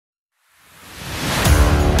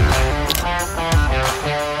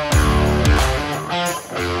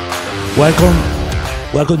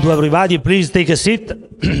Welcome to everybody. Please take a seat.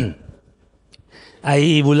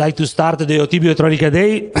 I would like to start the OTB Electronica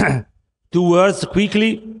Day. 2 words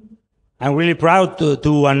quickly. I'm really proud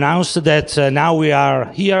to announce that now we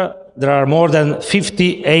are here. There are more than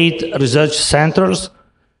 58 research centers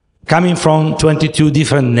coming from 22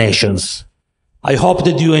 different nations. I hope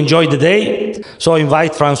that you enjoyed the day. So I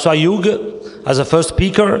invite Francois Hug as a first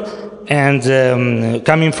speaker and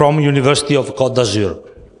coming from University of Cote d'Azur.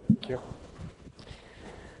 Thank you.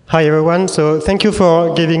 Hi everyone, so thank you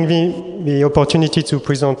for giving me the opportunity to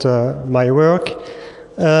present my work.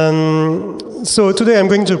 So today I'm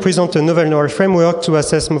going to present a novel neural framework to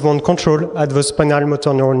assess movement control at the spinal motor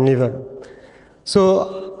neuron level.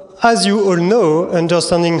 So as you all know,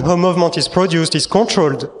 understanding how movement is produced is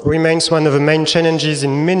controlled remains one of the main challenges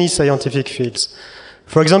in many scientific fields.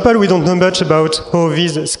 For example, we don't know much about how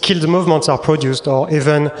these skilled movements are produced, or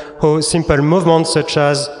even how simple movements such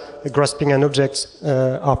as grasping an object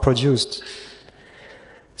are produced.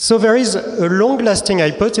 So there is a long-lasting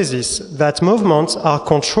hypothesis that movements are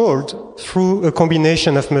controlled through a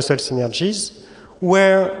combination of muscle synergies,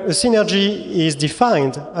 where a synergy is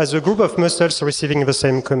defined as a group of muscles receiving the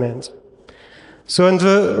same command. So on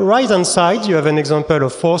the right-hand side, you have an example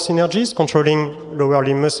of 4 synergies controlling lower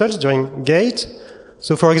limb muscles during gait.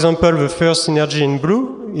 So for example, the first synergy in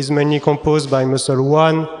blue is mainly composed by muscle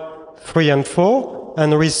 1, 3, and 4,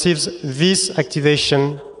 and receives this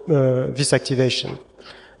activation. The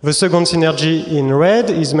second synergy in red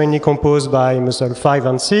is mainly composed by muscle 5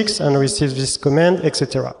 and 6 and receives this command,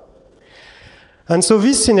 etc. And so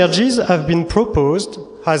these synergies have been proposed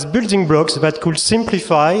as building blocks that could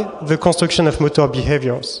simplify the construction of motor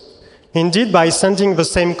behaviors. Indeed, by sending the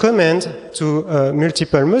same command to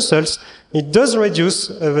multiple muscles, it does reduce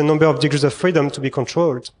the number of degrees of freedom to be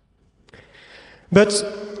controlled. But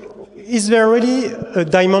is there really a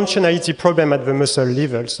dimensionality problem at the muscle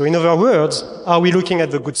level? So in other words, are we looking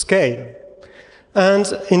at the good scale?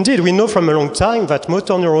 And indeed, we know from a long time that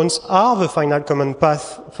motor neurons are the final common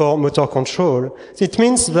path for motor control. It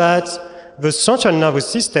means that the central nervous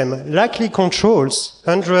system likely controls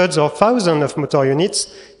hundreds or thousands of motor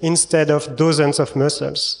units instead of dozens of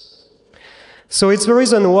muscles. So it's the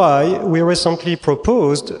reason why we recently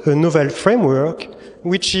proposed a novel framework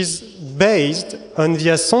which is based on the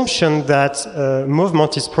assumption that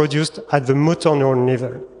movement is produced at the motor neuron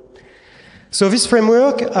level. So this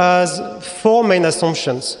framework has 4 main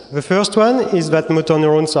assumptions. The first one is that motor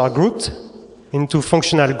neurons are grouped into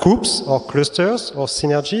functional groups or clusters or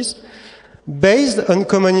synergies based on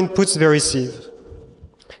common inputs they receive.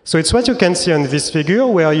 So it's what you can see on this figure,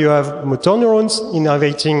 where you have motor neurons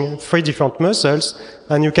innervating 3 different muscles,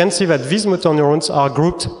 and you can see that these motor neurons are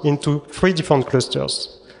grouped into 3 different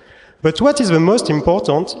clusters. But what is the most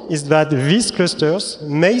important is that these clusters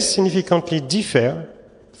may significantly differ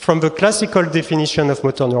from the classical definition of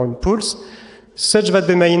motor neuron pools, such that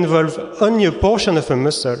they may involve only a portion of a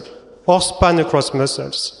muscle or span across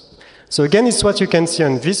muscles. So again, it's what you can see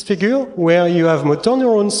on this figure, where you have motor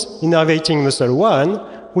neurons innervating muscle 1,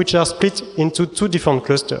 which are split into 2 different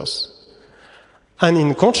clusters. And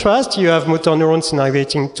in contrast, you have motor neurons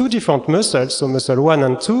innervating 2 different muscles, so muscle 1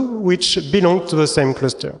 and 2, which belong to the same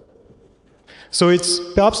cluster. So it's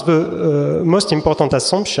perhaps the most important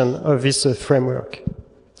assumption of this framework.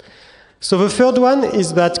 So the third one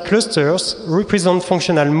is that clusters represent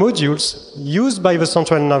functional modules used by the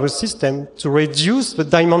central nervous system to reduce the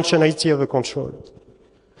dimensionality of the control.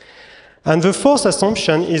 And the fourth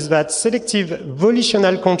assumption is that selective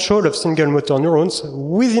volitional control of single motor neurons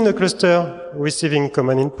within a cluster receiving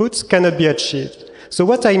common inputs cannot be achieved. So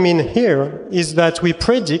what I mean here is that we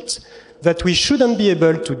predict that we shouldn't be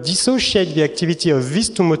able to dissociate the activity of these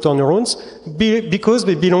 2 motor neurons because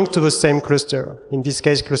they belong to the same cluster, in this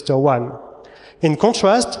case cluster 1. In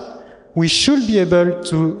contrast, we should be able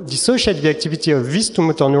to dissociate the activity of these 2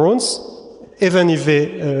 motor neurons, even if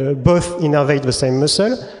they both innervate the same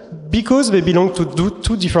muscle, because they belong to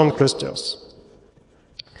 2 different clusters.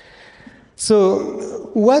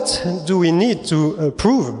 So what do we need to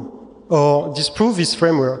prove or disprove this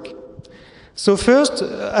framework? So first,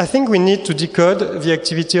 I think we need to decode the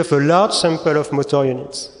activity of a large sample of motor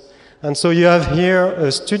units. And so you have here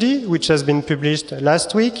a study which has been published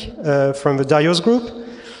last week from the Darius group.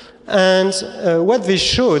 And what they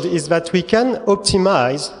showed is that we can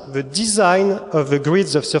optimize the design of the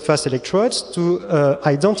grids of surface electrodes to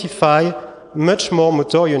identify much more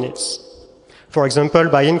motor units. For example,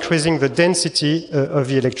 by increasing the density of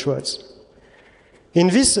the electrodes. In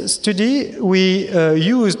this study, we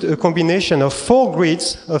used a combination of 4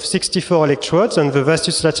 grids of 64 electrodes on the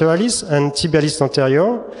vastus lateralis and tibialis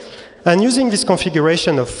anterior. And using this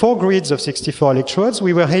configuration of 4 grids of 64 electrodes,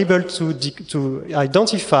 we were able to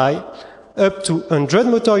identify up to 100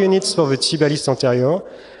 motor units for the tibialis anterior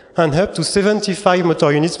and up to 75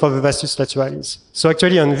 motor units for the vastus lateralis. So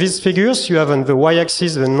actually on these figures, you have on the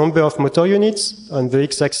y-axis the number of motor units, on the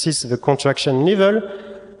x-axis the contraction level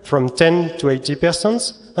from 10 to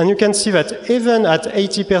 80%. And you can see that even at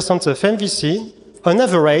 80% of MVC, on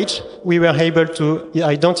average, we were able to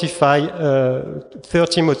identify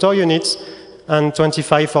 30 motor units and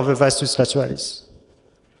 25 for the vastus lateralis.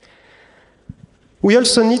 We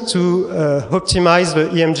also need to optimize the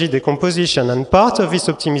EMG decomposition, and part of this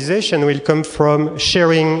optimization will come from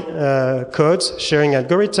sharing codes, sharing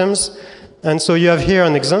algorithms. And so you have here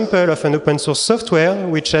an example of an open source software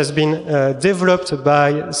which has been developed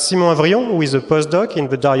by Simon Avrion, who is a postdoc in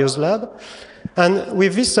the Dario's lab. And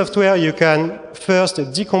with this software, you can first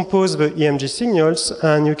decompose the EMG signals,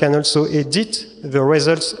 and you can also edit the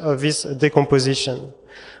results of this decomposition.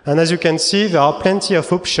 And as you can see, there are plenty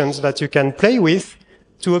of options that you can play with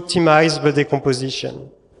to optimize the decomposition.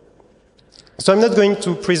 So I'm not going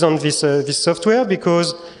to present this software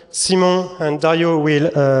because Simon and Dario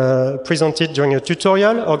will present it during a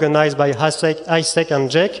tutorial organized by ISEC and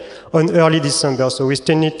Jack on early December. So we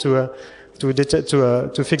still need to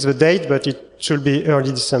fix the date, but it should be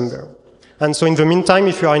early December. And so in the meantime,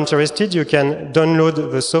 if you are interested, you can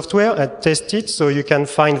download the software and test it, so you can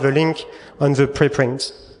find the link on the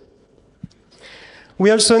preprint. We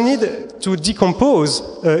also need to decompose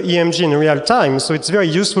EMG in real time, so it's very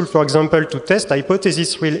useful, for example, to test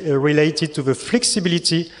hypotheses related to the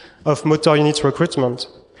flexibility of motor unit recruitment.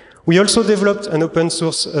 We also developed an open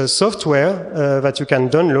source software that you can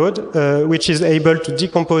download, which is able to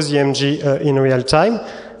decompose EMG in real time.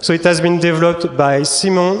 So it has been developed by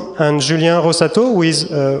Simon and Julien Rossato, who is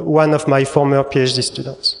one of my former PhD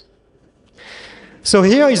students. So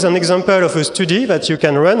here is an example of a study that you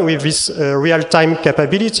can run with this real-time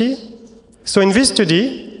capability. So in this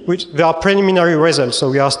study, there are preliminary results,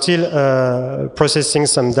 so we are still processing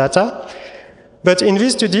some data. But in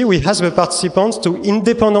this study, we asked the participants to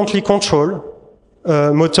independently control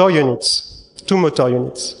motor units, 2 motor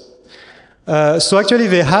units. So actually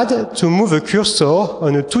they had to move a cursor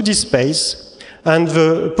on a 2D space, and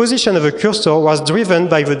the position of the cursor was driven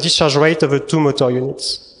by the discharge rate of the 2 motor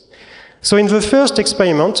units. So in the first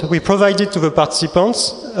experiment, we provided to the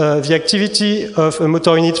participants the activity of a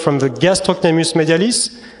motor unit from the gastrocnemius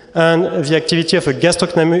medialis and the activity of a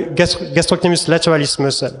gastrocnemius lateralis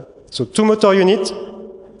muscle. So 2 motor units,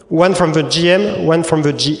 1 from the GM, 1 from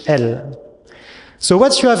the GL. So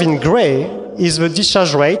what you have in gray is the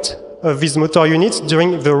discharge rate of these motor units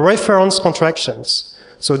during the reference contractions.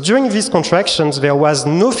 So during these contractions, there was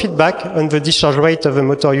no feedback on the discharge rate of the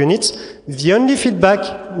motor units. The only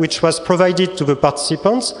feedback which was provided to the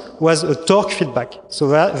participants was a torque feedback. So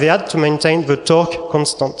they had to maintain the torque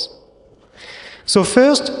constant. So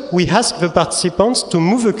first, we asked the participants to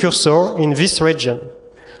move the cursor in this region.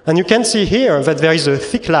 And you can see here that there is a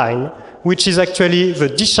thick line, which is actually the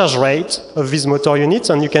discharge rate of these motor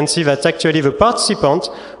units. And you can see that actually the participant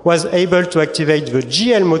was able to activate the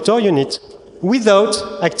GL motor unit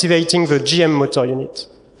without activating the GM motor unit.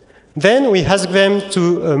 Then we asked them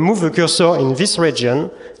to move the cursor in this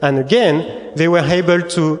region, and again, they were able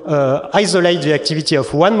to isolate the activity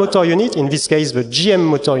of 1 motor unit, in this case the GM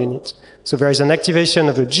motor unit. So there is an activation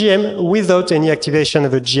of the GM without any activation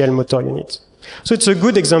of the GL motor unit. So it's a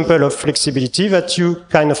good example of flexibility that you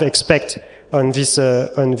kind of expect on this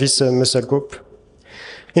muscle group.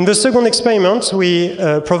 In the second experiment, we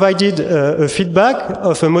provided a feedback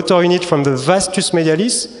of a motor unit from the vastus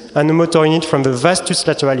medialis and a motor unit from the vastus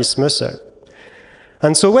lateralis muscle.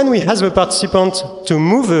 And so when we asked the participant to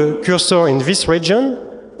move the cursor in this region,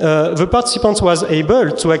 the participant was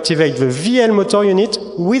able to activate the VL motor unit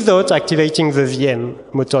without activating the VM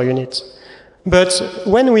motor unit. But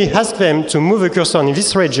when we asked them to move the cursor in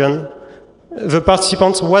this region, the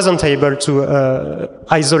participant wasn't able to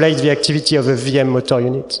isolate the activity of the VM motor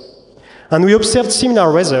unit. And we observed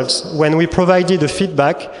similar results when we provided a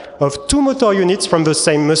feedback of 2 motor units from the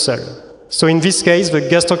same muscle. So in this case, the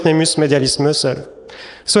gastrocnemius medialis muscle.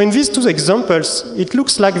 So in these 2 examples, it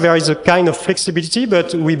looks like there is a kind of flexibility,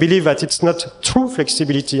 but we believe that it's not true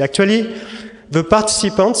flexibility. Actually, the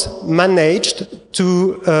participants managed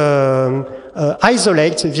to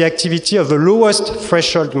isolate the activity of the lowest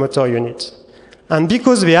threshold motor unit. And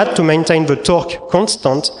because they had to maintain the torque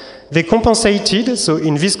constant, they compensated, so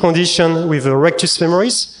in this condition with the rectus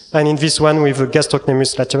femoris, and in this one with the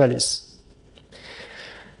gastrocnemius lateralis.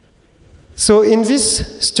 So in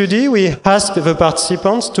this study, we asked the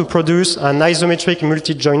participants to produce an isometric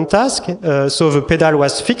multi-joint task. So the pedal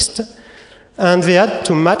was fixed, and they had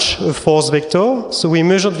to match a force vector. So we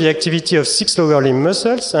measured the activity of 6 lower limb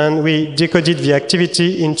muscles, and we decoded the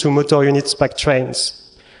activity into motor units back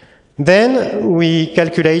trains. Then we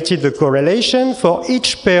calculated the correlation for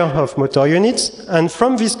each pair of motor units, and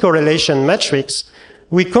from this correlation matrix,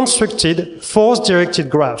 we constructed force-directed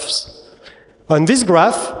graphs. On this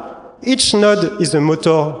graph, each node is a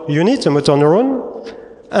motor unit, a motor neuron,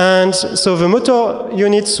 and so the motor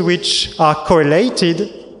units which are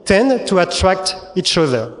correlated tend to attract each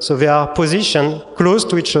other, so they are positioned close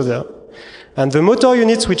to each other. And the motor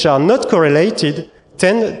units which are not correlated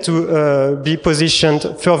tend to be positioned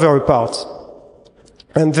further apart.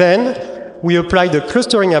 And then we applied a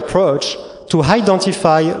clustering approach to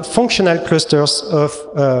identify functional clusters of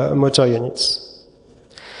motor units.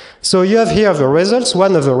 So you have here the results,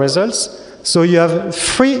 one of the results. So you have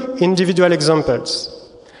 3 individual examples.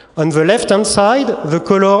 On the left-hand side, the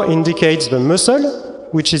color indicates the muscle,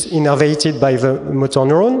 which is innervated by the motor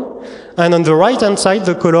neuron. And on the right-hand side,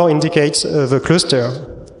 the color indicates the cluster.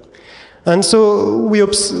 And so we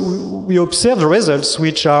observe the results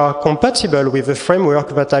which are compatible with the framework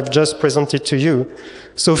that I've just presented to you.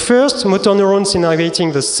 So first, motor neurons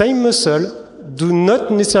innervating the same muscle do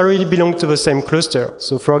not necessarily belong to the same cluster.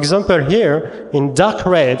 So for example, here in dark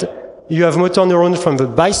red, you have motor neurons from the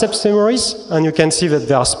biceps femoris, and you can see that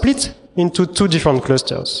they are split into 2 different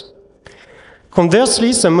clusters.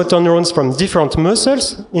 Conversely, some motor neurons from different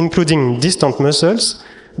muscles, including distant muscles,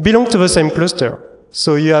 belong to the same cluster.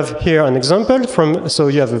 So you have here an example so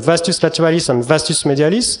you have a vastus lateralis and vastus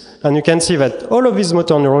medialis, and you can see that all of these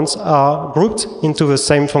motor neurons are grouped into the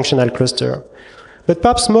same functional cluster. But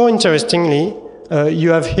perhaps more interestingly,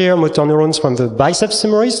 you have here motor neurons from the biceps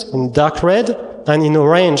femoris in dark red, and in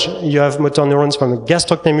orange you have motor neurons from the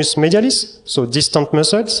gastrocnemius medialis, so distant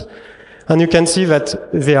muscles, and you can see that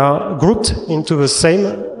they are grouped into the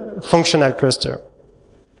same functional cluster.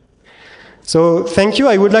 So thank you.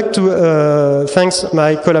 I would like to thank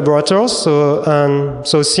my collaborators.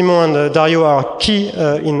 So Simon and Dario are key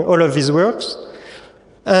in all of these works.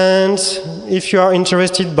 And if you are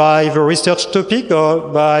interested by the research topic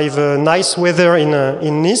or by the nice weather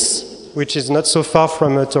in Nice, which is not so far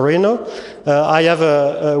from Torino, I have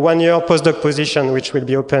a 1-year postdoc position which will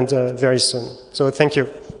be opened very soon. So thank you.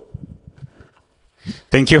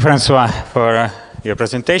 Thank you, Francois, for your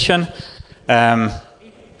presentation.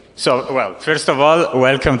 Well, first of all,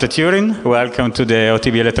 welcome to Turin. Welcome to the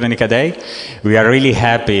OTB Elettronica Day. We are really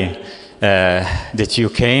happy that you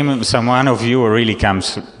came. Someone of you really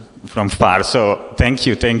comes from far, so thank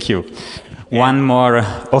you, thank you. Yeah. One more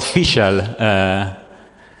official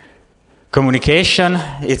communication.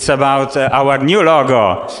 It's about our new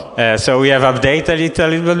logo. So we have updated it a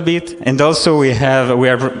little bit, and also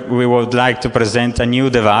we would like to present a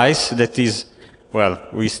new device that is. Well,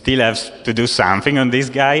 we still have to do something on this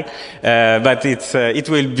guy, but it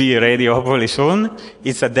will be ready hopefully soon.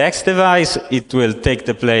 It's a DEX device. It will take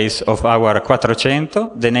the place of our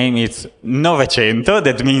 400. The name is 900,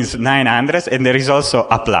 that means 900, and there is also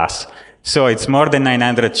a plus. So it's more than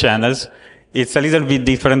 900 channels. It's a little bit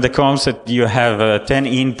different. The concept, you have 10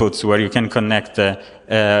 inputs where you can connect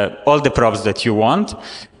all the probes that you want.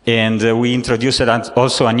 And we introduced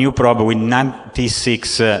also a new probe with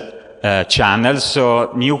 96 channels,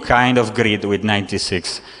 so new kind of grid with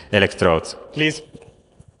 96 electrodes. Please,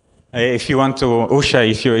 if you want to, Usha,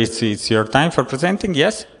 it's your time for presenting,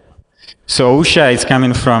 yes? So Usha is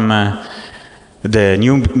coming from the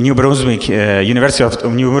New Brunswick, University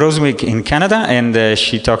of New Brunswick in Canada, and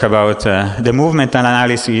she talked about the movement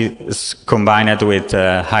analysis combined with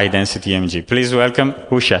high density EMG. Please welcome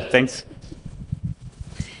Usha, thanks.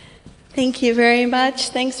 Thank you very much.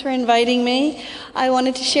 Thanks for inviting me. I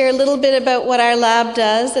wanted to share a little bit about what our lab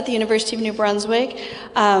does at the University of New Brunswick.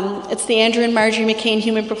 It's the Andrew and Marjorie McCain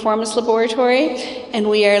Human Performance Laboratory, and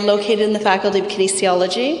we are located in the Faculty of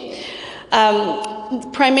Kinesiology.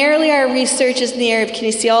 Primarily our research is in the area of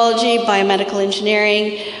kinesiology, biomedical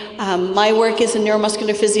engineering. My work is in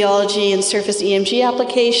neuromuscular physiology and surface EMG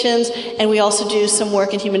applications, and we also do some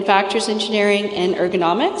work in human factors engineering and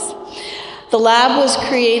ergonomics. The lab was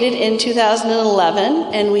created in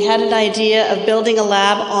 2011, and we had an idea of building a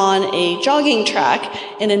lab on a jogging track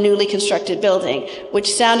in a newly constructed building,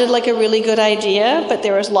 which sounded like a really good idea, but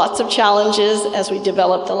there was lots of challenges as we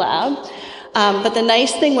developed the lab. But the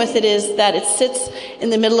nice thing with it is that it sits in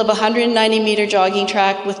the middle of a 190-meter jogging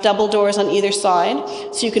track with double doors on either side.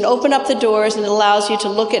 So you can open up the doors, and it allows you to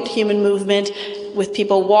look at human movement with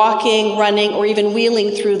people walking, running, or even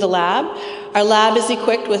wheeling through the lab. Our lab is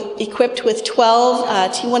equipped with 12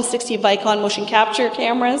 T160 Vicon motion capture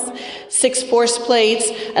cameras, 6 force plates,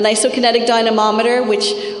 an isokinetic dynamometer,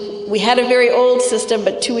 which we had a very old system,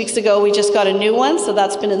 but 2 weeks ago we just got a new one, so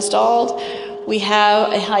that's been installed. We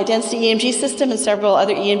have a high-density EMG system and several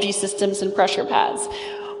other EMG systems and pressure pads.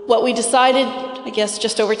 What we decided, I guess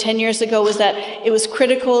just over 10 years ago, was that it was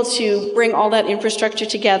critical to bring all that infrastructure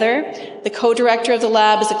together. The co-director of the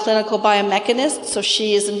lab is a clinical biomechanist, so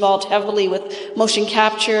she is involved heavily with motion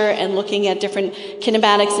capture and looking at different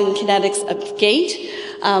kinematics and kinetics of gait.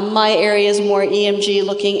 My area is more EMG,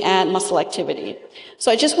 looking at muscle activity.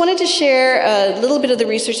 So I just wanted to share a little bit of the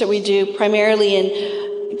research that we do, primarily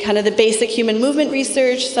in kind of the basic human movement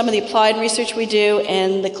research, some of the applied research we do,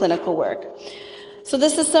 and the clinical work. So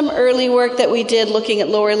this is some early work that we did looking at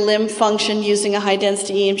lower limb function using a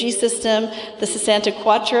high-density EMG system, the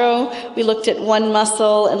 64. We looked at one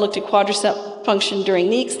muscle and looked at quadricep function during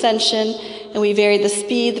knee extension, and we varied the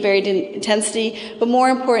speed, the varied intensity, but more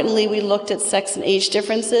importantly, we looked at sex and age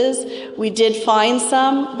differences. We did find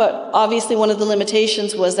some, but obviously one of the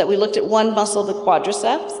limitations was that we looked at one muscle, the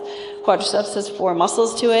quadriceps. Quadriceps has 4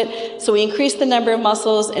 muscles to it. So we increased the number of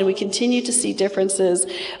muscles and we continue to see differences.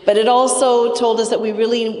 But it also told us that we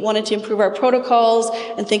really wanted to improve our protocols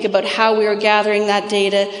and think about how we were gathering that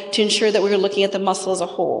data to ensure that we were looking at the muscle as a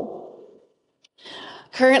whole.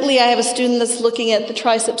 Currently, I have a student that's looking at the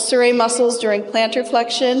triceps surae muscles during plantar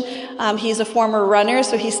flexion. He's a former runner,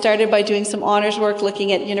 so he started by doing some honors work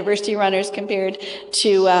looking at university runners compared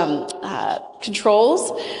to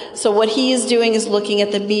controls. So what he is doing is looking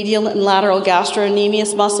at the medial and lateral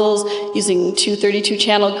gastrocnemius muscles using 232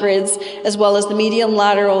 channel grids, as well as the medial and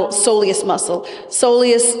lateral soleus muscle.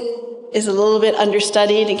 Soleus is a little bit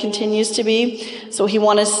understudied and continues to be. So he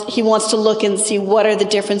wants to look and see what are the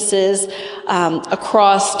differences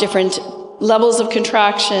across different levels of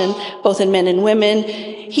contraction, both in men and women.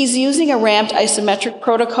 He's using a ramped isometric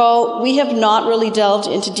protocol. We have not really delved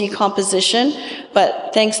into decomposition,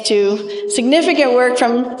 but thanks to significant work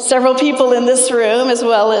from several people in this room, as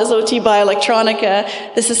well as OT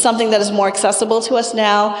Bioelectronica, this is something that is more accessible to us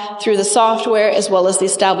now through the software as well as the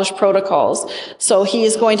established protocols. So he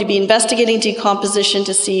is going to be investigating decomposition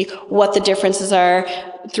to see what the differences are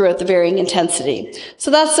throughout the varying intensity.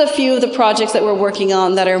 So that's a few of the projects that we're working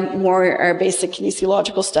on that are more our basic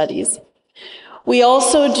kinesiological studies. We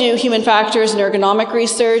also do human factors and ergonomic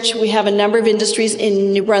research. We have a number of industries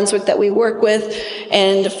in New Brunswick that we work with,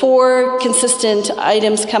 and 4 consistent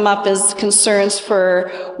items come up as concerns for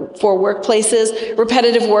workplaces.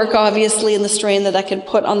 Repetitive work, obviously, and the strain that can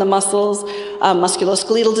put on the muscles,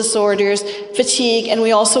 musculoskeletal disorders, fatigue, and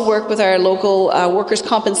we also work with our local workers'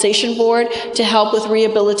 compensation board to help with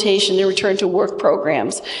rehabilitation and return to work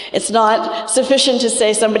programs. It's not sufficient to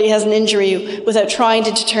say somebody has an injury without trying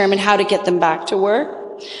to determine how to get them back to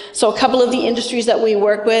work. So a couple of the industries that we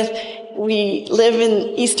work with, we live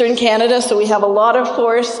in Eastern Canada, so we have a lot of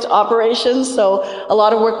forest operations. So a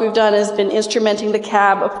lot of work we've done has been instrumenting the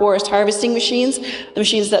cab of forest harvesting machines, the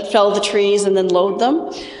machines that fell the trees and then load them.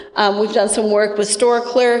 We've done some work with store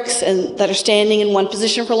clerks and that are standing in one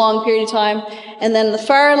position for a long period of time. And then the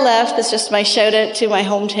far left, that's just my shout out to my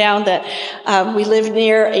hometown, that we live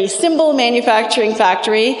near a cymbal manufacturing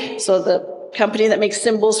factory. So the company that makes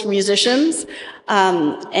cymbals for musicians,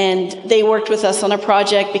 and they worked with us on a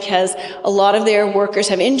project because a lot of their workers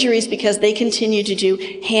have injuries because they continue to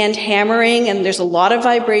do hand hammering, and there's a lot of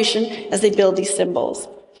vibration as they build these cymbals.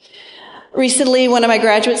 Recently, one of my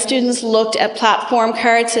graduate students looked at platform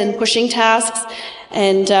carts and pushing tasks,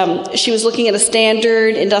 and she was looking at a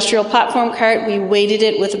standard industrial platform cart. We weighted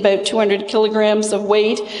it with about 200 kilograms of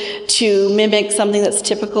weight to mimic something that's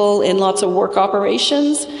typical in lots of work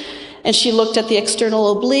operations. And she looked at the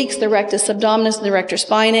external obliques, the rectus abdominis, and the rector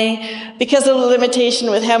spinae. Because of the limitation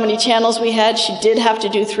with how many channels we had, she did have to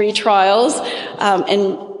do 3 trials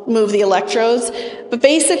and move the electrodes. But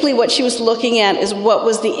basically what she was looking at is what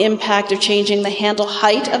was the impact of changing the handle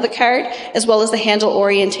height of the cart as well as the handle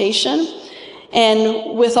orientation.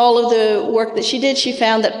 And with all of the work that she did, she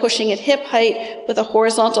found that pushing at hip height with a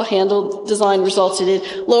horizontal handle design resulted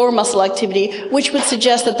in lower muscle activity, which would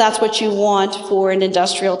suggest that that's what you want for an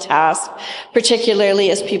industrial task, particularly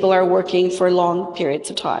as people are working for long periods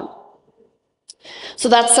of time. So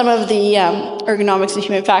that's some of the ergonomics and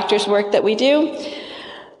human factors work that we do.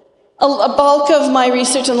 A bulk of my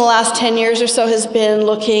research in the last 10 years or so has been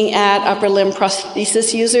looking at upper limb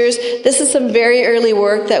prosthesis users. This is some very early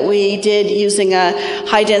work that we did using a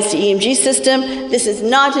high-density EMG system. This is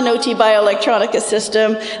not an OT Bioelectronica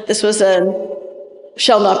system. This was a,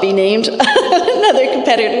 shall not be named, another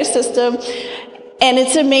competitor system. And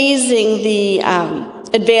it's amazing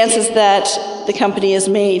advances that the company has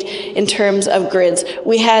made in terms of grids.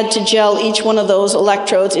 We had to gel each one of those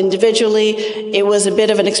electrodes individually. It was a bit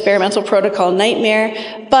of an experimental protocol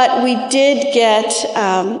nightmare, but we did get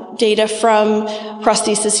data from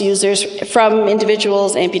prosthesis users, from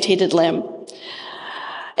individuals amputated limb.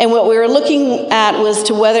 And what we were looking at was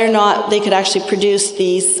to whether or not they could actually produce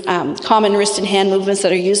these common wrist and hand movements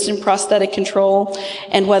that are used in prosthetic control,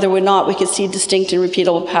 and whether or not we could see distinct and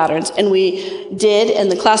repeatable patterns. And we did,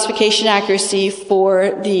 and the classification accuracy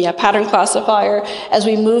for the pattern classifier, as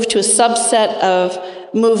we moved to a subset of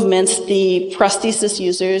movements, the prosthesis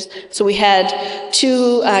users. So we had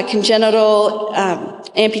 2 congenital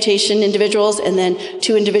amputation individuals and then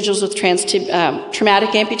 2 individuals with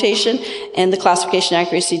traumatic amputation, and the classification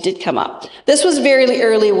accuracy did come up. This was very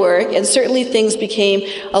early work, and certainly things became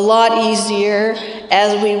a lot easier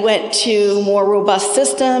as we went to more robust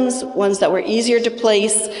systems, ones that were easier to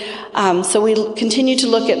place. So we continued to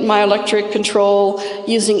look at myoelectric control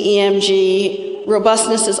using EMG.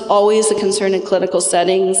 Robustness is always a concern in clinical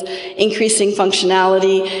settings, increasing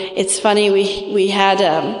functionality. It's funny, we had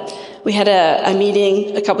a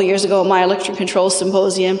meeting a couple years ago, a myoelectric control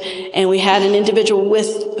symposium, and we had an individual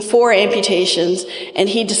with 4 amputations, and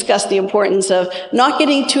he discussed the importance of not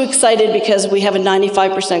getting too excited because we have a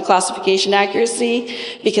 95% classification accuracy,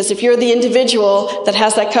 because if you're the individual that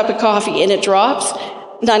has that cup of coffee and it drops,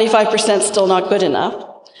 95% is still not good enough.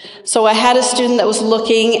 So I had a student that was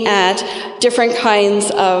looking at different kinds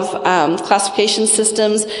of classification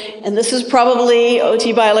systems, and this is probably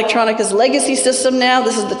OT Bioelectronica's legacy system now.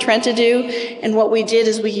 This is the Trentadue, and what we did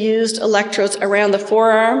is we used electrodes around the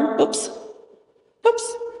forearm,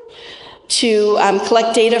 to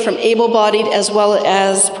collect data from able-bodied as well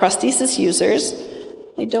as prosthesis users.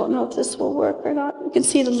 I don't know if this will work or not. You can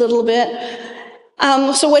see it a little bit.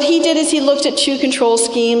 So what he did is he looked at 2 control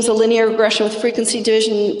schemes, a linear regression with frequency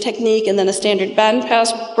division technique and then a standard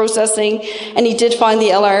bandpass processing, and he did find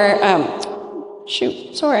the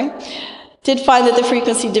did find that the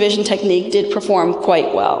frequency division technique did perform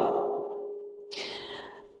quite well.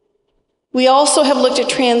 We also have looked at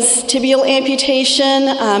transtibial amputation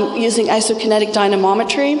using isokinetic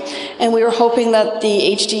dynamometry, and we were hoping that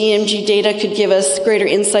the HDEMG data could give us greater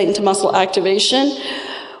insight into muscle activation.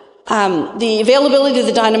 The availability of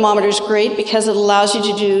the dynamometer is great because it allows you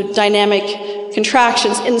to do dynamic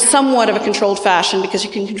contractions in somewhat of a controlled fashion because you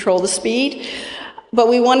can control the speed. But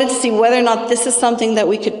we wanted to see whether or not this is something that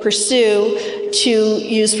we could pursue to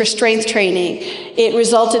use for strength training. It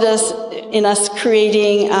resulted in us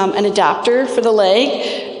creating an adapter for the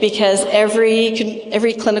leg, because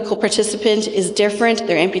every clinical participant is different,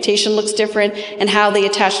 their amputation looks different, and how they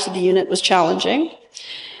attach to the unit was challenging.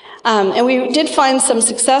 And we did find some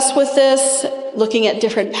success with this, looking at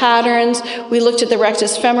different patterns. We looked at the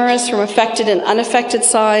rectus femoris from affected and unaffected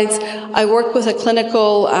sides. I work with a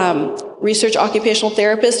clinical research occupational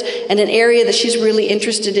therapist, and an area that she's really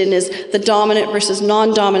interested in is the dominant versus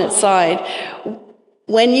non-dominant side.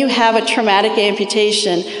 When you have a traumatic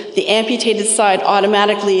amputation, the amputated side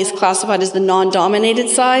automatically is classified as the non-dominated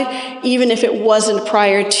side, even if it wasn't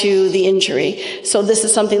prior to the injury. So this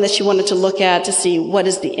is something that she wanted to look at to see what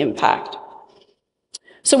is the impact.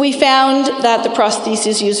 So we found that the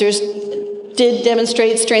prosthesis users did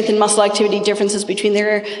demonstrate strength and muscle activity differences between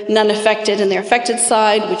their non-affected and their affected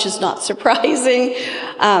side, which is not surprising.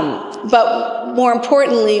 But more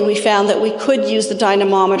importantly, we found that we could use the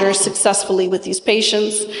dynamometer successfully with these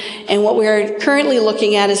patients. And what we are currently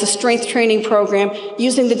looking at is a strength training program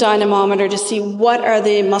using the dynamometer to see what are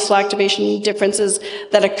the muscle activation differences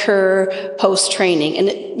that occur post-training.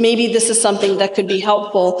 And maybe this is something that could be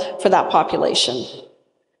helpful for that population.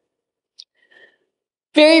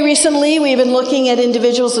 Very recently, we've been looking at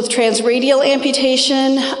individuals with transradial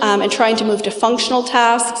amputation and trying to move to functional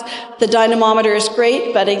tasks. The dynamometer is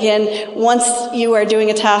great, but again, once you are doing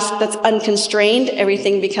a task that's unconstrained,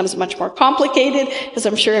 everything becomes much more complicated, as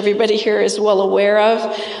I'm sure everybody here is well aware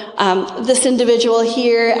of. This individual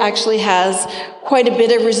here actually has quite a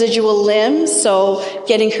bit of residual limbs, so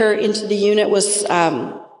getting her into the unit was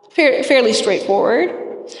fairly straightforward.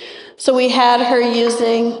 So we had her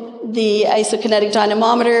using the isokinetic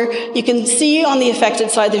dynamometer. You can see on the affected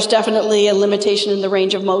side there's definitely a limitation in the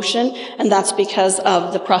range of motion, and that's because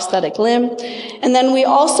of the prosthetic limb. And then we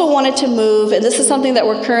also wanted to move, and this is something that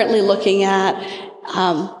we're currently looking at,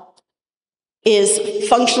 is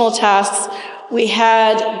functional tasks. We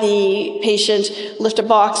had the patient lift a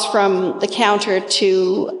box from the counter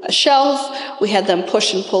to a shelf. We had them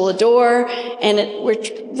push and pull a door, and we're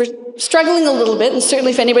struggling a little bit, and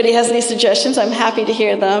certainly if anybody has any suggestions, I'm happy to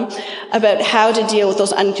hear them, about how to deal with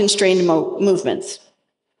those unconstrained movements.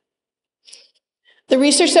 The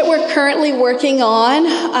research that we're currently working on,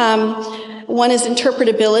 one is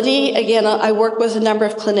interpretability. Again, I work with a number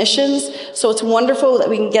of clinicians, so it's wonderful that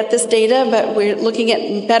we can get this data, but we're looking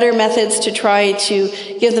at better methods to try to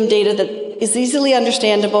give them data that is easily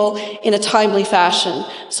understandable in a timely fashion.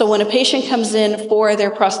 So when a patient comes in for their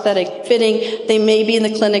prosthetic fitting, they may be in the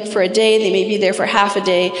clinic for a day, they may be there for half a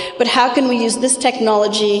day, but how can we use this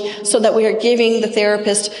technology so that we are giving the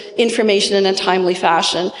therapist information in a timely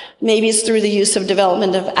fashion? Maybe it's through the use of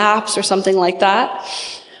development of apps or something like that.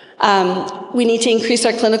 We need to increase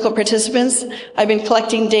our clinical participants. I've been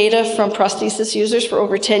collecting data from prosthesis users for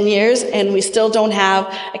over 10 years, and we still don't have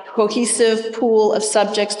a cohesive pool of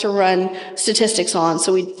subjects to run statistics on,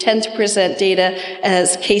 so we tend to present data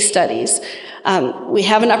as case studies. We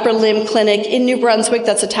have an upper limb clinic in New Brunswick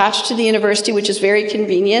that's attached to the university, which is very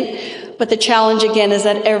convenient, but the challenge again is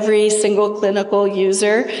that every single clinical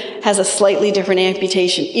user has a slightly different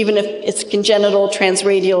amputation, even if it's congenital,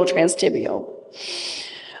 transradial, transtibial.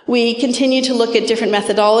 We continue to look at different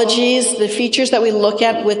methodologies. The features that we look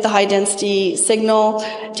at with the high-density signal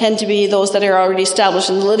tend to be those that are already established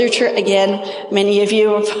in the literature. Again, many of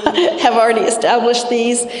you have already established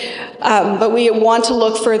these, but we want to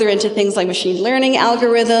look further into things like machine learning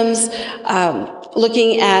algorithms,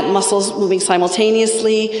 looking at muscles moving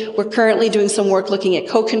simultaneously. We're currently doing some work looking at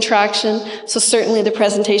co-contraction. So certainly the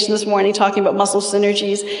presentation this morning talking about muscle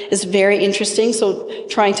synergies is very interesting, so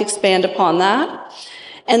trying to expand upon that.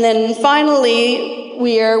 And then finally,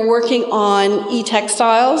 we are working on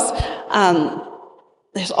e-textiles.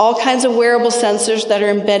 There's all kinds of wearable sensors that are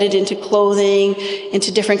embedded into clothing,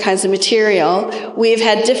 into different kinds of material. We've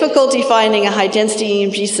had difficulty finding a high-density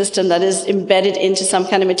EMG system that is embedded into some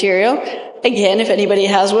kind of material. Again, if anybody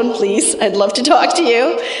has one, please, I'd love to talk to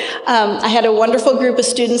you. I had a wonderful group of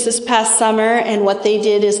students this past summer, and what they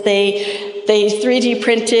did is they 3D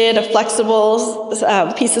printed a flexible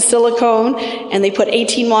piece of silicone, and they put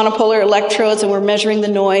 18 monopolar electrodes and were measuring the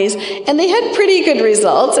noise, and they had pretty good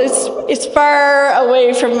results. It's far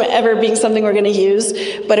away from ever being something we're going to use,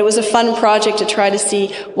 but it was a fun project to try to see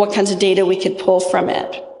what kinds of data we could pull from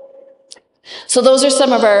it. So those are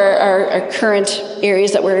some of our current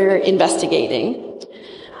areas that we're investigating.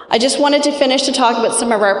 I just wanted to finish to talk about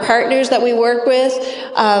some of our partners that we work with.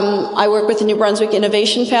 I work with the New Brunswick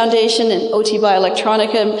Innovation Foundation and OT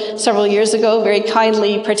Bioelectronica several years ago, very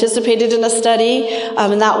kindly participated in a study,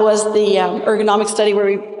 and that was the ergonomic study where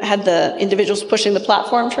we had the individuals pushing the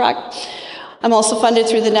platform track. I'm also funded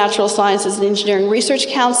through the Natural Sciences and Engineering Research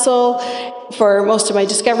Council for most of my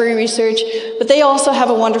discovery research, but they also have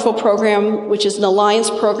a wonderful program, which is an alliance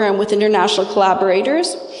program with international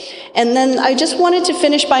collaborators. And then I just wanted to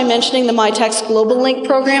finish by mentioning the MyTax Global Link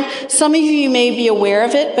program. Some of you may be aware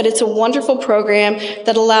of it, but it's a wonderful program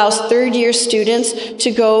that allows third-year students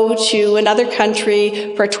to go to another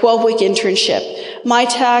country for a 12-week internship.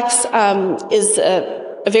 MyTax is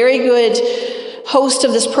a very good host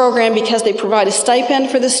of this program because they provide a stipend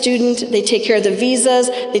for the student, they take care of the visas,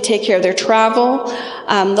 they take care of their travel.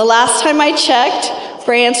 The last time I checked,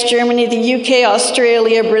 France, Germany, the UK,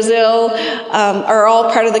 Australia, Brazil are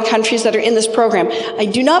all part of the countries that are in this program. I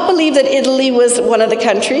do not believe that Italy was one of the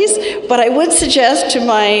countries, but I would suggest to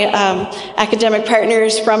my academic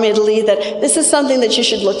partners from Italy that this is something that you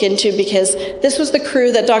should look into, because this was the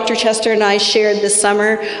crew that Dr. Chester and I shared this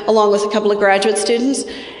summer along with a couple of graduate students.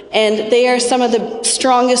 And they are some of the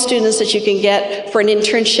strongest students that you can get for an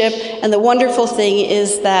internship. And the wonderful thing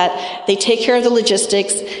is that they take care of the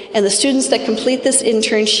logistics, and the students that complete this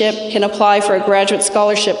internship can apply for a graduate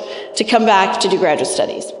scholarship to come back to do graduate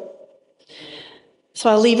studies. So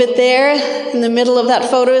I'll leave it there. In the middle of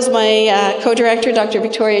that photo is my co-director, Dr.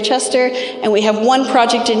 Victoria Chester, and we have one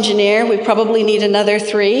project engineer. We probably need another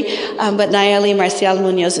 3, but Natalie Marcial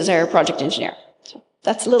Munoz is our project engineer. So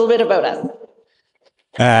that's a little bit about us.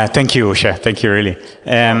 Thank you, Usha. Thank you, really.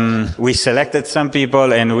 We selected some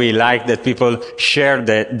people, and we like that people share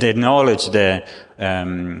the knowledge, the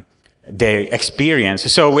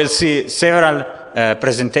experience. So we'll see several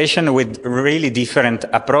presentations with really different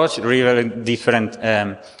approach, really different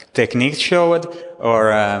techniques showed,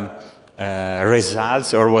 or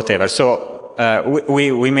results, or whatever. So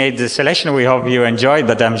we made the selection. We hope you enjoyed,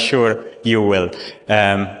 but I'm sure you will.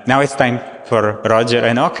 Now it's time for Roger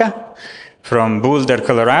Enoka from Boulder,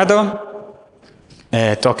 Colorado,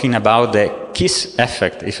 talking about the KISS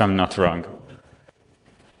effect, if I'm not wrong.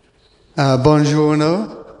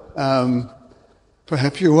 Buongiorno.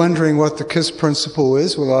 Perhaps you're wondering what the KISS principle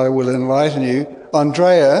is. Well, I will enlighten you.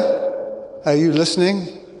 Andrea, are you listening?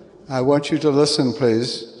 I want you to listen,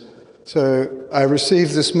 please. So I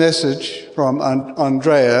received this message from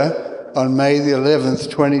Andrea on May the 11th,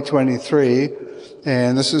 2023,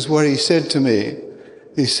 And this is what he said to me.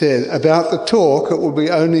 He said, about the talk, it will be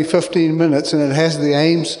only 15 minutes and it has the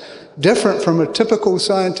aims different from a typical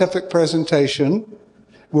scientific presentation.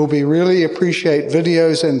 Will be really appreciate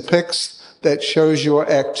videos and pics that shows your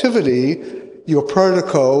activity, your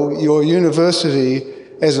protocol, your university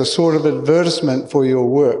as a sort of advertisement for your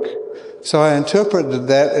work. So I interpreted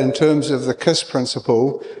that in terms of the KISS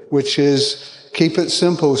principle, which is keep it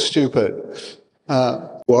simple, stupid.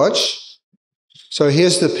 Watch. So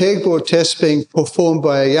here's the pegboard test being performed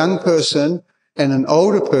by a young person and an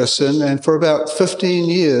older person, and for about 15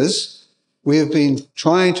 years, we have been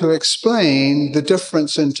trying to explain the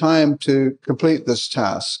difference in time to complete this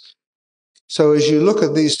task. So as you look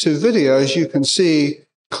at these two videos, you can see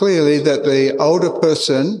clearly that the older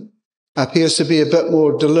person appears to be a bit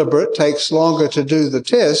more deliberate, takes longer to do the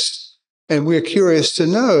test, and we're curious to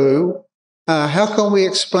know how can we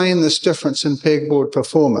explain this difference in pegboard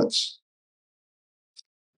performance.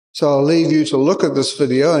 So I'll leave you to look at this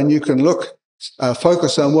video, and you can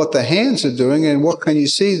focus on what the hands are doing and what can you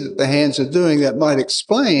see that the hands are doing that might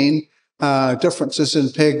explain differences in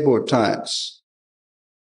pegboard times.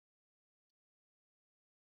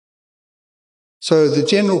 So the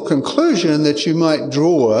general conclusion that you might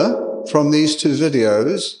draw from these two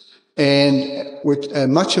videos,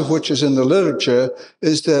 and much of which is in the literature,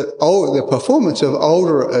 is that the performance of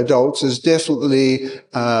older adults is definitely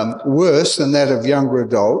worse than that of younger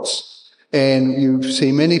adults. And you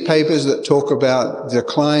see many papers that talk about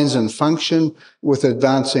declines in function with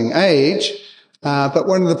advancing age. But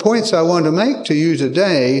one of the points I want to make to you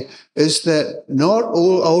today is that not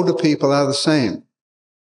all older people are the same.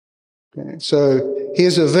 Okay, so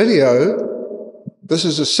here's a video. This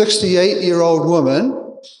is a 68-year-old woman.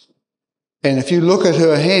 And if you look at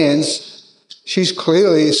her hands, she's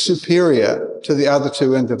clearly superior to the other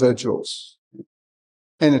two individuals.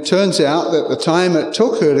 And it turns out that the time it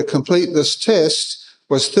took her to complete this test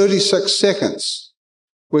was 36 seconds,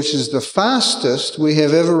 which is the fastest we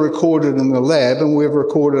have ever recorded in the lab, and we've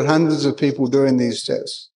recorded hundreds of people doing these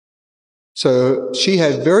tests. So she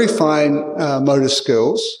had very fine motor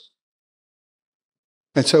skills.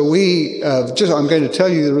 And so I'm going to tell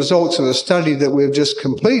you the results of the study that we've just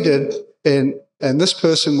completed. And this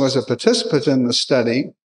person was a participant in the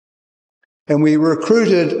study. And we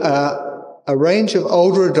recruited a range of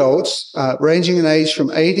older adults, ranging in age from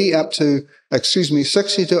 60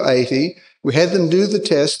 to 80. We had them do the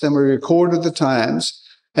test, and we recorded the times.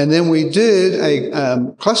 And then we did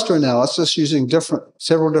a cluster analysis using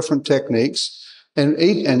several different techniques. And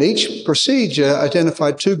each procedure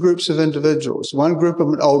identified two groups of individuals. One group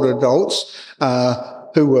of older adults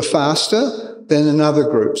who were faster than another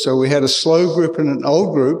group. So we had a slow group and an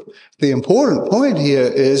old group. The important point here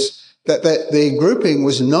is that the grouping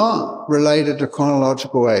was not related to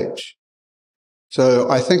chronological age. So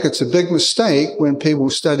I think it's a big mistake when people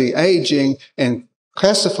study aging and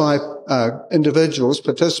classify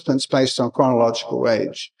participants based on chronological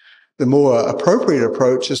age. The more appropriate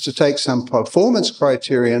approach is to take some performance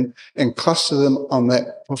criterion and cluster them on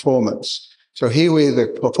that performance. So here the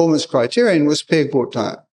performance criterion was pegboard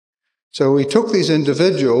time. So we took these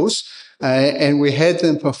individuals and we had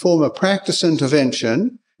them perform a practice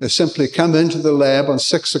intervention. They simply come into the lab on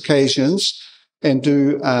 6 occasions and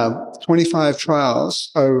do 25 trials.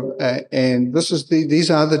 And these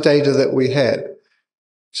are the data that we had.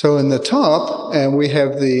 So in the top, we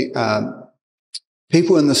have the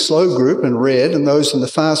people in the slow group in red and those in the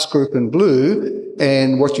fast group in blue.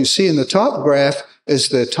 And what you see in the top graph is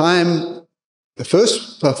the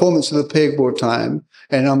first performance of the pegboard time.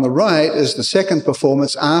 And on the right is the second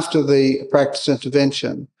performance after the practice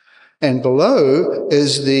intervention. And below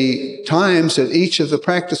is the times at each of the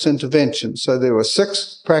practice interventions. So there were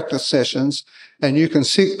 6 practice sessions, and you can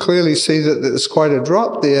clearly see that there's quite a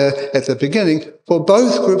drop there at the beginning for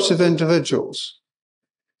both groups of individuals.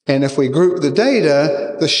 And if we group the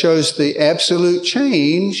data, this shows the absolute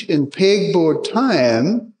change in pegboard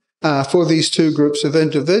time for these two groups of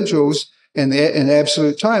individuals. And in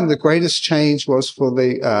absolute time, the greatest change was for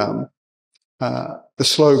the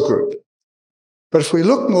slow group. But if we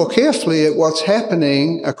look more carefully at what's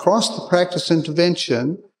happening across the practice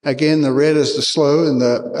intervention, again, the red is the slow and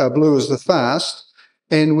the blue is the fast,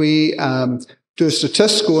 and we do a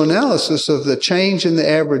statistical analysis of the change in the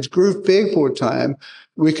average group pegboard time,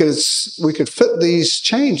 we could fit these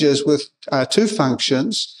changes with 2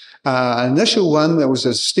 functions, an initial one that was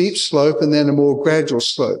a steep slope and then a more gradual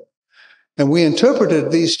slope. And we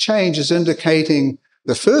interpreted these changes indicating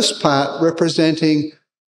the first part representing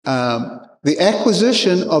the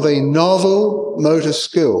acquisition of a novel motor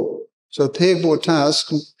skill. So pegboard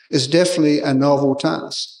task is definitely a novel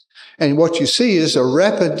task. And what you see is a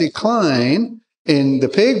rapid decline in the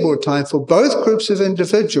pegboard time for both groups of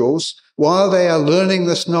individuals while they are learning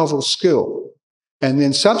this novel skill. And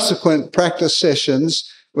then subsequent practice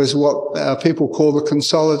sessions was what people call the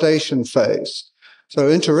consolidation phase. So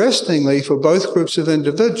interestingly, for both groups of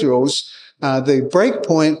individuals, the break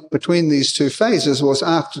point between these two phases was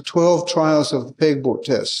after 12 trials of the pegboard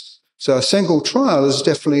test. So a single trial is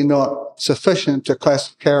definitely not sufficient to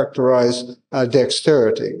characterize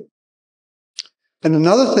dexterity. And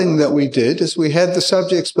another thing that we did is we had the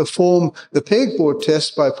subjects perform the pegboard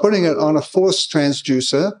test by putting it on a force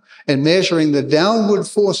transducer and measuring the downward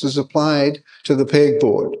forces applied to the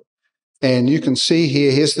pegboard. And you can see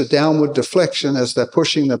here, here's the downward deflection as they're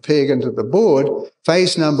pushing the peg into the board.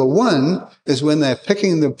 Phase number 1 is when they're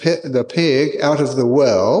picking the peg out of the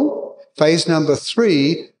well. Phase number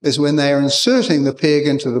 3 is when they are inserting the peg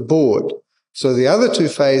into the board. So the other two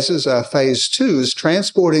phases are phase 2 is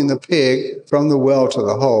transporting the peg from the well to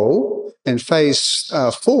the hole, and phase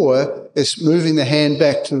 4 is moving the hand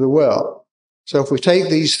back to the well. So if we take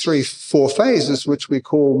these 4 phases, which we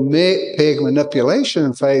call peg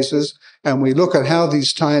manipulation phases, and we look at how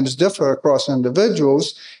these times differ across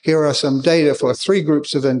individuals, here are some data for 3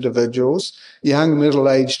 groups of individuals, young,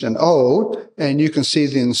 middle-aged, and old, and you can see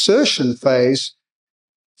the insertion phase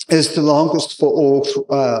is the longest for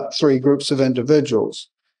all 3 groups of individuals.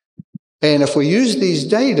 And if we use these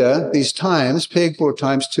data, these times, pegboard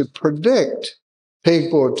times, to predict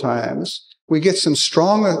pegboard times, we get some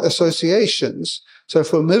strong associations. So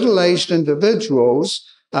for middle-aged individuals,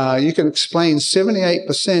 you can explain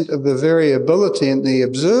 78% of the variability in the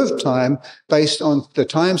observed time based on the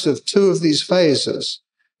times of 2 of these phases,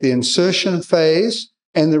 the insertion phase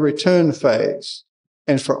and the return phase.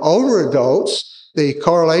 And for older adults, the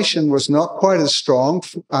correlation was not quite as strong,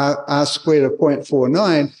 R squared of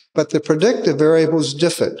 0.49, but the predictive variables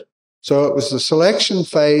differed. So it was the selection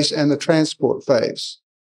phase and the transport phase.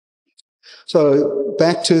 So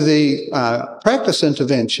back to the practice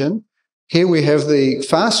intervention. Here we have the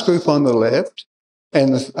fast group on the left,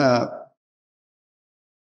 and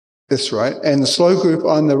this right, and the slow group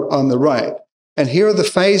on the right. And here are the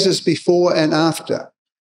phases before and after.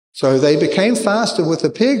 So they became faster with the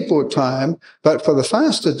pegboard time, but for the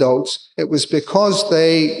fast adults, it was because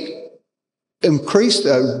they decreased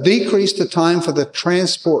the time for the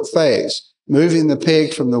transport phase, moving the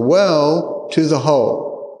peg from the well to the hole.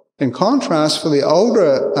 In contrast, for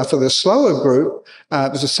the slower group,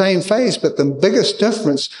 it was the same phase, but the biggest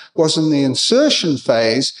difference was in the insertion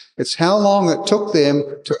phase. It's how long it took them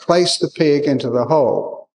to place the peg into the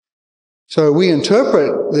hole. So we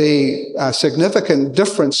interpret the significant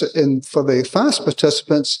difference for the fast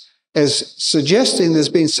participants as suggesting there's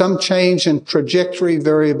been some change in trajectory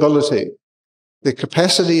variability, the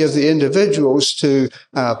capacity of the individuals to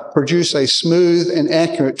produce a smooth and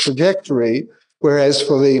accurate trajectory, whereas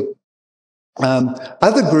for the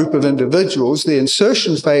other group of individuals, the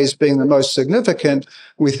insertion phase being the most significant,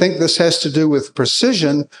 we think this has to do with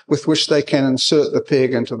precision with which they can insert the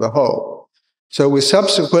peg into the hole. So we're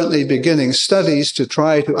subsequently beginning studies to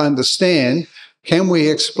try to understand, can we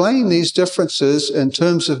explain these differences in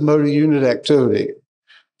terms of motor unit activity?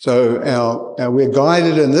 So we're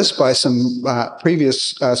guided in this by some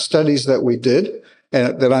previous studies that we did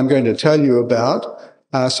and that I'm going to tell you about.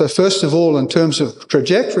 So first of all, in terms of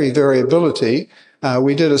trajectory variability,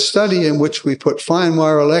 we did a study in which we put fine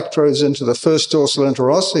wire electrodes into the first dorsal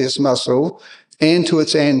interosseous muscle and to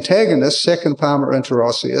its antagonist, second palmar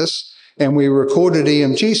interosseous, and we recorded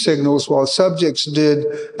EMG signals while subjects did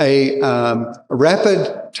a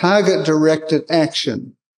rapid target-directed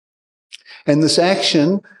action. And this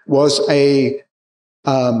action was they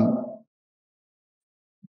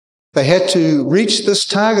had to reach this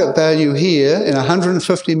target value here in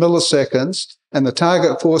 150 milliseconds, and the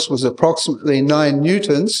target force was approximately 9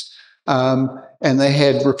 newtons, and they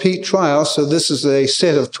had repeat trials. So this is a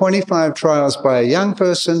set of 25 trials by a young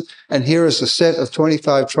person, and here is a set of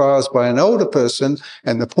 25 trials by an older person.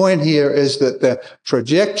 And the point here is that the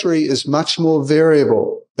trajectory is much more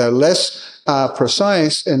variable. They're less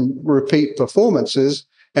precise in repeat performances.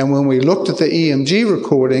 And when we looked at the EMG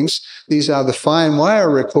recordings, these are the fine wire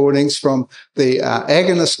recordings from the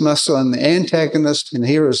agonist muscle and the antagonist, and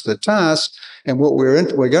here is the task. And what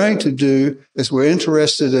we're going to do is we're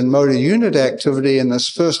interested in motor unit activity in this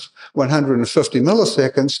first 150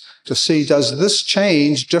 milliseconds to see, does this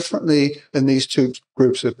change differently in these two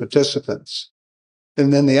groups of participants?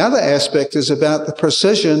 And then the other aspect is about the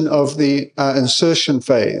precision of the insertion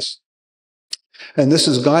phase. And this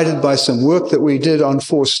is guided by some work that we did on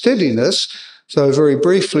force steadiness. So very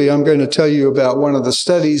briefly, I'm going to tell you about one of the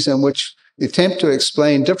studies in which attempt to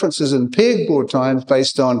explain differences in pegboard times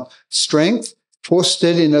based on strength, force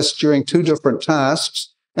steadiness during two different tasks,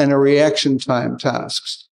 and a reaction time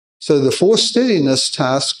tasks. So the force steadiness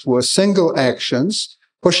tasks were single actions,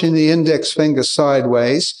 pushing the index finger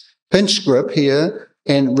sideways, pinch grip here,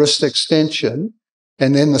 and wrist extension.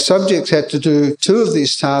 And then the subjects had to do two of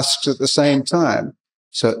these tasks at the same time.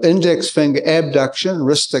 So index finger abduction,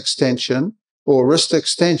 wrist extension, or wrist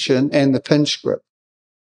extension and the pinch grip.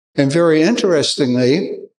 And very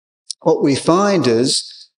interestingly, what we find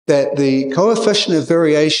is that the coefficient of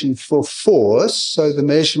variation for force, so the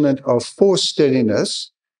measurement of force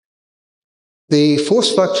steadiness, the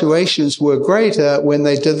force fluctuations were greater when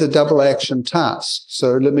they did the double action task.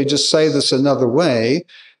 So let me just say this another way.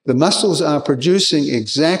 The muscles are producing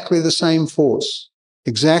exactly the same force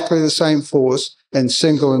in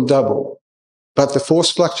single and double. But the force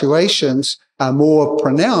fluctuations are more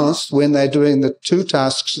pronounced when they're doing the two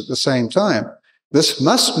tasks at the same time. This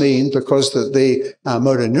must mean because the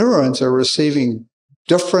motor neurons are receiving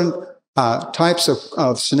different types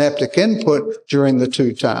of synaptic input during the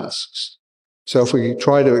two tasks. So if we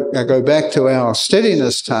try to go back to our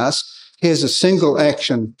steadiness task, here's a single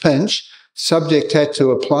action pinch. Subject had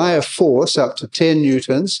to apply a force up to 10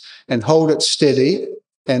 newtons and hold it steady.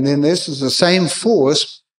 And then this is the same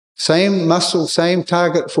force, same muscle, same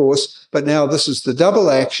target force, but now this is the double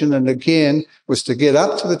action, and again was to get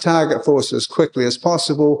up to the target force as quickly as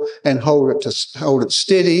possible and hold it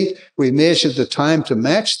steady. We measured the time to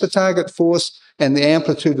match the target force and the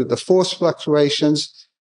amplitude of the force fluctuations,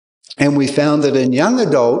 and we found that in young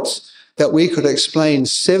adults that we could explain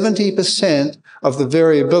 70% of the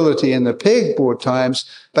variability in the pegboard times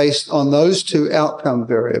based on those two outcome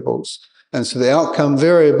variables. And so the outcome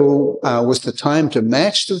variable was the time to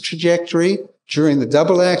match the trajectory during the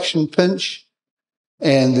double action pinch.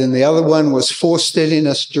 And then the other one was force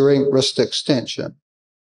steadiness during wrist extension.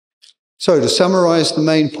 So to summarize the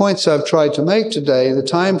main points I've tried to make today, the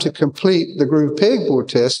time to complete the groove pegboard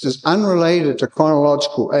test is unrelated to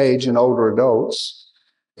chronological age in older adults.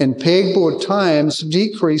 And pegboard times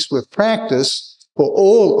decrease with practice for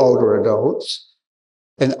all older adults.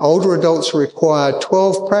 And older adults require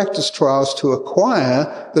 12 practice trials to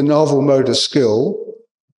acquire the novel motor skill.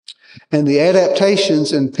 And the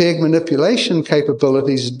adaptations in peg manipulation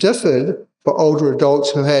capabilities differed for older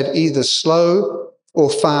adults who had either slow or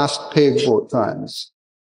fast pegboard times.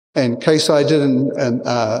 In case I didn't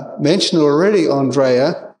mention already,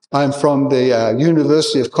 Andrea, I'm from the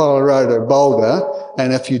University of Colorado, Boulder.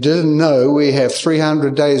 And if you didn't know, we have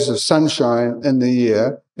 300 days of sunshine in the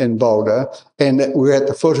year in Boulder, and we're at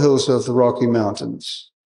the foothills of the Rocky Mountains.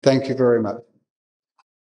 Thank you very much.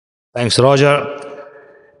 Thanks, Roger.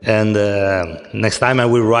 And next time I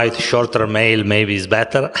will write shorter mail, maybe it's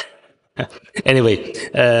better. Anyway,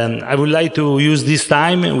 I would like to use this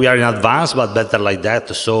time. We are in advance, but better like that,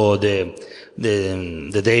 so the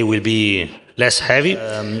day will be less heavy.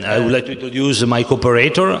 I would like to introduce my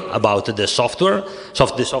cooperator about the software,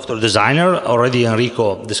 the software designer. Already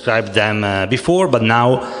Enrico described them before, but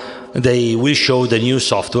now they will show the new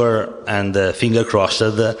software, and finger crossed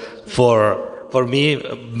for me,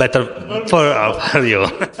 better for you.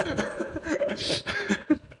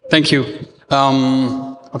 Thank you.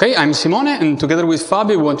 Okay, I'm Simone, and together with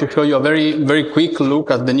Fabio, we want to show you a very quick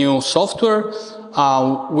look at the new software.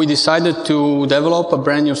 We decided to develop a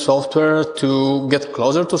brand new software to get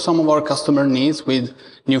closer to some of our customer needs with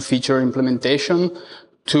new feature implementation,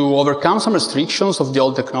 to overcome some restrictions of the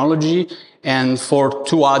old technology, and for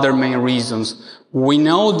two other main reasons. We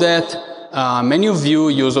know that many of you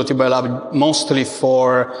use OTB Lab mostly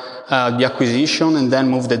for the acquisition and then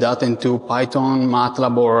move the data into Python,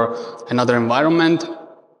 MATLAB, or another environment.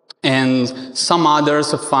 And some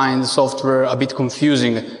others find software a bit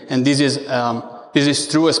confusing, and this is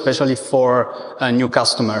true especially for new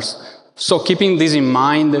customers. So keeping this in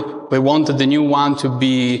mind, we wanted the new one to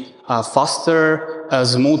be faster,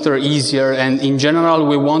 smoother, easier, and in general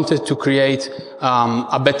we wanted to create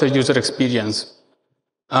a better user experience.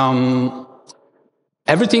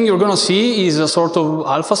 Everything you're going to see is a sort of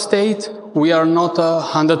alpha state. We are not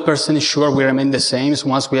 100% sure we remain the same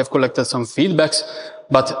once we have collected some feedbacks.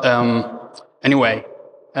 But anyway,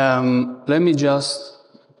 let me just,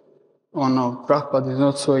 oh no, trackpad is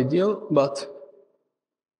not so ideal, but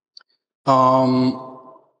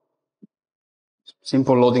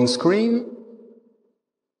simple loading screen.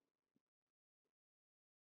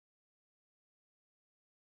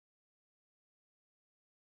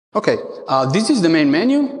 Okay, this is the main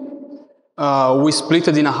menu. We split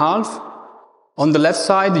it in half. On the left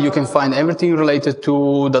side, you can find everything related to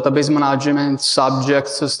database management,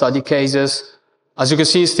 subjects, study cases. As you can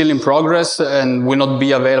see, it's still in progress and will not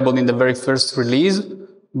be available in the very first release,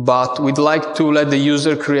 but we'd like to let the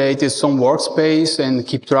user create its own workspace and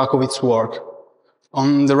keep track of its work.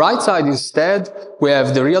 On the right side, instead, we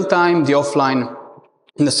have the real-time, the offline,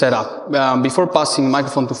 and the setup. Before passing the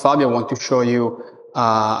microphone to Fabio, I want to show you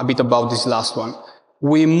a bit about this last one.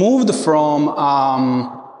 We moved from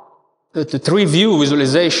the 3-view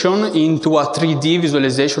visualization into a 3D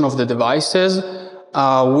visualization of the devices.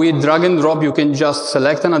 With drag and drop, you can just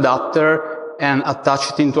select an adapter and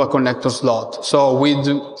attach it into a connector slot. So with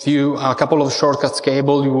a couple of shortcuts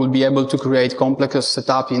cable, you will be able to create complex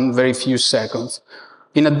setup in very few seconds.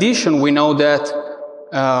 In addition, we know that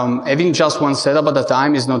having just one setup at a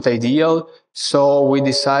time is not ideal, so we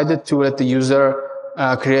decided to let the user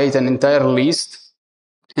create an entire list,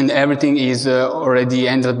 and everything is already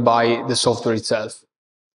entered by the software itself.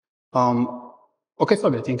 Okay,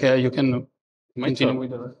 Fabio, I think you can continue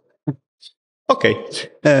with the... Okay.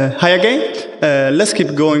 Hi again. Let's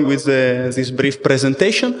keep going with this brief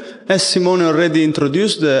presentation. As Simone already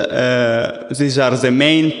introduced, these are the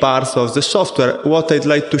main parts of the software. What I'd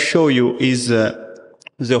like to show you is the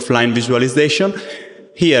offline visualization.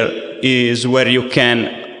 Here is where you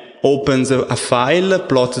can open a file,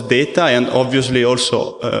 plot data, and obviously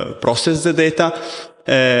also process the data.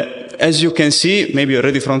 As you can see, maybe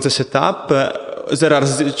already from the setup, there are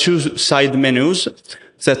two side menus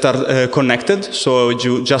that are connected. So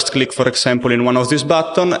you just click, for example, in one of these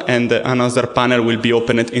buttons, and another panel will be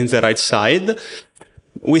opened in the right side.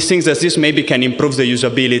 We think that this maybe can improve the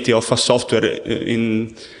usability of a software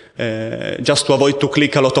just to avoid to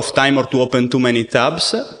click a lot of time or to open too many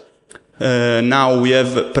tabs. Now we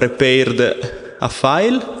have prepared a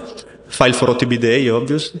file for OTB Day,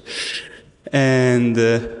 obviously. And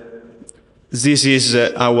this is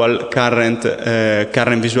our current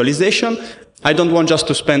visualization. I don't want just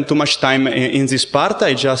to spend too much time in this part.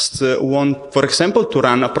 I just want, for example, to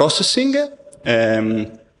run a processing.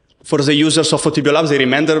 For the users of OTB Labs, they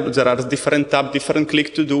remember there are different tabs, different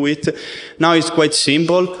clicks to do it. Now it's quite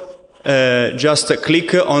simple. Just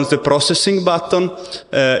click on the processing button.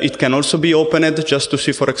 It can also be opened just to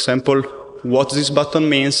see, for example, what this button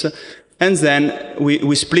means. And then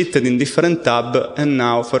we split it in different tabs. And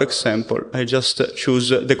now, for example, I just choose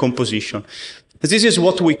the composition. This is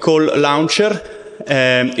what we call launcher.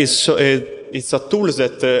 It's a tool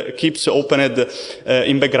that keeps opened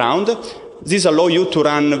in background. This allows you to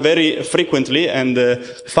run very frequently and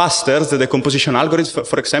faster the decomposition algorithm,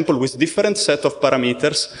 for example, with different set of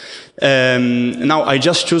parameters. Now I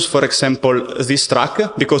just choose, for example, this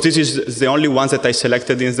track, because this is the only one that I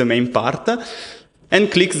selected in the main part, and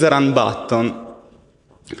click the Run button.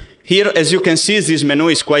 Here, as you can see, this menu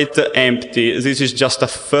is quite empty. This is just a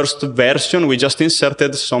first version. We just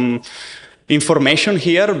inserted some information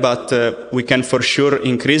here, but we can for sure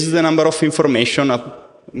increase the number of information,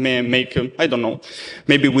 make, I don't know,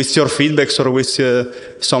 maybe with your feedbacks or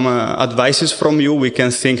with some advices from you, we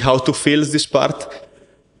can think how to fill this part.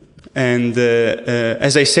 And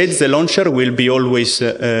as I said, the launcher will be always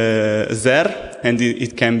there, and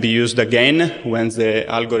it can be used again when the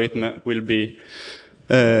algorithm will be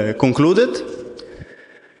concluded.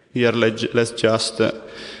 Here, let's just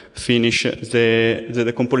finish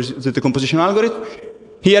the decomposition algorithm.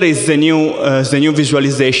 Here is the new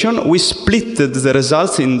visualization. We split the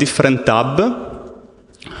results in different tabs.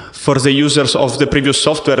 For the users of the previous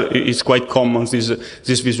software, it's quite common,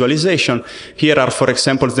 this visualization. Here are, for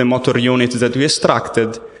example, the motor units that we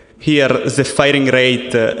extracted. Here, the firing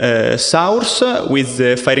rate source with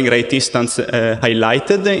the firing rate instance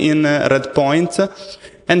highlighted in red point.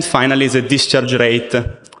 And finally, the discharge rate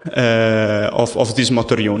of this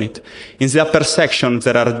motor unit. In the upper section,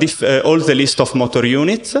 there are all the list of motor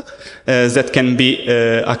units that can be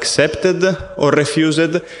accepted or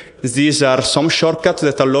refused. These are some shortcuts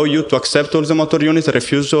that allow you to accept all the motor units,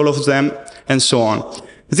 refuse all of them, and so on.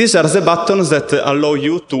 These are the buttons that allow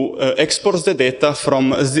you to export the data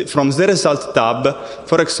from the result tab,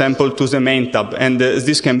 for example, to the main tab. And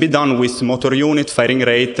this can be done with motor unit, firing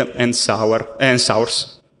rate, and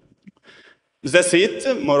source. That's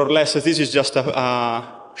it, more or less. This is just a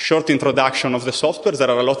short introduction of the software.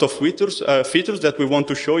 There are a lot of features that we want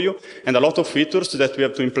to show you, and a lot of features that we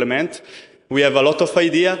have to implement. We have a lot of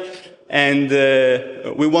ideas, and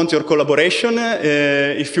we want your collaboration.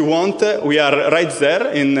 If you want, we are right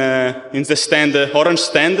there in the stand, orange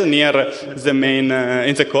stand near the main,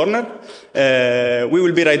 in the corner. We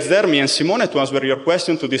will be right there, me and Simone, to answer your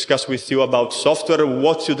question, to discuss with you about software,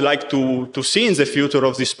 what you'd like to see in the future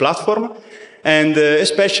of this platform. And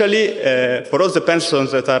especially for all the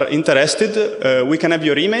persons that are interested, we can have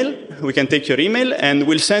your email, we can take your email, and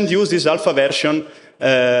we'll send you this alpha version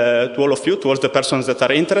to all of you, to all the persons that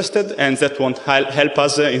are interested and that want help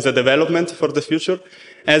us in the development for the future.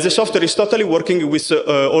 And the software is totally working with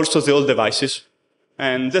also the old devices.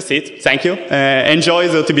 And that's it. Thank you. Enjoy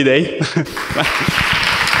the OTB day.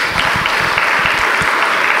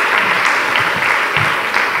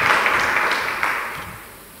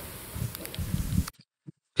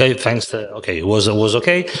 Okay, thanks. Okay, it was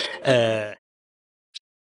okay.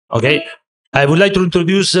 Okay, I would like to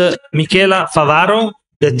introduce Michela Favaro,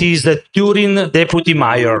 that is the Turin Deputy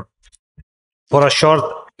Mayor, for a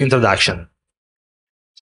short introduction.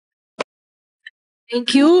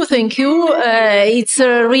 Thank you, thank you. It's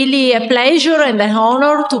really a pleasure and an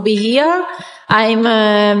honor to be here. I'm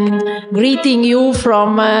greeting you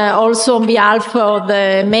from also on behalf of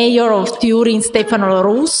the Mayor of Turin, Stefano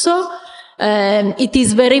Russo. It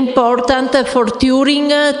is very important for Turin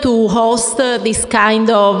to host this kind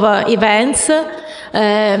of events.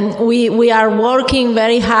 We are working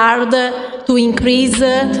very hard to increase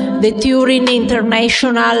the Turin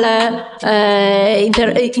international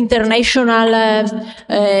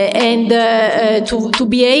and to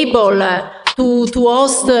be able to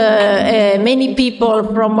host many people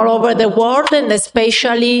from all over the world, and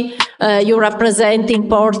especially you represent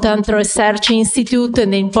important research institute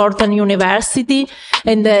and important university,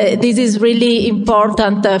 and this is really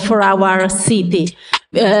important for our city.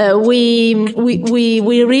 We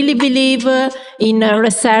really believe in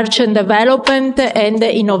research and development and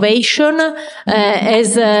innovation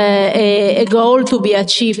as a goal to be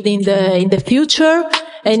achieved in the future.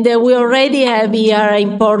 And we already have here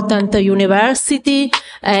important university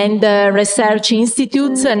and research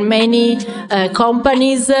institutes and many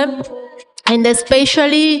companies. And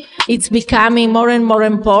especially, it's becoming more and more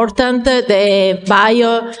important, the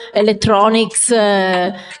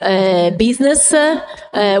bioelectronics business.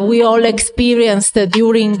 We all experienced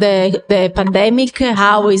during the pandemic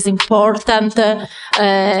how it's important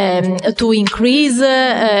to increase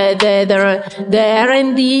the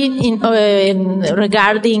R&D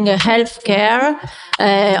regarding healthcare,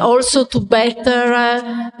 also to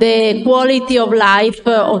better the quality of life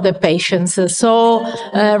of the patients. So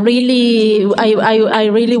really, I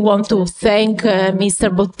really want to thank Mr.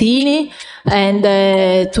 Bottini and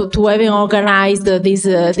to having organized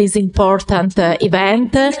this important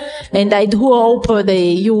event. And I do hope that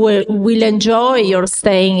you will enjoy your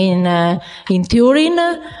staying in Turin.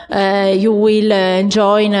 You will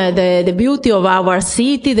enjoy the beauty of our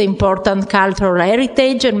city, the important cultural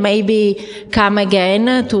heritage, and maybe come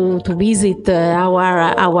again to visit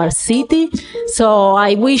our city. So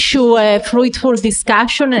I wish you a fruitful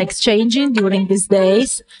discussion and exchanging during these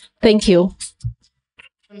days. Thank you.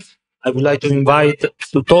 I would like to invite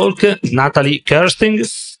to talk Natalie Kersting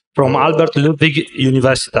from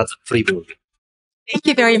Albert-Ludwigs-Universitat, Freiburg. Thank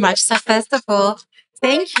you very much. So first of all,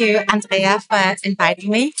 thank you, Andrea, for inviting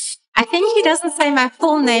me. I think he doesn't say my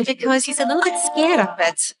full name because he's a little bit scared of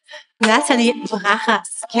it. Natalie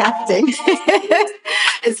Kersting.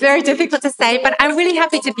 It's very difficult to say, but I'm really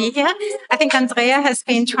happy to be here. I think Andrea has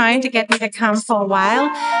been trying to get me to come for a while.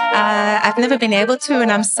 I've never been able to, and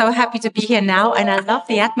I'm so happy to be here now. And I love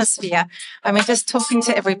the atmosphere. I mean, just talking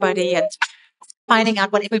to everybody and finding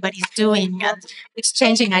out what everybody's doing and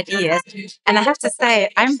exchanging ideas. And I have to say,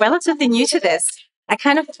 I'm relatively new to this. I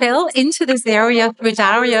kind of fell into this area through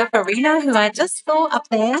Dario Farina, who I just saw up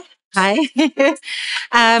there. Hi.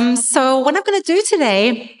 So what I'm going to do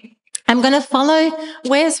today, I'm going to follow,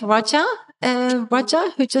 where's Roger?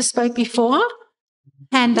 Roger, who just spoke before.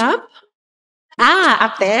 Hand up.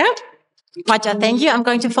 Up there. Roger, thank you. I'm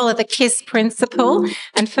going to follow the KISS principle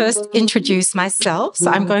and first introduce myself. So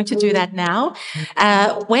I'm going to do that now.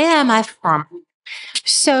 Where am I from?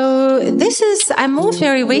 So I moved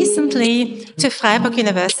very recently to Freiburg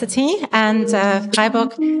University, and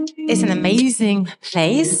Freiburg is an amazing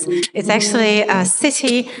place. It's actually a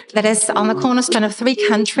city that is on the cornerstone of 3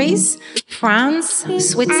 countries, France,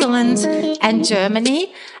 Switzerland, and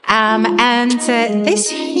Germany. This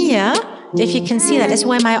here, if you can see that, is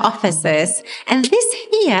where my office is. And this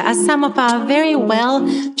here are some of our very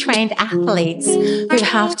well-trained athletes who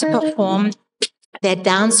have to perform their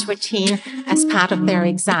dance routine as part of their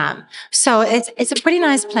exam. So it's a pretty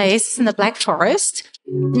nice place. It's in the Black Forest.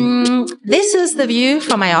 This is the view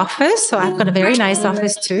from my office. So I've got a very nice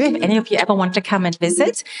office too, if any of you ever want to come and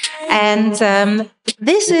visit. And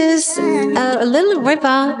this is a little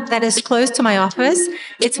river that is close to my office.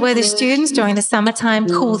 It's where the students during the summertime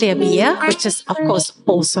cool their beer, which is, of course,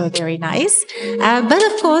 also very nice. But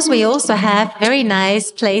of course, we also have very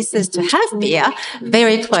nice places to have beer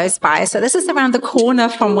very close by. So this is around the corner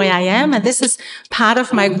from where I am. And this is part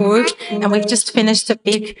of my group. And we've just finished a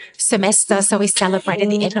big semester. So we celebrate at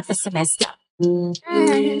the end of the semester.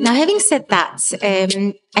 Now, having said that,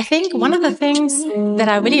 I think one of the things that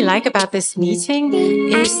I really like about this meeting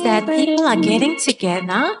is that people are getting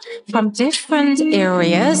together from different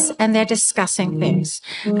areas and they're discussing things.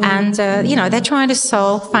 And, they're trying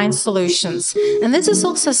to find solutions. And this is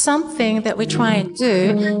also something that we try and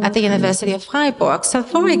do at the University of Freiburg. So,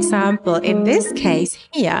 for example, in this case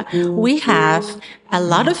here, we have a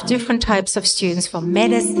lot of different types of students from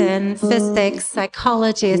medicine, physics,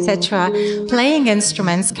 psychology, etc., playing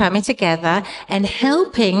instruments, coming together and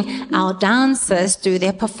helping our dancers do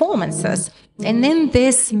their performances. And in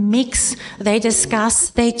this mix, they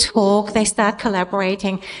discuss, they talk, they start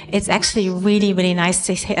collaborating. It's actually really, really nice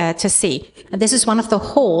to see. And this is one of the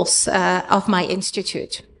halls of my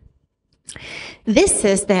institute. This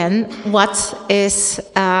is then what is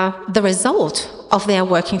the result of their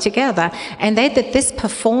working together. And they did this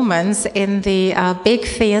performance in the big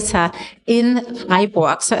theater in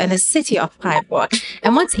Freiburg, so in the city of Freiburg.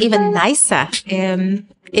 And what's even nicer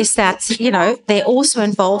is that, they also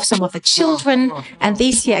involve some of the children. And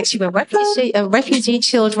these here actually were refugee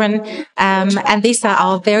children. And these are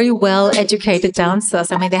our very well-educated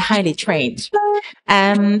dancers. I mean, they're highly trained.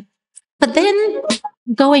 But then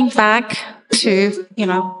going back to,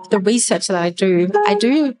 the research that I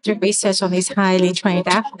do research on these highly trained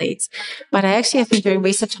athletes, but I actually have been doing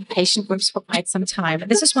research on patient groups for quite some time.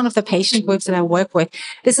 And this is one of the patient groups that I work with.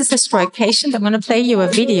 This is a stroke patient. I'm going to play you a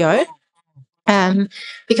video.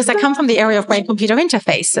 Because I come from the area of brain-computer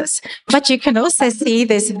interfaces. But you can also see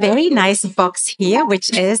this very nice box here,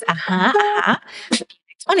 which is, the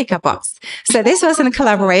Enoka box. So this was in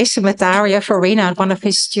collaboration with Dario Farina and one of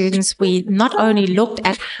his students. We not only looked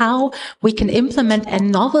at how we can implement a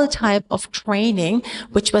novel type of training,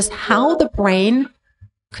 which was how the brain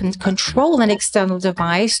can control an external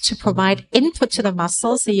device to provide input to the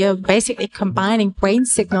muscles. So you're basically combining brain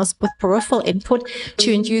signals with peripheral input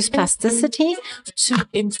to induce plasticity, to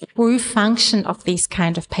improve function of these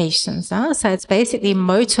kind of patients. So it's basically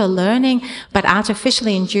motor learning, but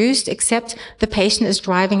artificially induced, except the patient is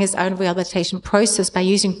driving his own rehabilitation process by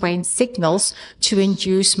using brain signals to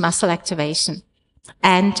induce muscle activation.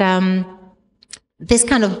 And this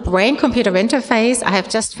kind of brain-computer interface, I have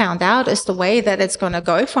just found out, is the way that it's going to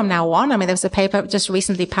go from now on. I mean, there was a paper just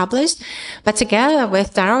recently published, but together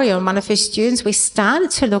with Dario and one of his students, we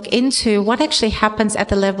started to look into what actually happens at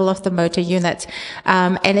the level of the motor unit.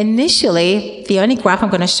 And initially, the only graph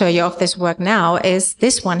I'm going to show you of this work now is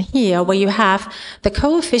this one here, where you have the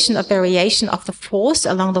coefficient of variation of the force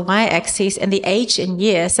along the y-axis and the age in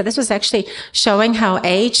years. So this was actually showing how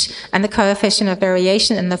age and the coefficient of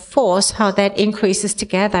variation in the force, how that increases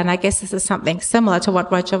together. And I guess this is something similar to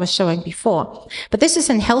what Roger was showing before. But this is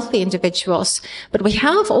in healthy individuals. But we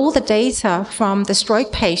have all the data from the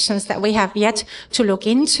stroke patients that we have yet to look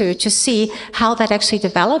into to see how that actually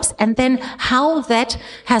develops and then how that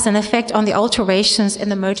has an effect on the alterations in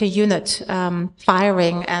the motor unit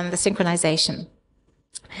firing and the synchronization.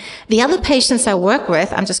 The other patients I work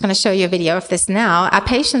with, I'm just going to show you a video of this now, are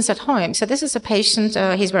patients at home. So this is a patient,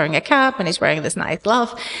 he's wearing a cap and he's wearing this nice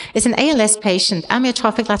glove. It's an ALS patient,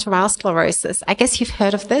 amyotrophic lateral sclerosis. I guess you've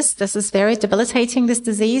heard of this. This is very debilitating, this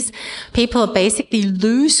disease. People basically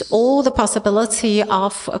lose all the possibility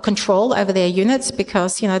of control over their units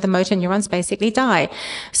because, the motor neurons basically die.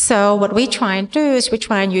 So what we try and do is we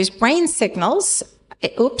try and use brain signals.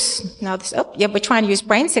 We're trying to use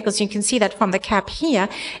brain signals. You can see that from the cap here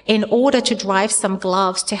in order to drive some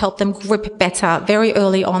gloves to help them grip better very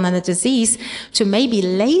early on in the disease to maybe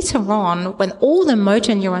later on when all the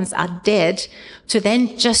motor neurons are dead to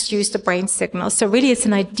then just use the brain signals. So really it's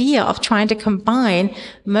an idea of trying to combine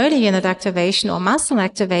motor unit activation or muscle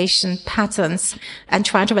activation patterns and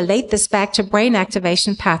trying to relate this back to brain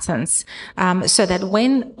activation patterns so that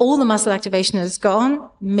when all the muscle activation is gone,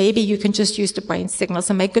 maybe you can just use the brain signals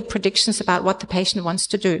and make good predictions about what the patient wants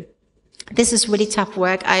to do. This is really tough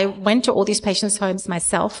work. I went to all these patients' homes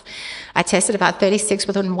myself. I tested about 36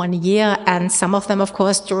 within 1 year, and some of them, of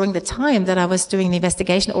course, during the time that I was doing the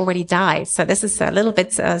investigation already died. So this is a little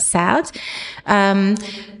bit sad.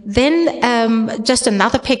 Just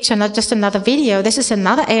another picture, not just another video. This is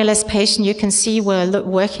another ALS patient you can see were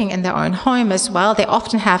working in their own home as well. They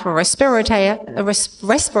often have a respirator,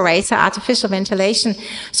 artificial ventilation.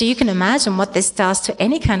 So you can imagine what this does to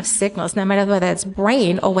any kind of signals, no matter whether it's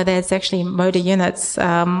brain or whether it's actually motor units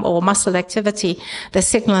or muscle activity. The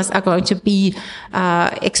signals are going to be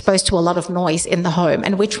exposed to a lot of noise in the home,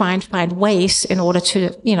 and we try and find ways in order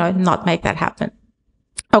to, not make that happen.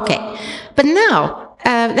 Okay, but now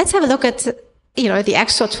let's have a look at the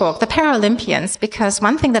actual talk, the Paralympians, because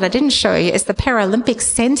one thing that I didn't show you is the Paralympic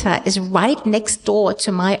Center is right next door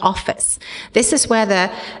to my office. This is where the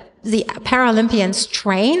Paralympians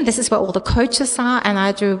train. This is where all the coaches are, and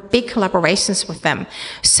I do big collaborations with them.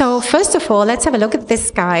 So first of all, let's have a look at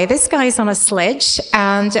this guy. This guy is on a sledge,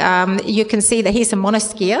 and you can see that he's a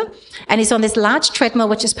monoskier, and he's on this large treadmill,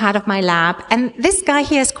 which is part of my lab. And this guy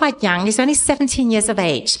here is quite young. He's only 17 years of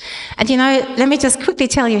age. And let me just quickly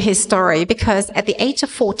tell you his story, because at the age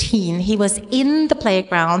of 14, he was in the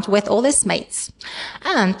playground with all his mates.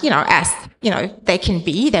 And, as they can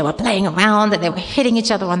be, they were playing around and they were hitting each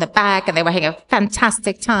other on the back and they were having a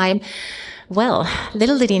fantastic time. Well,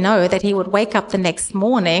 little did he know that he would wake up the next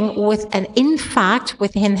morning with an infarct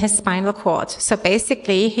within his spinal cord. So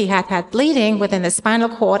basically, he had bleeding within the spinal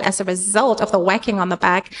cord as a result of the whacking on the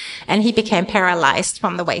back, and he became paralyzed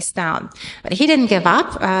from the waist down. But he didn't give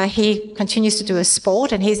up. He continues to do his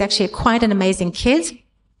sport, and he's actually quite an amazing kid.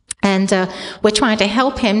 And we're trying to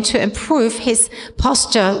help him to improve his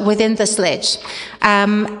posture within the sledge.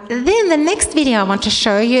 Then the next video I want to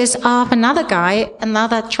show you is of another guy,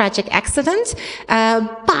 another tragic accident.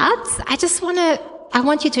 But I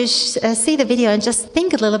want you to see the video and just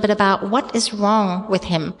think a little bit about what is wrong with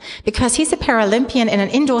him, because he's a Paralympian in an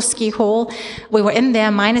indoor ski hall. We were in there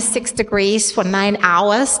 -6 degrees for 9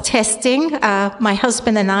 hours testing, my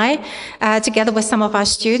husband and I, together with some of our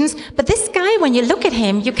students. But this guy, when you look at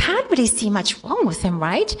him, you can't really see much wrong with him,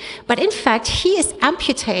 right? But in fact, he is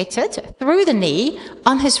amputated through the knee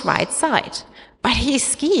on his right side. But he's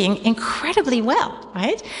skiing incredibly well,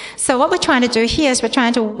 right? So what we're trying to do here is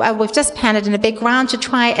we've just panned in a big round to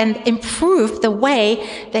try and improve the way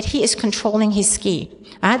that he is controlling his ski,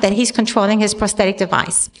 that he's controlling his prosthetic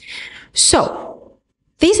device. So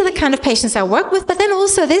these are the kind of patients I work with, but then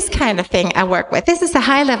also this kind of thing I work with. This is a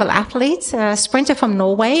high-level athlete, a sprinter from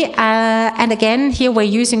Norway. And again, here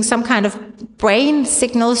we're using some kind of brain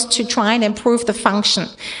signals to try and improve the function.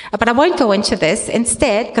 But I won't go into this.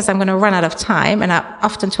 Instead, because I'm going to run out of time, and I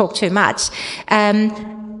often talk too much,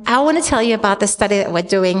 I want to tell you about the study that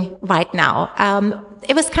we're doing right now.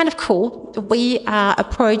 It was kind of cool. We are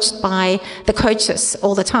approached by the coaches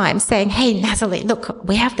all the time saying, hey, Natalie, look,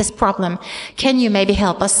 we have this problem. Can you maybe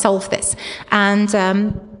help us solve this? And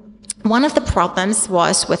one of the problems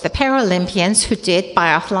was with the Paralympians who did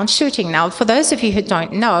biathlon shooting. Now, for those of you who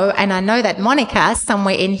don't know, and I know that Monica,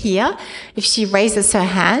 somewhere in here, if she raises her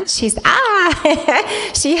hand, she's,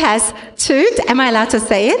 she has two, am I allowed to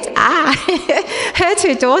say it? Her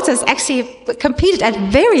two daughters actually competed at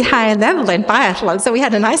very high level in biathlon. So we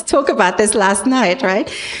had a nice talk about this last night, right?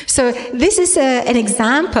 So this is an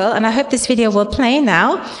example, and I hope this video will play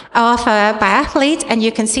now, of a biathlete, and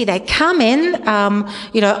you can see they come in,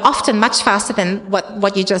 often much faster than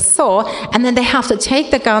what you just saw, and then they have to take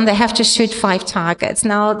the gun, they have to shoot 5 targets.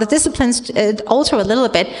 Now, the disciplines alter a little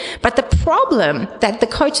bit, but the problem that the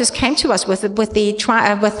coaches came to us with the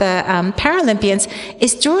Paralympians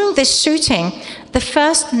is during this shooting, the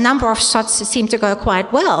first number of shots seemed to go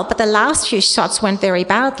quite well, but the last few shots went very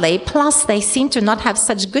badly, plus they seem to not have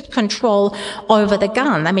such good control over the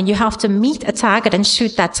gun. I mean, you have to meet a target and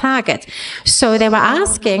shoot that target. So they were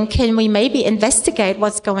asking, can we maybe investigate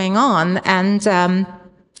what's going on? And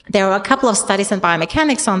there are a couple of studies in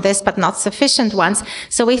biomechanics on this, but not sufficient ones.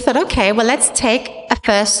 So we thought, okay, well, let's take a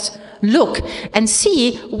first look and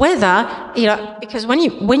see whether, because when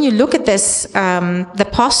you look at this, the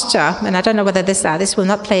posture, and I don't know whether this will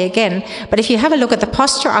not play again, but if you have a look at the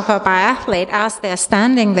posture of a biathlete as they're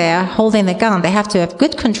standing there holding the gun, they have to have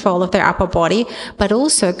good control of their upper body, but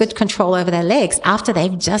also good control over their legs after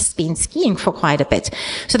they've just been skiing for quite a bit.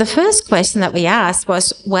 So the first question that we asked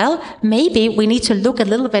was, well, maybe we need to look a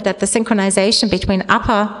little bit at the synchronization between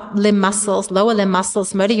upper limb muscles, lower limb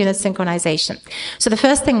muscles, motor unit synchronization. So the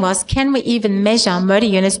first thing was, can we even measure motor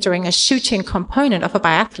units during a shooting component of a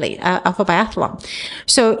biathlon?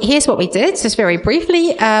 So here's what we did, just very briefly.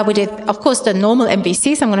 We did, of course, the normal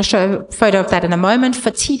MVCs. I'm going to show a photo of that in a moment for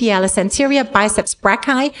tibialis anterior, biceps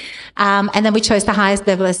brachii. And then we chose the highest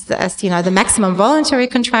level as the maximum voluntary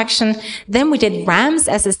contraction. Then we did RAMs,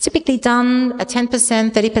 as is typically done,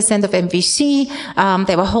 10%, 30% of MVC.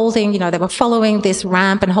 They were holding, they were following this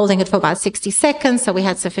ramp and holding it for about 60 seconds. So we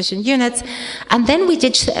had sufficient units. And then we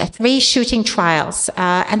did 3 shooting trials,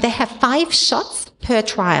 and they have 5 shots per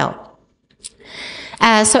trial.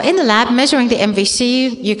 So in the lab, measuring the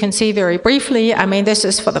MVC, you can see very briefly, this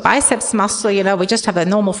is for the biceps muscle, we just have a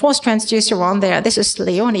normal force transducer on there. This is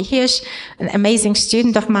Leonie Hirsch, an amazing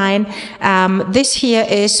student of mine. This here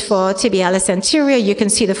is for tibialis anterior. You can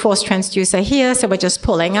see the force transducer here. So we're just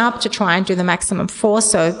pulling up to try and do the maximum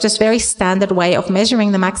force. So just very standard way of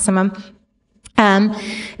measuring the maximum.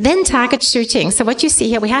 Then target shooting. So what you see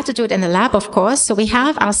here, we had to do it in the lab, of course. So we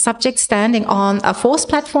have our subject standing on a force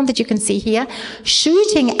platform that you can see here,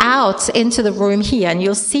 shooting out into the room here. And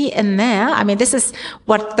you'll see in there, this is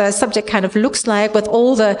what the subject kind of looks like with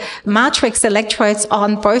all the matrix electrodes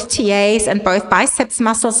on both TAs and both biceps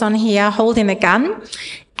muscles on here, holding a gun.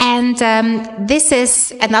 And this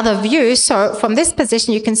is another view. So from this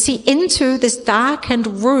position, you can see into this darkened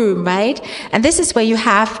room, right? And this is where you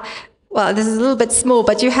have, well, this is a little bit small,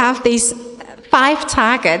 but you have these 5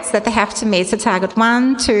 targets that they have to meet. So target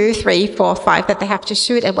 1, 2, 3, 4, 5 that they have to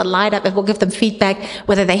shoot. It will light up. It will give them feedback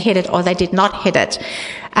whether they hit it or they did not hit it.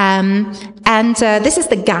 This is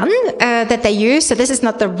the gun that they use. So this is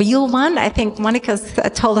not the real one. I think Monica's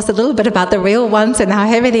told us a little bit about the real ones and how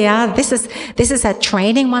heavy they are. This is a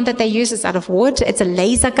training one that they use. It's out of wood. It's a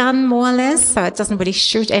laser gun, more or less. So it doesn't really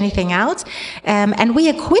shoot anything out. And we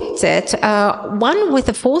equipped it, one with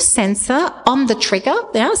a force sensor on the trigger.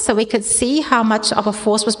 Yeah. So we could see how much of a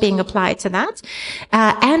force was being applied to that.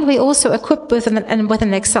 And we also equipped with an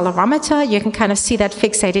accelerometer. You can kind of see that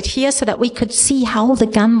fixated here so that we could see how the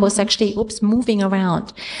gun was actually, moving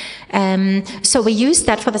around. So we used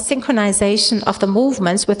that for the synchronization of the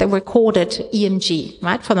movements with a recorded EMG,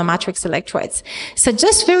 right, for the matrix electrodes. So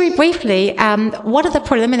just very briefly, what are the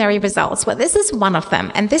preliminary results? Well, this is one of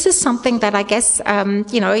them. And this is something that I guess,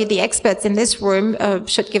 the experts in this room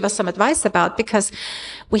should give us some advice about, because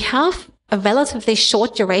we have a relatively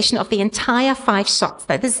short duration of the entire 5 shots.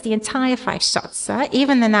 Now, this is the entire 5 shots.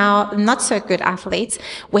 Even in our not so good athletes,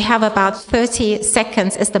 we have about 30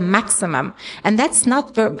 seconds is the maximum. And that's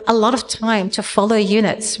not a lot of time to follow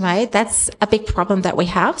units, right? That's a big problem that we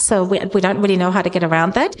have. So we don't really know how to get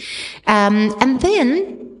around that. And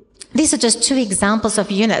then these are just 2 examples of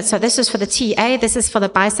units. So this is for the TA, this is for the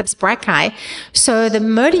biceps brachii. So the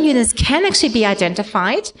motor units can actually be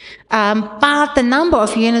identified, but the number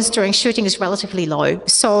of units during shooting is relatively low.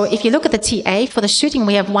 So if you look at the TA, for the shooting,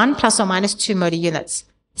 we have 1 plus or minus 2 motor units.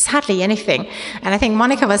 It's hardly anything. And I think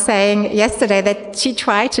Monica was saying yesterday that she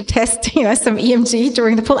tried to test, some EMG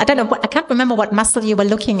during the pull. I can't remember what muscle you were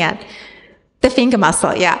looking at. The finger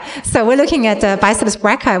muscle, yeah. So we're looking at biceps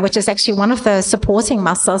brachii, which is actually one of the supporting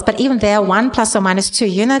muscles, but even there, 1 plus or minus 2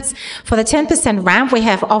 units. For the 10% ramp, we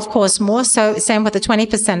have, of course, more. So same with the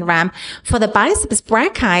 20% ramp. For the biceps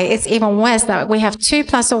brachii, it's even worse. Now we have 2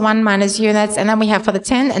 plus or 1 minus units, and then we have for the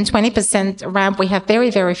 10 and 20% ramp, we have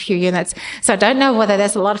very, very few units. So I don't know whether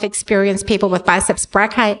there's a lot of experienced people with biceps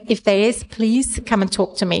brachii. If there is, please come and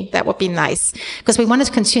talk to me. That would be nice, because we want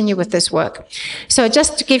to continue with this work. So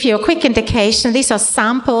just to give you a quick indication, these are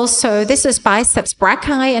samples. So this is biceps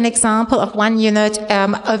brachii, an example of 1 unit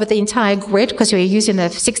over the entire grid, because we're using a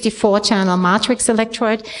 64-channel matrix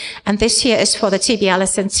electrode. And this here is for the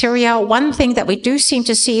tibialis anterior. One thing that we do seem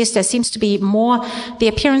to see is there seems to be more the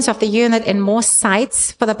appearance of the unit in more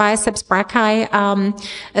sites for the biceps brachii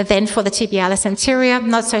than for the tibialis anterior. I'm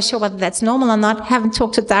not so sure whether that's normal or not. Haven't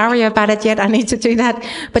talked to Dario about it yet. I need to do that.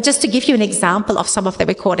 But just to give you an example of some of the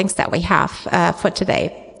recordings that we have for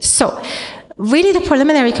today. So really, the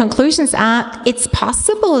preliminary conclusions are it's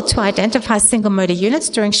possible to identify single motor units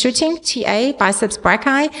during shooting, TA, biceps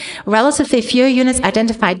brachii, relatively few units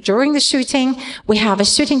identified during the shooting. We have a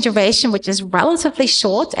shooting duration which is relatively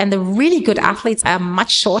short, and the really good athletes are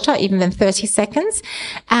much shorter, even than 30 seconds.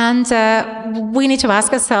 And we need to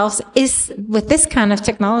ask ourselves, is with this kind of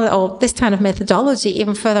technology or this kind of methodology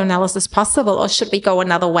even further analysis possible, or should we go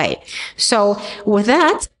another way? So with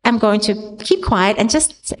that, I'm going to keep quiet and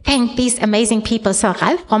just thank these amazing people. So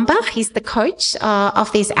Ralf Rombach, he's the coach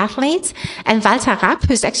of these athletes, and Walter Rapp,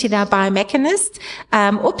 who's actually their biomechanist.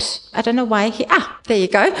 I don't know why there you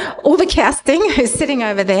go. Uwe Kersting, who's sitting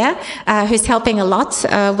over there, who's helping a lot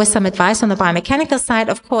with some advice on the biomechanical side.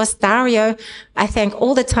 Of course, Dario, I thank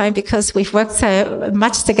all the time because we've worked so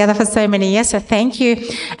much together for so many years, so thank you.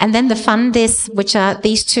 And then the funders, which are,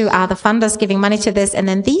 these two are the funders giving money to this, and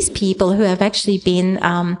then these people who have actually been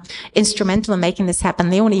instrumental in making this happen.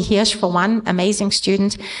 Leonie Hirsch, for one, amazing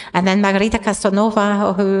student, and then Margarita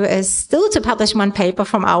Castanova, who is still to publish one paper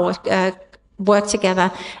from our work together,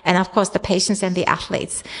 and of course the patients and the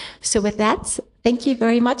athletes. So with that, thank you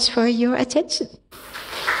very much for your attention.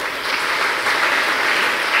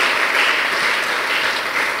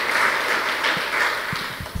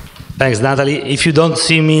 Thanks, Natalie. If you don't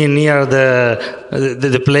see me near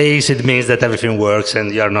the place, it means that everything works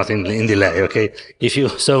and you are not in delay, okay? If you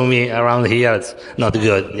saw me around here, it's not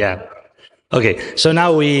good, yeah. Okay, so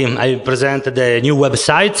now I present the new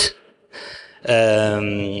website,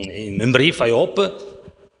 in brief, I hope.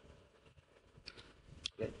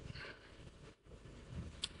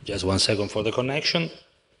 Just 1 second for the connection.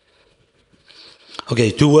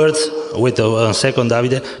 Okay, 2 words. Wait 1 second,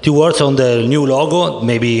 Davide. 2 words on the new logo.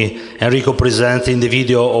 Maybe Enrico presented in the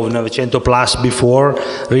video of 900 Plus before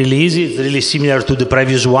release. It's really similar to the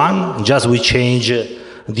previous one. Just we change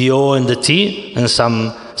the O and the T and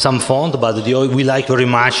some font, but the O, we like very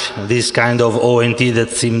much this kind of O and T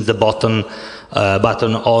that seems the button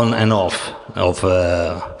on and off of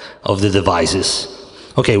the devices.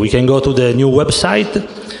 Okay, we can go to the new website.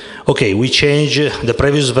 Okay, we change the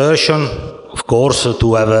previous version, of course,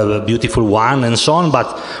 to have a beautiful one and so on,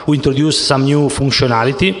 but we introduce some new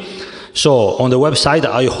functionality. So on the website,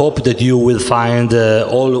 I hope that you will find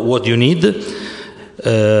all what you need.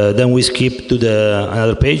 Then we skip to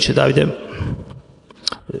another page, Davide.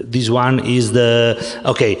 This one is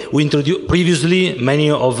okay, we introduced previously, many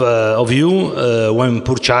of you, when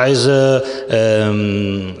purchase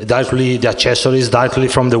directly the accessories directly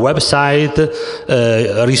from the website,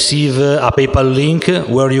 receive a PayPal link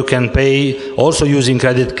where you can pay also using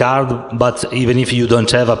credit card, but even if you don't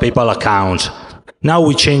have a PayPal account. Now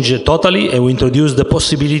we change it totally and we introduce the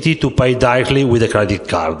possibility to pay directly with a credit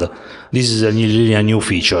card. This is really a new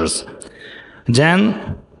feature.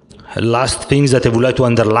 Then, last things that I would like to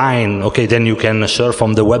underline, okay, then you can surf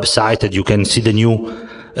from the website and you can see the new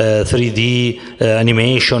 3D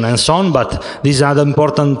animation and so on, but this is another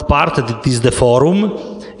important part, that is the forum.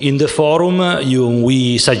 In the forum,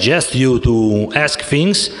 we suggest you to ask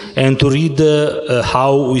things and to read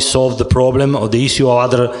how we solve the problem or the issue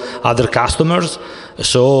of other customers.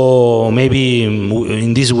 So maybe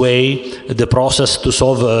in this way, the process to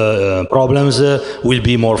solve problems will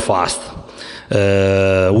be more fast.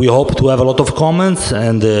 We hope to have a lot of comments,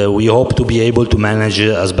 and we hope to be able to manage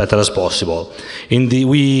as better as possible. In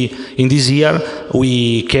this year,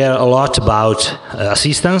 we care a lot about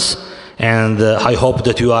assistance, and I hope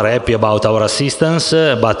that you are happy about our assistance,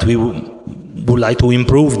 but we would like to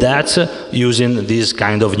improve that using this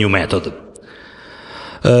kind of new method.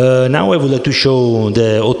 Now I would like to show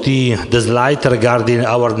the slide regarding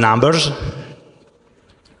our numbers.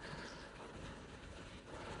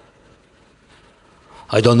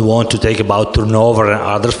 I don't want to take about turnover and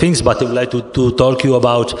other things, but I would like to talk to you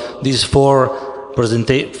about these four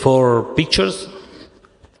pictures.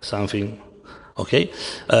 Something, okay.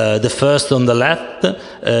 The first on the left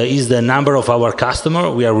is the number of our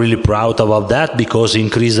customers. We are really proud about that because it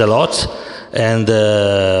increased a lot, and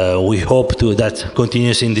we hope that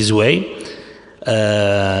continues in this way.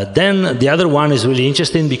 Then the other one is really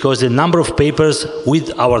interesting because the number of papers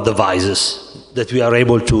with our devices that we are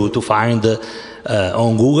able to find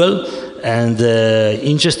on Google, and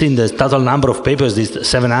interesting, the total number of papers is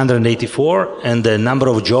 784, and the number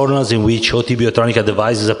of journals in which OTB electronic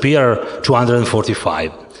devices appear,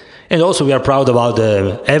 245. And also we are proud about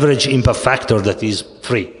the average impact factor that is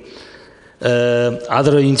 3.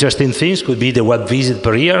 Other interesting things could be the web visit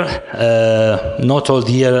per year. Not all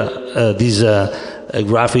year this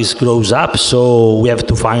graphic grows up, so we have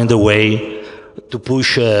to find a way to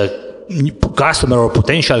push customer or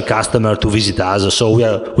potential customer to visit us, so we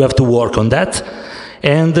have to work on that.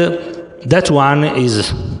 And that one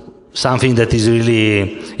is something that is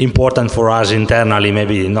really important for us internally,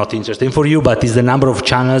 maybe not interesting for you, but is the number of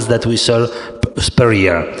channels that we serve per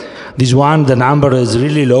year. This one, the number is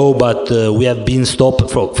really low, but we have been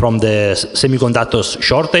stopped from the semiconductor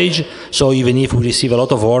shortage, so even if we receive a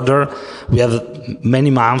lot of order, we have many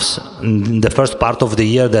months in the first part of the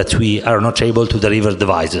year that we are not able to deliver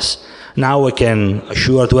devices. Now I can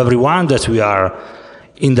assure to everyone that we are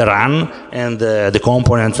in the run, and the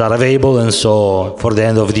components are available, and so for the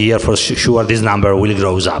end of the year, for sure, this number will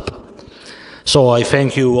grow up. So I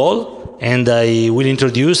thank you all, and I will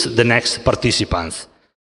introduce the next participants.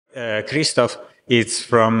 Christoph, it's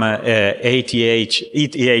from ETH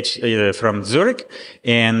from Zurich,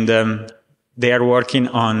 and they are working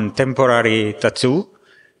on temporary tattoo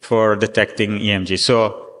for detecting EMG.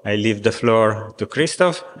 So I leave the floor to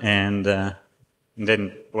Christoph, and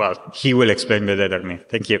then, well, he will explain better than me.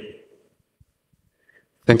 Thank you.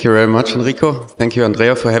 Thank you very much, Enrico. Thank you,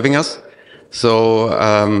 Andrea, for having us. So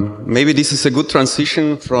maybe this is a good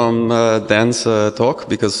transition from Dan's talk,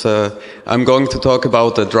 because I'm going to talk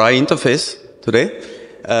about a dry interface today.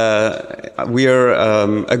 We are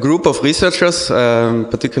a group of researchers,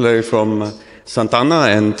 particularly from Sant'Anna,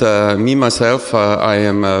 and me, myself, I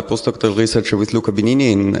am a postdoctoral researcher with Luca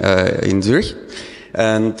Benini in Zurich.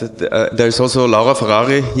 And there's also Laura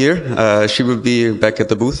Ferrari here. She will be back at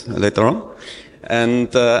the booth later on.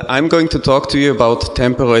 And I'm going to talk to you about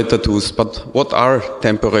temporary tattoos. But what are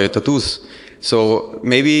temporary tattoos? So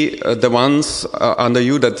maybe the ones under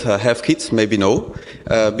you that have kids maybe know,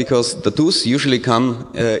 because tattoos usually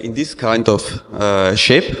come in this kind of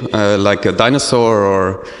shape, like a dinosaur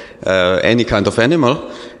or any kind of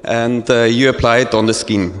animal, and you apply it on the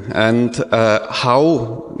skin. And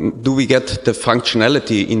how do we get the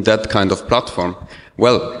functionality in that kind of platform?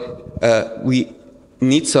 Well, we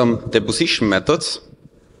need some deposition methods,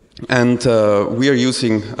 and we are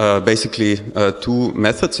using basically two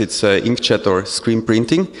methods. It's inkjet or screen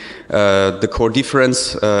printing. The core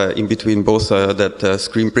difference in between both that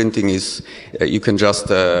screen printing is you can just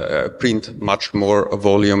print much more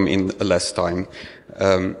volume in less time.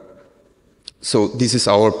 So this is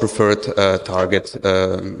our preferred target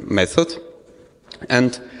method.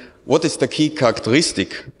 And what is the key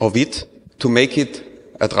characteristic of it to make it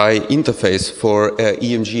a dry interface for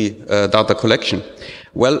EMG data collection?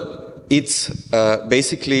 Well, it's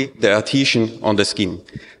basically the adhesion on the skin.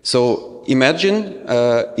 So imagine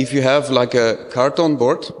if you have like a carton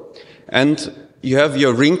board and you have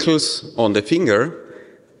your wrinkles on the finger,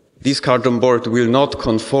 this carton board will not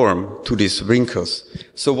conform to these wrinkles.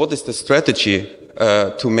 So what is the strategy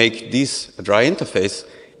to make this a dry interface?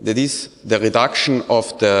 That is the reduction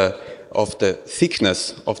of the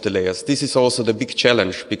thickness of the layers. This is also the big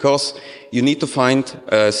challenge, because you need to find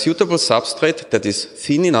a suitable substrate that is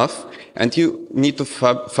thin enough, and you need to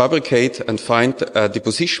fabricate and find a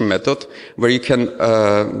deposition method where you can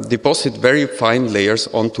deposit very fine layers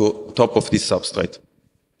onto top of this substrate.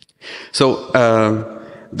 So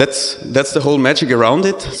that's the whole magic around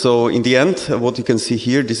it. So in the end, what you can see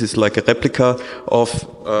here, this is like a replica of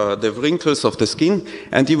the wrinkles of the skin,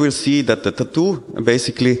 and you will see that the tattoo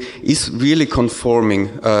basically is really conforming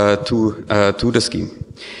to the skin.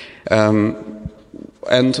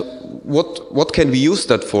 And what can we use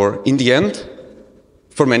that for? In the end,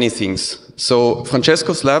 for many things. So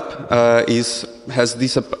Francesco's lab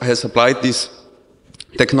has applied this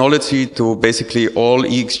technology to basically all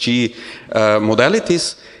EXG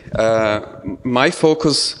modalities. My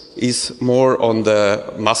focus is more on the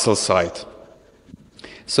muscle side.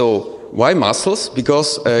 So why muscles?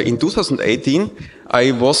 Because in 2018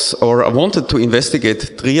 I wanted to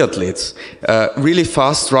investigate triathletes, really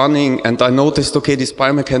fast running, and I noticed, okay, these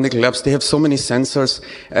biomechanical labs, they have so many sensors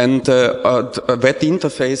and wet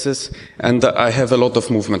interfaces, and I have a lot of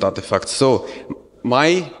movement artifacts. So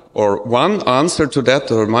my answer to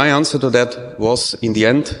that was, in the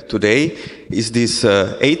end today, is this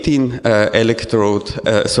 18 electrode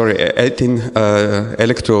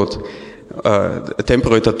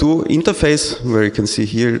temporary tattoo interface, where you can see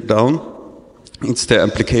here down. It's the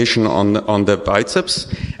application on the biceps,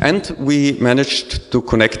 and we managed to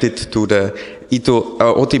connect it to the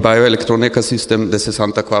OT bioelectronica system, the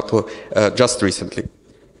 64, just recently.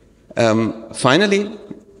 Finally,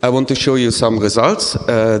 I want to show you some results.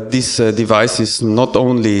 This device is not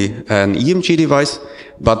only an EMG device,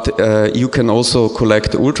 but you can also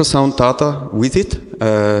collect ultrasound data with it.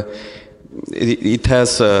 It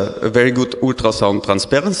has a very good ultrasound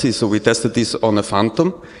transparency, so we tested this on a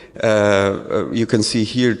phantom. You can see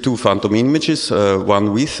here two phantom images,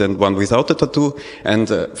 one with and one without a tattoo, and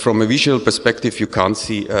from a visual perspective you can't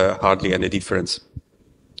see hardly any difference.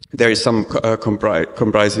 There is some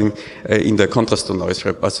comprising in the contrast to noise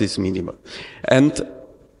rep, but it's minimal. And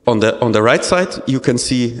on the right side, you can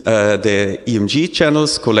see the EMG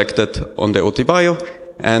channels collected on the OT bio,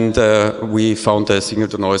 and we found a signal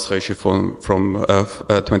to noise ratio from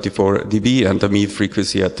 24 dB and a mean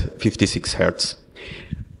frequency at 56 Hertz.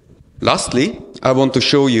 Lastly, I want to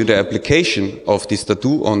show you the application of this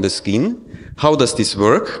tattoo on the skin How does this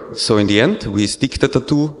work? So in the end, we stick the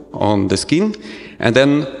tattoo on the skin, and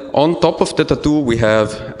then on top of the tattoo we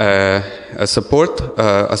have a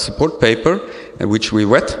support paper which we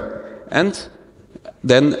wet, and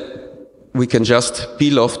then we can just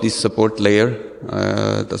peel off this support layer.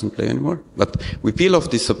 Doesn't play anymore, but we peel off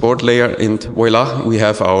this support layer, and voila, we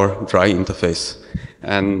have our dry interface.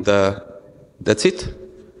 And that's it.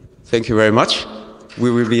 Thank you very much.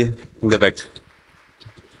 We will be in the back.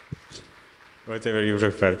 Whatever you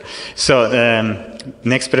prefer. So,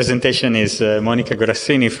 next presentation is Monica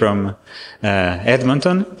Gorassini from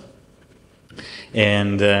Edmonton,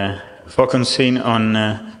 and focusing on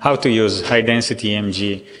how to use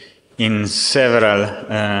HDsEMG in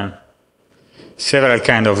several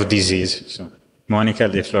kind of disease. So, Monica,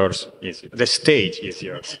 the stage is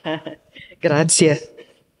yours. Grazie.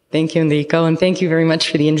 Thank you, Enrico, and thank you very much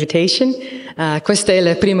for the invitation. Questa è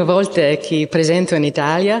la prima volta che presento in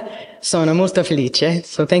Italia. Sono molto felice,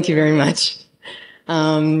 so thank you very much.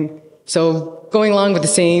 So going along with the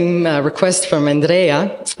same request from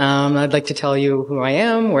Andrea, I'd like to tell you who I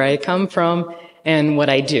am, where I come from, and what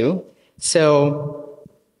I do. So,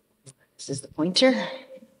 this is the pointer.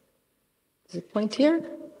 Is it point here?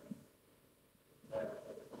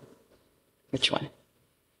 Which one?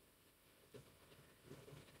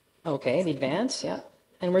 Okay, the advance, yeah.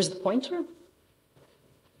 And where's the pointer?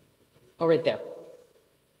 Oh, right there.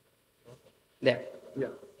 There. Yeah.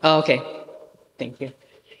 Oh, okay. Thank you.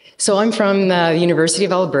 So I'm from the University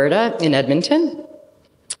of Alberta in Edmonton.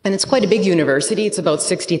 And it's quite a big university. It's about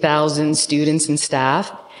 60,000 students and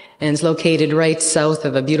staff. And it's located right south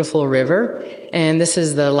of a beautiful river. And this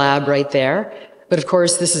is the lab right there. But of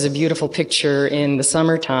course, this is a beautiful picture in the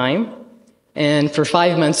summertime. And for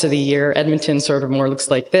 5 months of the year, Edmonton sort of more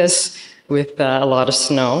looks like this, with a lot of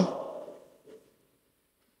snow.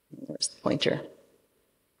 Where's the pointer?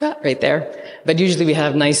 Ah, right there. But usually we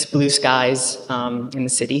have nice blue skies in the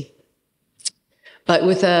city. But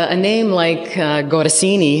with a name like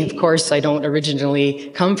Gorassini, of course, I don't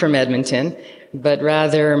originally come from Edmonton, but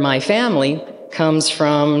rather my family comes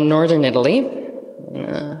from northern Italy,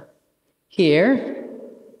 here.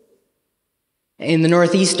 In the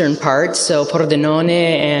northeastern part, so Pordenone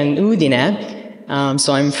and Udine.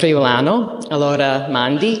 So I'm Friulano, allora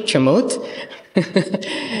mandi, chamut.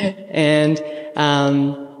 And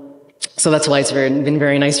so that's why it's been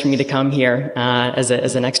very nice for me to come here as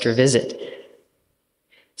an extra visit.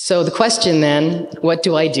 So the question then, what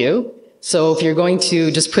do I do? So if you're going to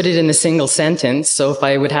just put it in a single sentence, so if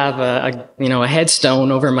I would have a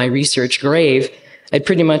headstone over my research grave, I'd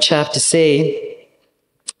pretty much have to say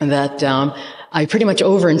that I pretty much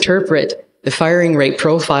overinterpret the firing rate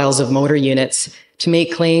profiles of motor units to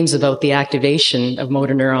make claims about the activation of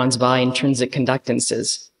motor neurons by intrinsic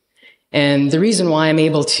conductances. And the reason why I'm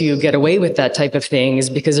able to get away with that type of thing is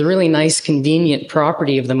because a really nice, convenient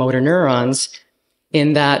property of the motor neurons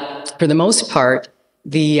in that, for the most part,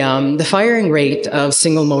 the firing rate of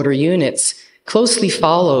single motor units closely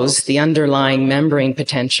follows the underlying membrane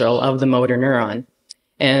potential of the motor neuron.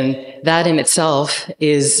 And that in itself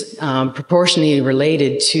is proportionally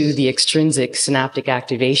related to the extrinsic synaptic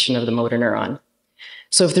activation of the motor neuron.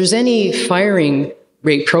 So if there's any firing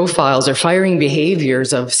rate profiles or firing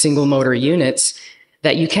behaviors of single motor units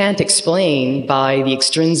that you can't explain by the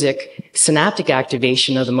extrinsic synaptic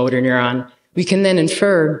activation of the motor neuron, we can then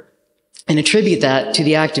infer and attribute that to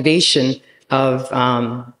the activation of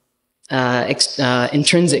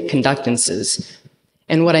intrinsic conductances.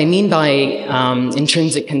 And what I mean by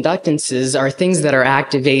intrinsic conductances are things that are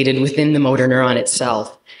activated within the motor neuron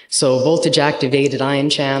itself. So voltage-activated ion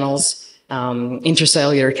channels,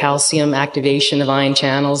 intracellular calcium activation of ion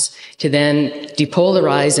channels to then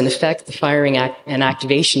depolarize and affect the firing and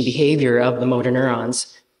activation behavior of the motor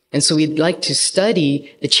neurons. And so we'd like to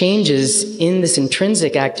study the changes in this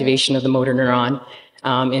intrinsic activation of the motor neuron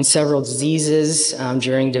in several diseases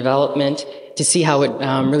during development, to see how it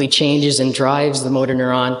really changes and drives the motor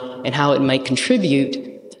neuron and how it might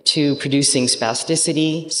contribute to producing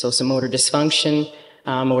spasticity, so some motor dysfunction,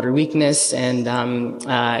 motor weakness, and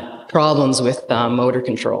problems with motor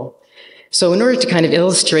control. So in order to kind of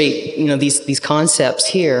illustrate, these concepts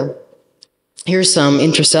here, here's some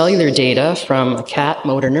intracellular data from a cat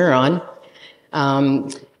motor neuron.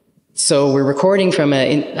 So we're recording from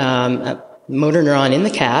a motor neuron in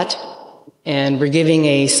the cat, and we're giving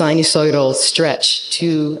a sinusoidal stretch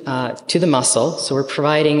to the muscle. So we're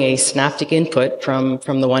providing a synaptic input from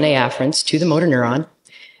the 1A afferents to the motor neuron.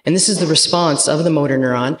 And this is the response of the motor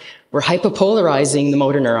neuron. We're hypopolarizing the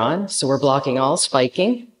motor neuron, so we're blocking all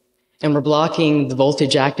spiking. and we're blocking the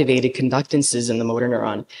voltage-activated conductances in the motor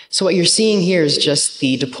neuron. So what you're seeing here is just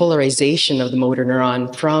the depolarization of the motor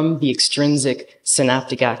neuron from the extrinsic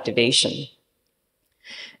synaptic activation.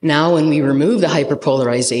 Now, when we remove the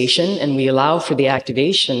hyperpolarization and we allow for the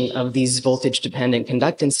activation of these voltage-dependent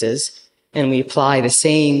conductances, and we apply the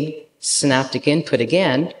same synaptic input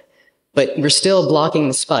again, but we're still blocking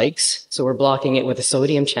the spikes, so we're blocking it with a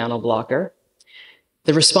sodium channel blocker,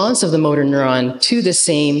 the response of the motor neuron to the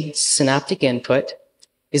same synaptic input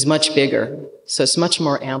is much bigger, so it's much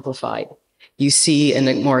more amplified. You see a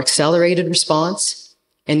more accelerated response,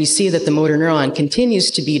 and you see that the motor neuron continues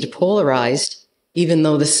to be depolarized even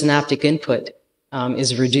though the synaptic input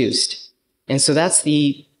is reduced. And so that's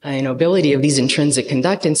the ability of these intrinsic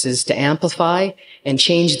conductances to amplify and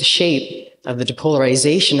change the shape of the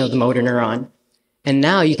depolarization of the motor neuron. And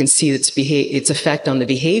now you can see its effect on the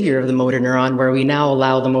behavior of the motor neuron, where we now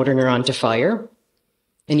allow the motor neuron to fire.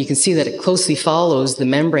 And you can see that it closely follows the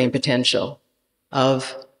membrane potential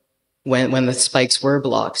of when the spikes were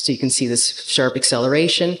blocked. So you can see this sharp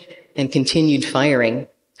acceleration and continued firing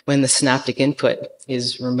when the synaptic input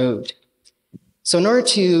is removed. So in order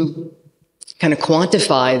to kind of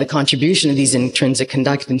quantify the contribution of these intrinsic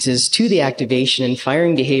conductances to the activation and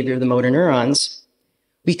firing behavior of the motor neurons,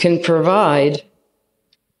 we can provide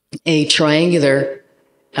a triangular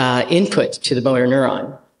input to the motor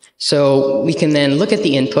neuron. So we can then look at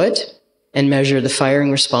the input and measure the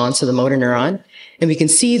firing response of the motor neuron, and we can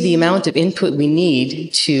see the amount of input we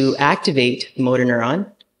need to activate the motor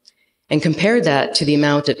neuron, and compare that to the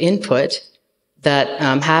amount of input that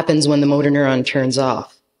happens when the motor neuron turns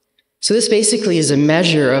off. So this basically is a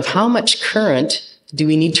measure of how much current do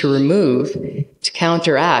we need to remove to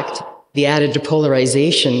counteract the added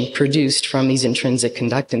depolarization produced from these intrinsic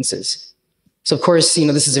conductances. So of course,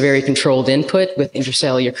 this is a very controlled input with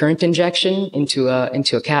intracellular current injection into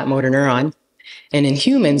a cat motor neuron. And in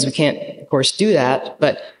humans, we can't, of course, do that.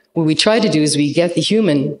 But what we try to do is we get the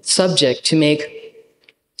human subject to make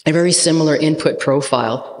a very similar input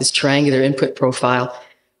profile, this triangular input profile,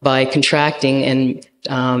 by contracting and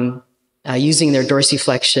using their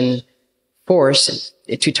dorsiflexion force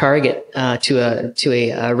to target to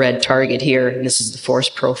a red target here. And this is the force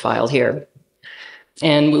profile here.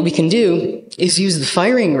 And what we can do is use the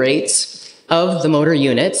firing rates of the motor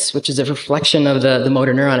units, which is a reflection of the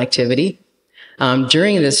motor neuron activity,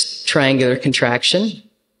 during this triangular contraction.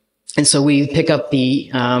 And so we pick up the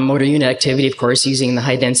motor unit activity, of course, using the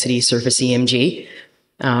high-density surface EMG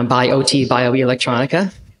by OT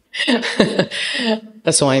bioelectronica.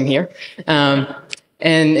 That's why I'm here.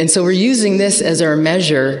 And so we're using this as our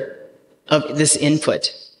measure of this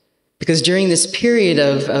input. Because during this period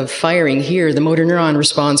of firing here, the motor neuron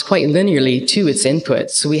responds quite linearly to its input.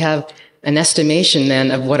 So we have an estimation then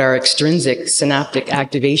of what our extrinsic synaptic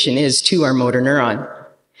activation is to our motor neuron.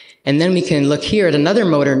 And then we can look here at another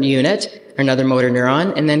motor unit, or another motor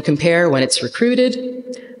neuron, and then compare when it's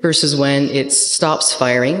recruited versus when it stops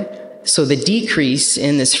firing. So the decrease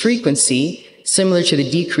in this frequency, similar to the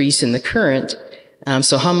decrease in the current.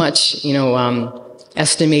 So how much,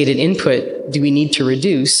 estimated input do we need to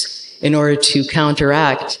reduce in order to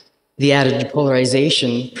counteract the added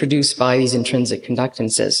depolarization produced by these intrinsic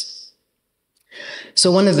conductances?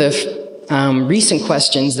 So one of the recent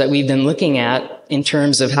questions that we've been looking at in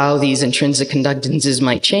terms of how these intrinsic conductances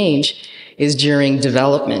might change is during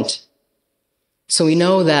development. So we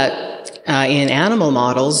know that in animal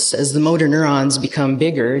models, as the motor neurons become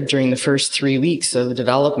bigger during the first 3 weeks of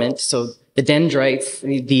development, so the dendrites,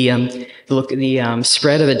 the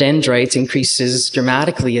spread of the dendrites increases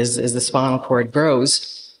dramatically as the spinal cord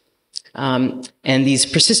grows, and these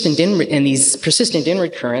persistent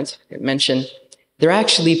inward currents I mentioned, they're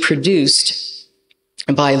actually produced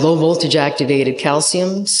by low voltage activated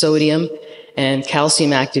calcium, sodium, and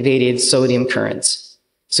calcium activated sodium currents.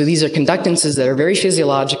 So these are conductances that are very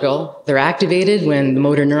physiological. They're activated when the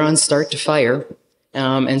motor neurons start to fire,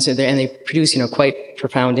 and they produce quite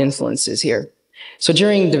profound influences here. So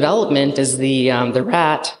during development, as the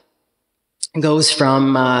rat goes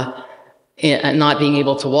from not being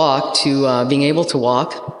able to walk to being able to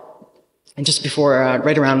walk, and just before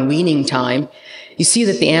right around weaning time, you see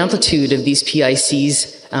that the amplitude of these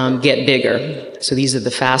PICs get bigger. So these are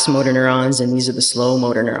the fast motor neurons, and these are the slow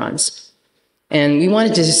motor neurons. And we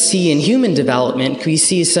wanted to see in human development, could we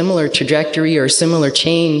see a similar trajectory or similar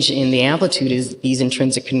change in the amplitude of these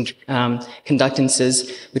intrinsic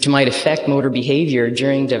conductances, which might affect motor behavior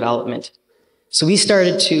during development. So we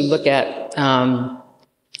started to look at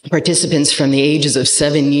participants from the ages of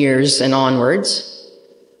 7 years and onwards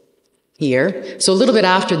here. So a little bit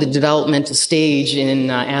after the developmental stage in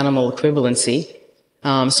animal equivalency.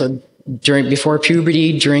 So before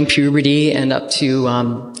puberty, during puberty, and up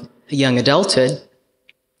to young adulthood,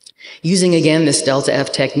 using again this delta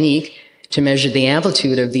F technique to measure the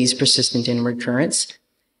amplitude of these persistent inward currents.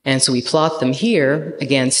 And so we plot them here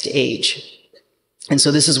against age. And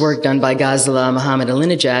so this is work done by Ghazala Mohammed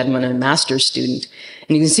Alinejad, when a master's student.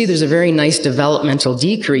 And you can see there's a very nice developmental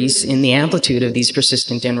decrease in the amplitude of these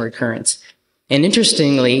persistent inward currents. And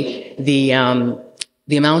interestingly, the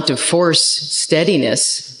amount of force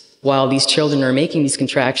steadiness while these children are making these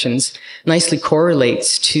contractions nicely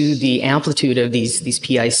correlates to the amplitude of these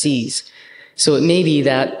PICs. So it may be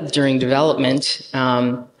that during development,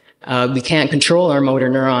 we can't control our motor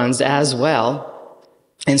neurons as well.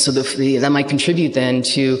 And so that might contribute then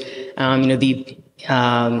to, the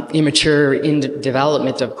immature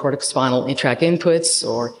development of corticospinal tract inputs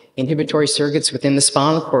or inhibitory circuits within the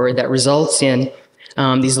spinal cord that results in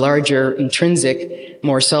these larger intrinsic,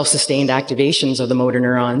 more self-sustained activations of the motor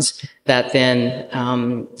neurons that then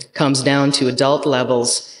comes down to adult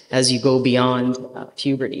levels as you go beyond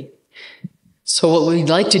puberty. So what we'd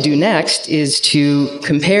like to do next is to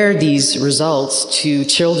compare these results to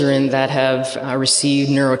children that have received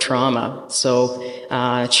neurotrauma. So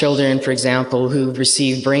children, for example, who've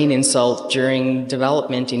received brain insult during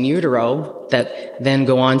development in utero that then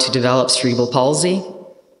go on to develop cerebral palsy.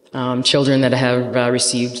 Children that have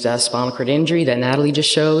received spinal cord injury that Natalie just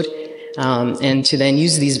showed, and to then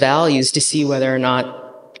use these values to see whether or not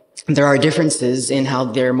there are differences in how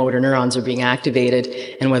their motor neurons are being activated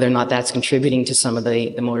and whether or not that's contributing to some of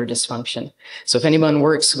the motor dysfunction. So if anyone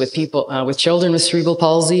works with people, with children with cerebral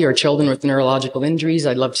palsy or children with neurological injuries,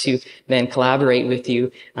 I'd love to then collaborate with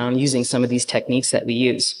you using some of these techniques that we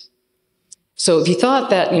use. So if you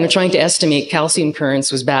thought that, trying to estimate calcium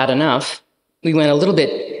currents was bad enough, we went a little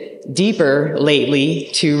bit deeper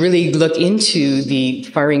lately to really look into the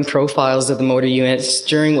firing profiles of the motor units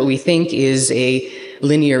during what we think is a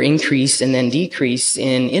linear increase and then decrease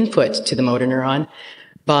in input to the motor neuron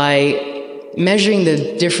by measuring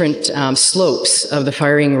the different slopes of the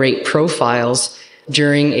firing rate profiles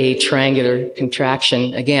during a triangular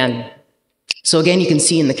contraction again. So again, you can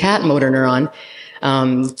see in the cat motor neuron,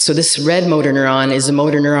 so this red motor neuron is a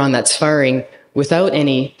motor neuron that's firing without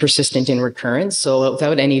any persistent inward currents, so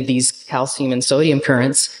without any of these calcium and sodium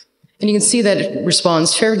currents. And you can see that it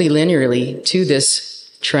responds fairly linearly to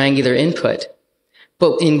this triangular input.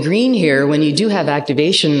 But in green here, when you do have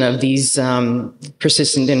activation of these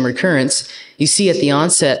persistent inward currents, you see at the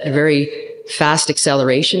onset a very fast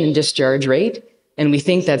acceleration in discharge rate. And we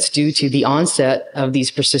think that's due to the onset of these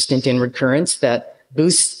persistent inward currents that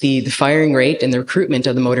boosts the firing rate and the recruitment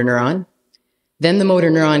of the motor neuron. Then the motor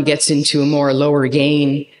neuron gets into a more lower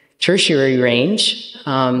gain tertiary range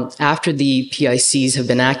after the PICs have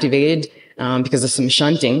been activated because of some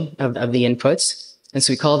shunting of the inputs. And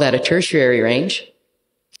so we call that a tertiary range.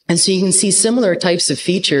 And so you can see similar types of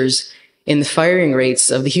features in the firing rates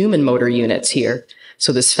of the human motor units here.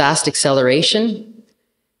 So this fast acceleration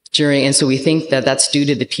and so we think that that's due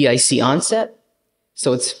to the PIC onset.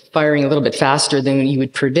 So it's firing a little bit faster than you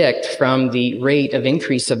would predict from the rate of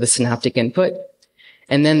increase of the synaptic input.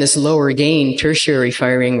 And then this lower gain tertiary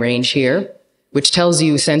firing range here, which tells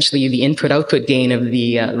you essentially the input-output gain of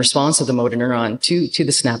the response of the motor neuron to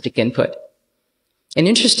the synaptic input. And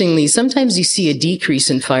interestingly, sometimes you see a decrease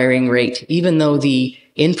in firing rate, even though the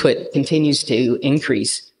input continues to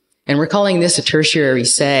increase. And we're calling this a tertiary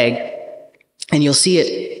sag. And you'll see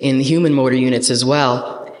it in the human motor units as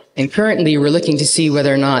well. And currently, we're looking to see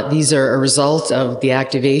whether or not these are a result of the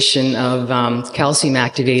activation of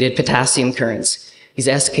calcium-activated potassium currents, these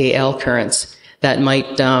SKL currents, that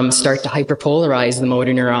might start to hyperpolarize the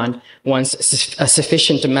motor neuron once a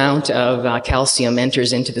sufficient amount of calcium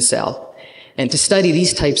enters into the cell. And to study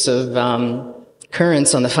these types of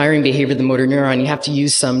currents on the firing behavior of the motor neuron, you have to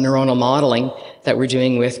use some neuronal modeling that we're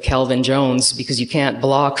doing with Kelvin Jones, because you can't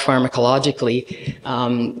block pharmacologically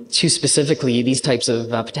too specifically these types of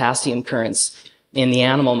potassium currents in the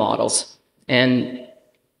animal models. And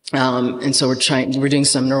so we're doing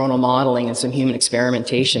some neuronal modeling and some human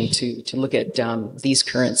experimentation to look at these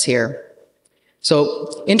currents here.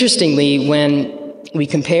 So interestingly, when we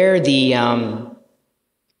compare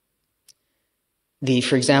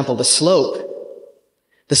for example, the slope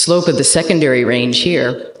of the secondary range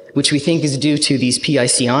here, which we think is due to these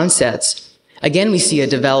PIC onsets, again, we see a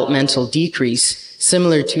developmental decrease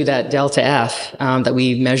similar to that delta F that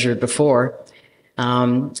we measured before.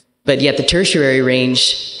 But yet the tertiary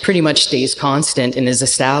range pretty much stays constant and is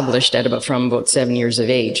established at from about 7 years of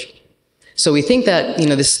age. So we think that,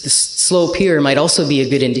 this slope here might also be a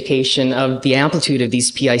good indication of the amplitude of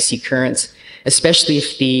these PIC currents, especially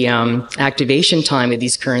if the activation time of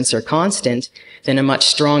these currents are constant, then a much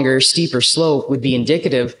stronger, steeper slope would be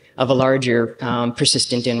indicative of a larger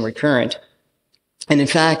persistent inward current. And in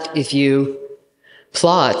fact, if you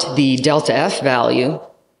plot the delta F value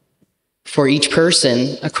for each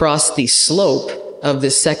person across the slope of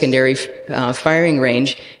this secondary firing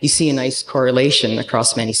range, you see a nice correlation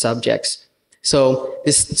across many subjects. So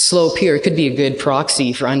this slope here could be a good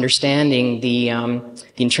proxy for understanding the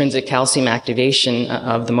intrinsic calcium activation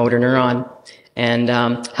of the motor neuron and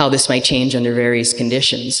how this might change under various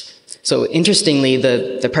conditions. So interestingly,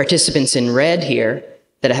 the participants in red here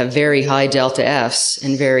that have very high delta Fs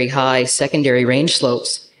and very high secondary range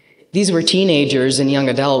slopes, these were teenagers and young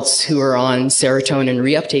adults who are on serotonin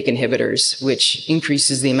reuptake inhibitors, which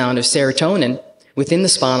increases the amount of serotonin within the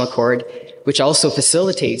spinal cord, which also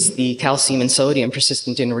facilitates the calcium and sodium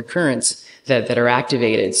persistent inward currents that are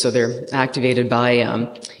activated. So they're activated by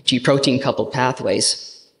G protein coupled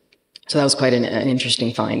pathways. So that was quite an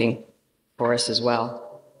interesting finding for us as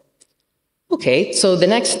well. Okay, so the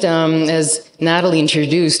next, as Natalie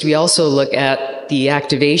introduced, we also look at the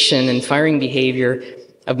activation and firing behavior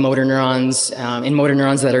of motor neurons, in motor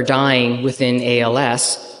neurons that are dying within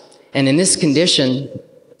ALS. And in this condition,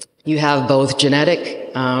 you have both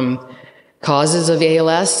genetic causes of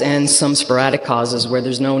ALS and some sporadic causes where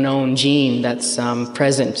there's no known gene that's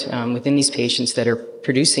present within these patients that are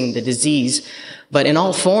producing the disease. But in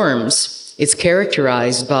all forms, it's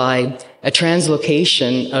characterized by a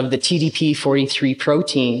translocation of the TDP43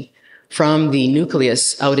 protein from the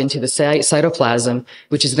nucleus out into the cytoplasm,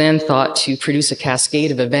 which is then thought to produce a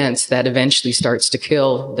cascade of events that eventually starts to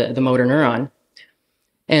kill the motor neuron.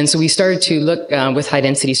 And so we started to look with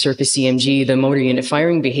high-density surface EMG, the motor unit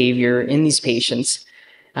firing behavior in these patients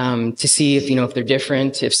to see if, if they're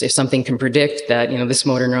different, if something can predict that, this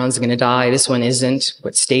motor neuron is going to die, this one isn't,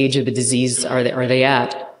 what stage of the disease are they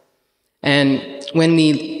at. And when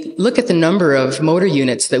we look at the number of motor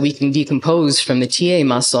units that we can decompose from the TA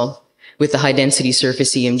muscle with the high-density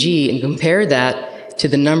surface EMG and compare that to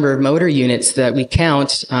the number of motor units that we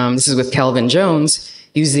count, this is with Kelvin Jones,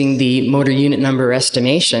 using the motor unit number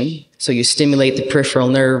estimation. So you stimulate the peripheral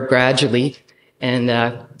nerve gradually and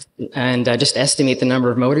just estimate the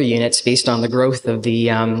number of motor units based on the growth of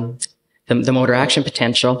the motor action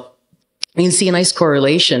potential. You can see a nice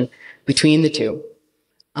correlation between the two,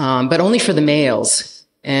 but only for the males.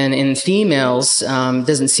 And in females,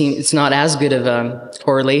 it's not as good of a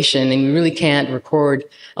correlation, and we really can't record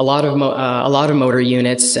a lot of motor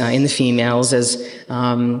units in the females, as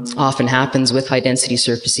often happens with high-density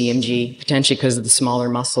surface EMG, potentially because of the smaller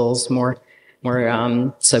muscles, more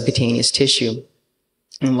subcutaneous tissue,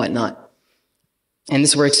 and whatnot. And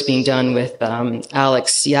this work's being done with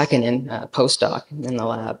Alex Yakinen, postdoc in the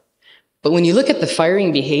lab. But when you look at the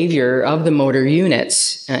firing behavior of the motor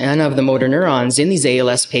units and of the motor neurons in these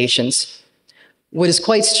ALS patients, what is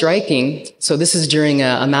quite striking, so this is during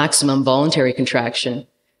a maximum voluntary contraction.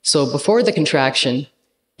 So before the contraction,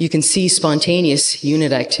 you can see spontaneous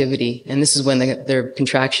unit activity, and this is when their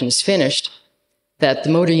contraction is finished, that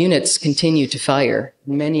the motor units continue to fire.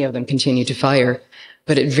 Many of them continue to fire,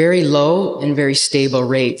 but at very low and very stable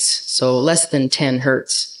rates, so less than 10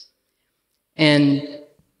 hertz. And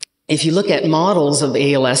if you look at models of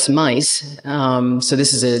ALS mice, so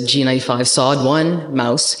this is a G95 SOD1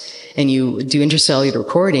 mouse, and you do intracellular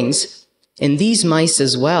recordings, in these mice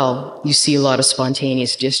as well, you see a lot of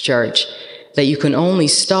spontaneous discharge that you can only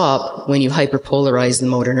stop when you hyperpolarize the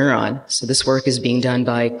motor neuron. So this work is being done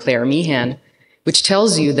by Claire Meehan, which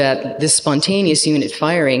tells you that this spontaneous unit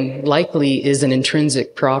firing likely is an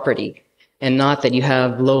intrinsic property, and not that you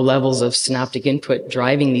have low levels of synaptic input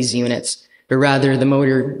driving these units, but rather the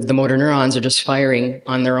motor neurons are just firing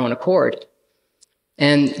on their own accord.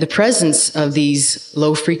 And the presence of these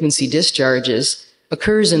low-frequency discharges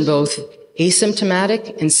occurs in both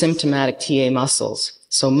asymptomatic and symptomatic TA muscles.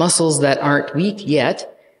 So muscles that aren't weak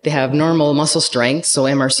yet, they have normal muscle strength, so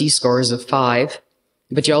MRC scores of 5,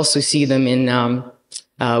 but you also see them in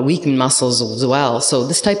weakened muscles as well. So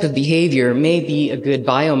this type of behavior may be a good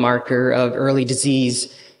biomarker of early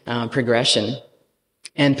disease progression,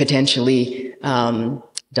 and potentially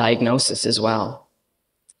diagnosis as well.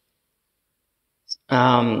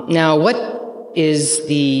 Now, what is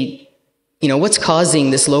what's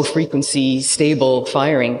causing this low frequency stable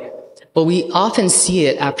firing? Well, we often see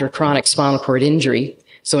it after chronic spinal cord injury.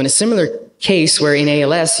 So in a similar case where in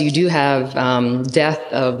ALS you do have death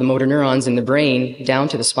of the motor neurons in the brain down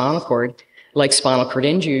to the spinal cord, like spinal cord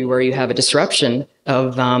injury, where you have a disruption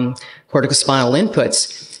of corticospinal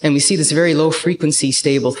inputs. And we see this very low frequency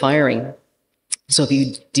stable firing. So if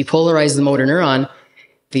you depolarize the motor neuron,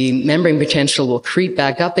 the membrane potential will creep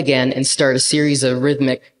back up again and start a series of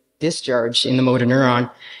rhythmic discharge in the motor neuron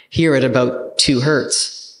here at about 2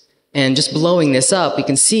 hertz. And just blowing this up, we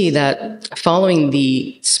can see that following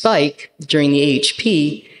the spike during the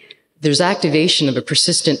AHP, there's activation of a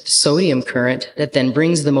persistent sodium current that then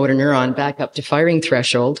brings the motor neuron back up to firing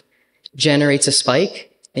threshold, generates a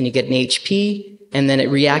spike, and you get an HP, and then it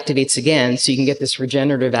reactivates again, so you can get this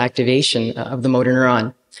regenerative activation of the motor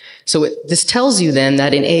neuron. So this tells you then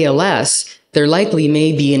that in ALS, there likely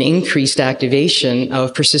may be an increased activation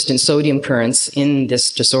of persistent sodium currents in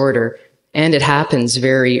this disorder, and it happens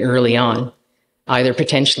very early on, either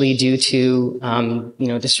potentially due to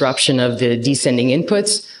disruption of the descending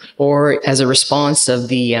inputs or as a response of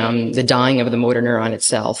the dying of the motor neuron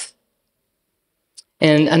itself.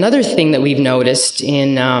 And another thing that we've noticed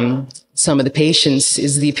in some of the patients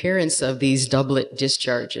is the appearance of these doublet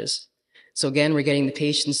discharges. So again, we're getting the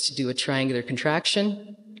patients to do a triangular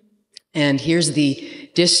contraction. And here's the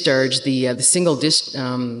discharge, the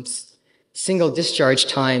single discharge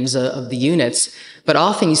times of the units. But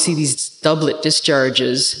often you see these doublet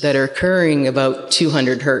discharges that are occurring about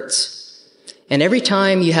 200 hertz. And every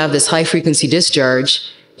time you have this high frequency discharge,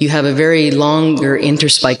 you have a very longer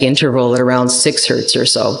interspike interval at around 6 hertz or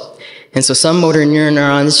so. And so some motor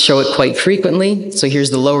neurons show it quite frequently. So here's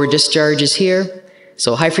the lower discharges here.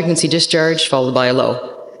 So high frequency discharge followed by a low.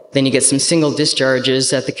 Then you get some single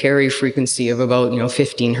discharges at the carrier frequency of about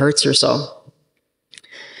 15 hertz or so.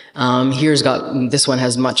 This one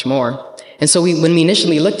has much more. And so when we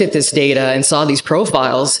initially looked at this data and saw these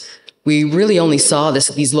profiles, we really only saw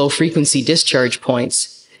these low frequency discharge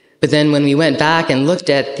points. But then when we went back and looked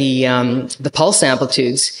at the pulse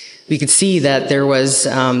amplitudes, we could see that there was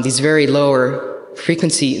these very lower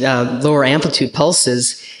frequency, lower amplitude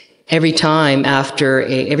pulses. Every time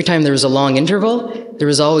there was a long interval, there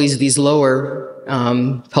was always these lower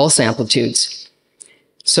pulse amplitudes.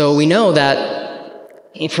 So we know that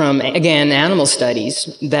from, again, animal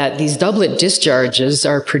studies, that these doublet discharges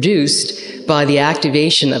are produced by the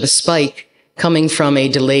activation of a spike coming from a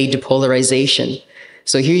delayed depolarization.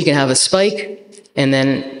 So here you can have a spike, and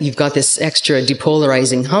then you've got this extra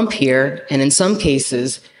depolarizing hump here, and in some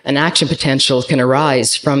cases, an action potential can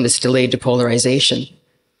arise from this delayed depolarization.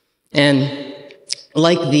 And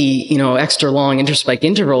like the, extra long interspike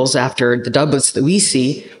intervals after the doublets that we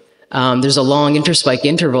see, there's a long interspike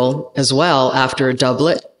interval as well after a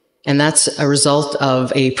doublet, and that's a result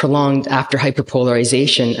of a prolonged after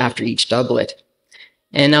hyperpolarization after each doublet.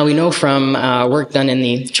 And now we know from work done in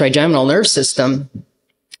the trigeminal nerve system,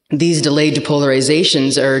 these delayed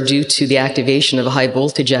depolarizations are due to the activation of high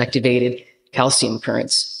voltage activated calcium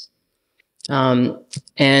currents. And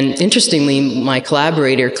interestingly, my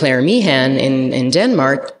collaborator, Claire Meehan in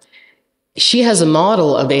Denmark, she has a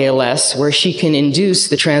model of ALS where she can induce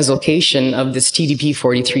the translocation of this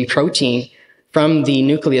TDP43 protein from the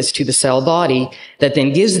nucleus to the cell body that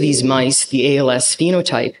then gives these mice the ALS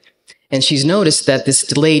phenotype. And she's noticed that this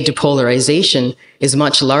delayed depolarization is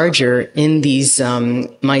much larger in these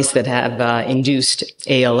mice that have induced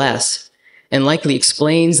ALS, and likely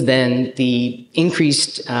explains then the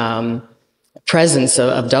increased presence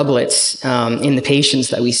of doublets in the patients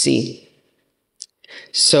that we see.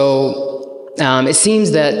 So it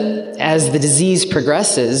seems that as the disease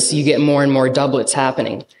progresses, you get more and more doublets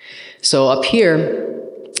happening. So up here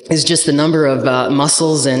is just the number of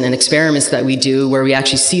muscles and experiments that we do where we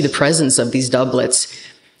actually see the presence of these doublets.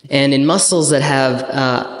 And in muscles that have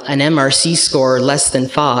an MRC score less than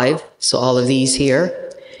 5, so all of these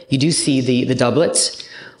here, you do see the doublets.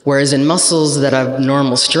 Whereas in muscles that have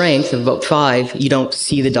normal strength of about 5, you don't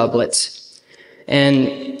see the doublets.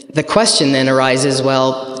 And the question then arises,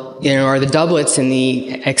 well, are the doublets in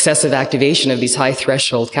the excessive activation of these high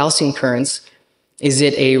threshold calcium currents, is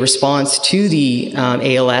it a response to the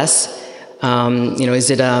ALS? Is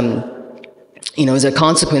it a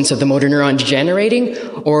consequence of the motor neuron degenerating,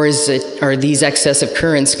 or are these excessive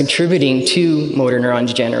currents contributing to motor neuron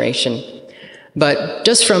degeneration? But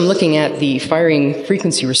just from looking at the firing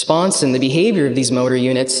frequency response and the behavior of these motor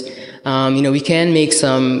units, we can make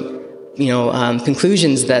some,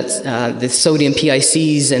 conclusions that the sodium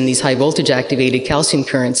PICs and these high voltage activated calcium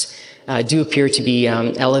currents do appear to be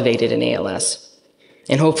elevated in ALS.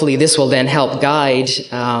 And hopefully this will then help guide,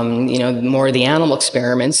 more of the animal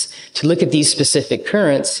experiments to look at these specific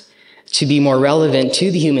currents to be more relevant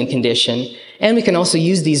to the human condition. And we can also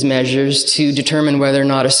use these measures to determine whether or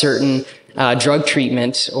not a certain drug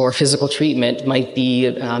treatment or physical treatment might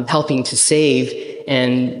be helping to save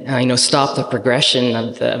and stop the progression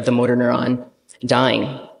of the motor neuron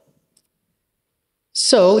dying.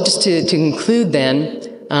 So just to conclude then,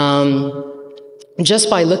 just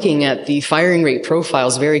by looking at the firing rate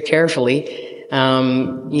profiles very carefully,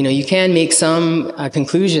 you can make some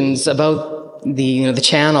conclusions about the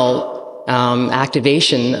channel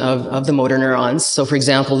activation of the motor neurons. So, for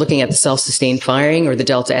example, looking at the self-sustained firing, or the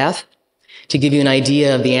delta F, to give you an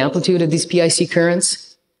idea of the amplitude of these PIC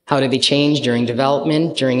currents. How do they change during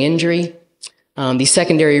development, during injury? These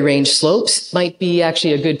secondary range slopes might be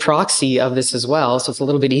actually a good proxy of this as well, so it's a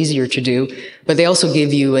little bit easier to do. But they also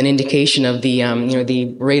give you an indication of the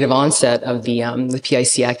the rate of onset of the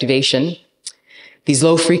PIC activation. These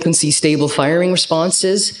low frequency stable firing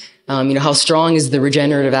responses, how strong is the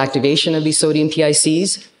regenerative activation of these sodium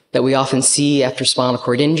PICs that we often see after spinal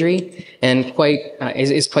cord injury, and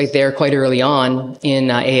is quite there quite early on in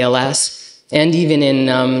ALS, and even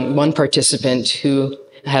in one participant who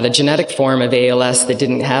had a genetic form of ALS that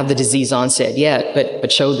didn't have the disease onset yet,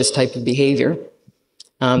 but showed this type of behavior.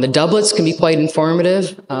 The doublets can be quite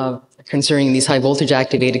informative concerning these high voltage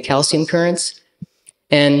activated calcium currents.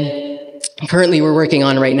 And currently we're working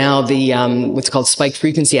on right now the what's called spike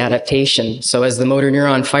frequency adaptation. So as the motor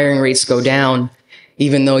neuron firing rates go down,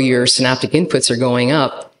 even though your synaptic inputs are going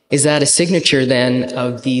up, is that a signature then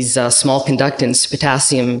of these small conductance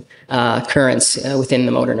potassium currents within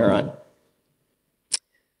the motor neuron?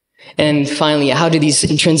 And finally, how do these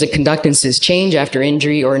intrinsic conductances change after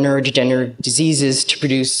injury or neurodegenerative diseases to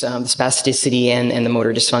produce the spasticity and the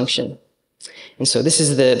motor dysfunction? And so this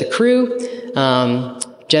is the crew.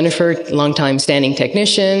 Jennifer, longtime standing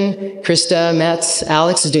technician. Krista, Metz,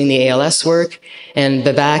 Alex is doing the ALS work. And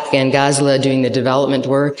Babak and Gazla doing the development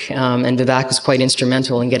work. And Babak was quite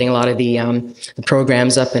instrumental in getting a lot of the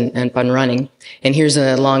programs up and running. And here's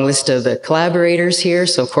a long list of the collaborators here.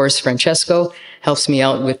 So, of course, Francesco helps me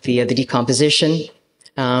out with the decomposition.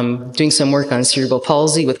 Doing some work on cerebral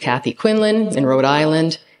palsy with Kathy Quinlan in Rhode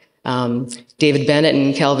Island. David Bennett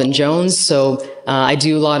and Calvin Jones. So I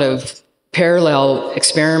do a lot of parallel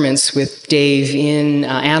experiments with Dave in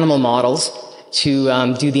animal models to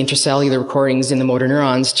do the intracellular recordings in the motor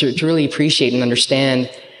neurons to really appreciate and understand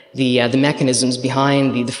the mechanisms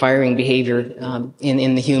behind the firing behavior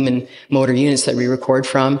in the human motor units that we record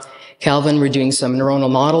from. Calvin, we're doing some neuronal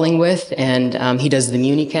modeling with, and he does the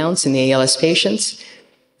Muni counts in the ALS patients.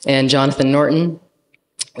 And Jonathan Norton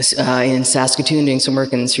was in Saskatoon doing some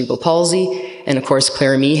work in cerebral palsy. And of course,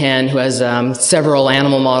 Claire Meehan, who has several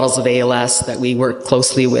animal models of ALS that we work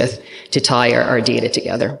closely with to tie our data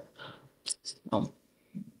together. So,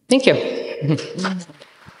 thank you.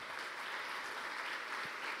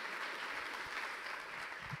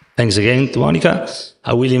 Thanks again to Monica.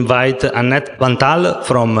 I will invite Annette Bantal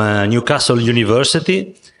from Newcastle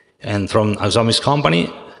University and from Axomis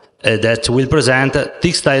Company that will present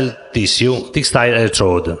textile tissue, textile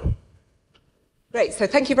electrode. Great, so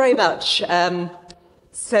thank you very much.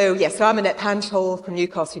 So I'm Annette Bantal from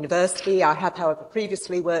Newcastle University. I have, however,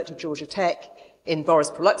 previously worked at Georgia Tech in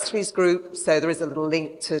Boris Proluxtry's group, so there is a little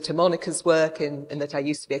link to Monica's work in that I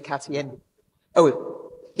used to be a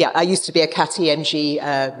I used to be a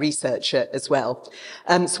HDeMG researcher as well.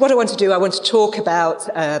 So what I want to do, I want to talk about,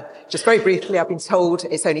 just very briefly, I've been told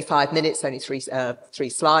it's only 5 minutes, only three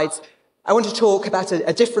slides. I want to talk about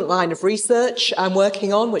a different line of research I'm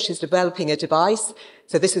working on, which is developing a device.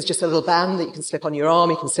 So this is just a little band that you can slip on your arm,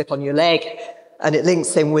 you can slip on your leg, and it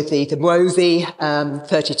links in with the MOVI,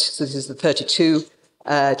 so this is the 32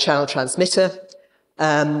 channel transmitter,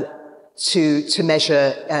 to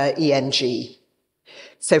measure EMG.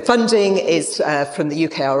 So funding is from the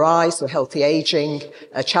UKRI, so Healthy Aging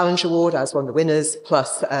Challenge Award. I was one of the winners,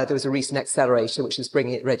 plus there was a recent accelerator, which is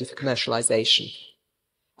bringing it ready for commercialisation.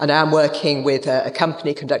 And I'm working with a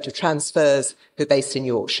company, Conductive Transfers, who are based in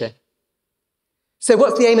Yorkshire. So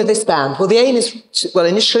what's the aim of this band? Well, the aim is,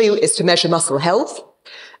 initially is to measure muscle health.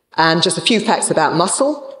 And just a few facts about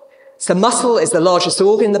muscle. So muscle is the largest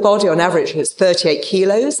organ in the body. On average, it's 38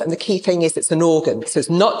 kilos. And the key thing is it's an organ. So it's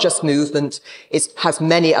not just movement. It has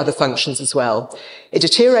many other functions as well. It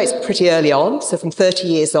deteriorates pretty early on. So from 30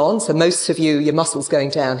 years on. So most of you, your muscle's going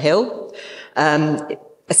downhill.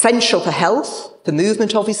 Essential for health, for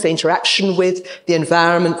movement, obviously, interaction with the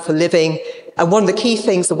environment, for living. And one of the key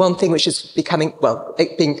things, the one thing which is becoming,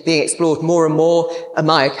 being explored more and more, are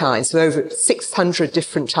myokines. So over 600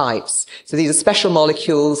 different types. So these are special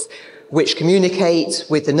molecules which communicate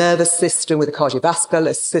with the nervous system, with the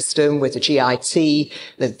cardiovascular system, with the GIT,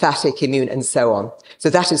 lymphatic, immune, and so on. So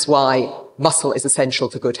that is why muscle is essential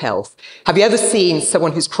for good health. Have you ever seen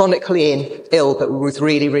someone who's chronically ill but with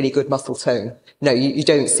really, really good muscle tone? No, you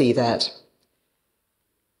don't see that.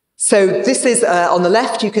 So this is, on the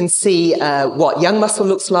left, you can see what young muscle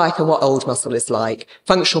looks like and what old muscle is like.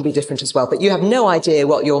 Function will be different as well, but you have no idea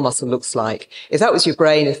what your muscle looks like. If that was your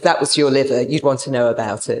brain, if that was your liver, you'd want to know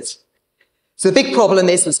about it. So the big problem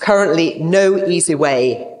is there's currently no easy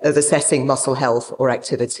way of assessing muscle health or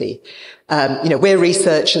activity. We're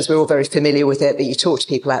researchers, we're all very familiar with it, but you talk to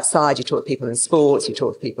people outside, you talk to people in sports, you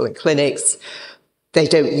talk to people in clinics. They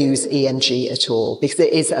don't use EMG at all because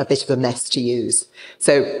it is a bit of a mess to use.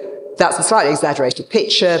 So that's a slightly exaggerated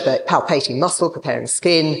picture, but palpating muscle, preparing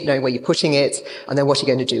skin, knowing where you're putting it, and then what you're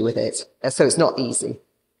going to do with it. So it's not easy.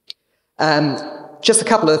 Just a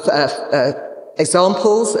couple of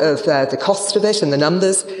examples of the cost of it and the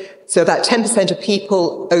numbers. So about 10% of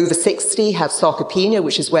people over 60 have sarcopenia,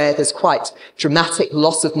 which is where there's quite dramatic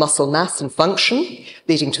loss of muscle mass and function,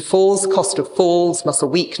 leading to falls. Cost of falls, muscle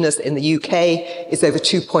weakness in the UK is over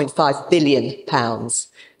 £2.5 billion.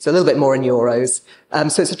 So a little bit more in euros.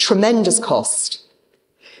 So it's a tremendous cost.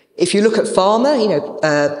 If you look at pharma,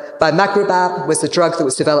 bimagrumab was a drug that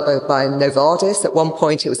was developed by Novartis. At one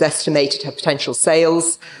point, it was estimated to have potential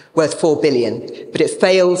sales worth 4 billion, but it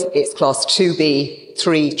failed its class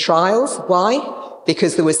 2B3 trials. Why?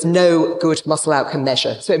 Because there was no good muscle outcome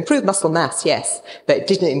measure. So it improved muscle mass, yes, but it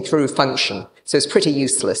didn't improve function. So it's pretty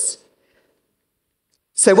useless.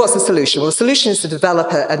 So what's the solution? Well, the solution is to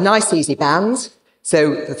develop a nice, easy band.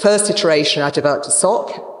 So the first iteration, I developed a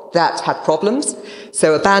sock that had problems.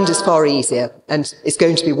 So a band is far easier and it's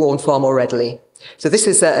going to be worn far more readily. So this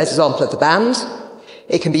is an example of the band.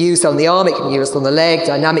 It can be used on the arm, it can be used on the leg,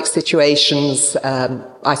 dynamic situations,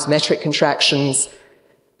 isometric contractions.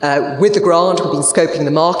 With the grant, we've been scoping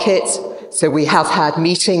the market. So we have had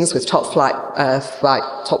meetings with top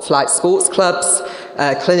flight sports clubs,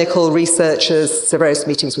 clinical researchers, so various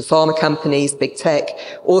meetings with pharma companies, big tech,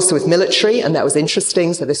 also with military, and that was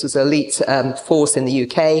interesting. So this was an elite force in the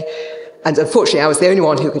UK. And unfortunately, I was the only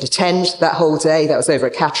one who could attend that whole day. That was over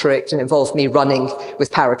at Catterick and involved me running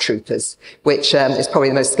with paratroopers, which is probably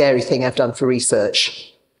the most scary thing I've done for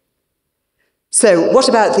research. So what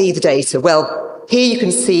about the data? Well, here you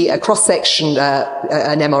can see a cross-section,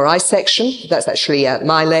 an MRI section. That's actually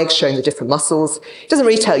my leg showing the different muscles. It doesn't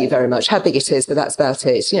really tell you very much how big it is, but that's about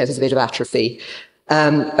it. There's a bit of atrophy.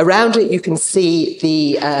 Around it, you can see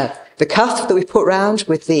the cuff that we put around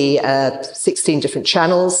with the 16 different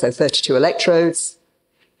channels, so 32 electrodes.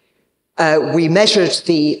 We measured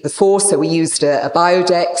the force, so we used a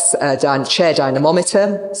Biodex chair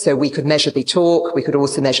dynamometer, so we could measure the torque, we could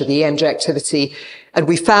also measure the EMG activity, and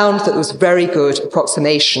we found that there was very good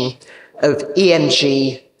approximation of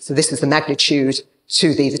EMG, so this is the magnitude,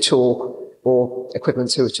 to the torque, or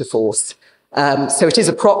equivalent to force. So it is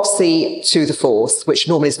a proxy to the force, which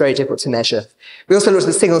normally is very difficult to measure. We also looked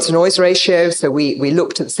at the signal-to-noise ratio, so we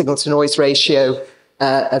looked at the signal-to-noise ratio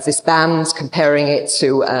of this band, comparing it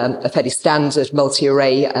to a fairly standard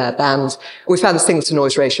multi-array band. We found the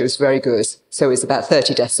signal-to-noise ratio was very good, so it's about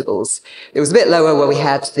 30 decibels. It was a bit lower where we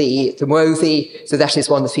had the MOVI, so that is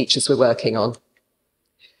one of the features we're working on.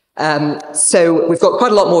 So we've got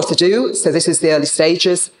quite a lot more to do, so this is the early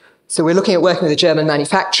stages. So we're looking at working with a German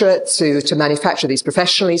manufacturer to manufacture these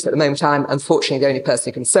professionally. So at the moment, I'm unfortunately the only person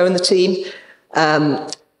who can sew in the team.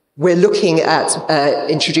 We're looking at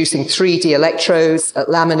introducing 3D electrodes, at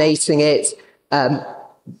laminating it,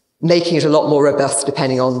 making it a lot more robust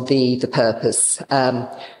depending on the purpose.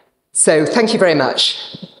 So thank you very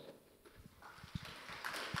much.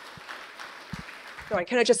 Sorry,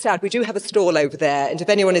 can I just add, we do have a stall over there, and if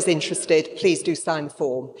anyone is interested, please do sign the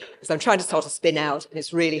form, because I'm trying to start a spin out, and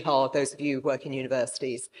it's really hard, those of you who work in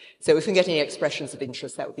universities. So if we can get any expressions of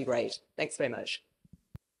interest, that would be great. Thanks very much.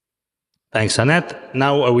 Thanks, Annette.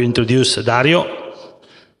 Now I will introduce Dario.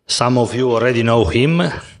 Some of you already know him,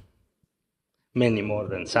 many more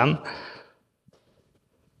than some.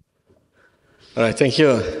 All right, thank you,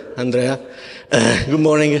 Andrea. Good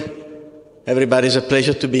morning, everybody. It's a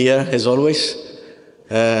pleasure to be here, as always.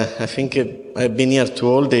 I think I've been here to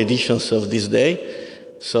all the editions of this day,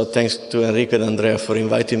 so thanks to Enrico and Andrea for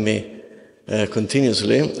inviting me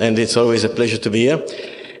continuously, and it's always a pleasure to be here.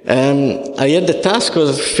 I had the task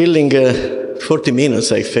of filling 40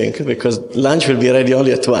 minutes, I think, because lunch will be ready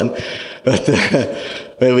only at 1, but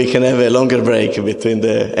we can have a longer break between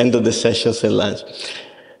the end of the sessions and lunch.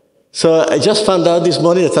 So I just found out this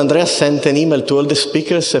morning that Andrea sent an email to all the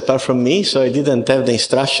speakers apart from me, so I didn't have the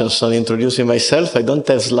instructions on introducing myself. I don't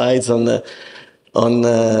have slides on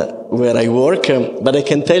where I work, but I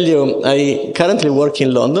can tell you I currently work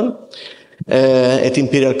in London at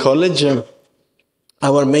Imperial College.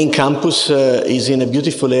 Our main campus is in a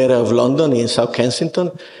beautiful area of London in South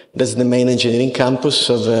Kensington. That's the main engineering campus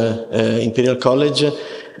of Imperial College.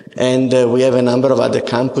 and we have a number of other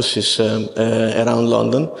campuses around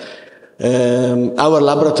London. Our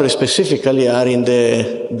laboratories specifically are in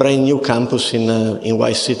the brand new campus in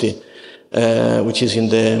White City, which is in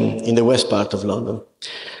the west part of London.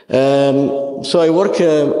 So I work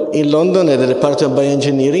in London at the Department of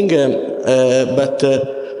Bioengineering, but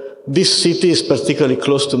this city is particularly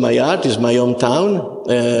close to my heart. It's my hometown.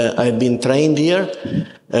 I've been trained here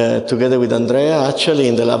together with Andrea, actually,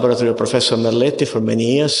 in the laboratory of Professor Merletti for many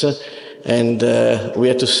years. And we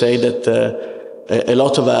have to say that a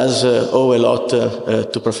lot of us owe a lot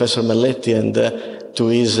to Professor Merletti and to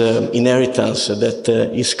his inheritance that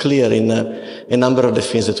is clear in a number of the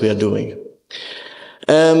things that we are doing.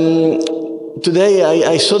 Today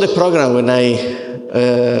I saw the program when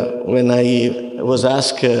I was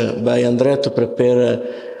asked by Andrea to prepare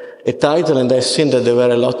a title, and I've seen that there were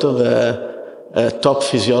a lot of top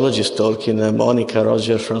physiologists talking, Monica,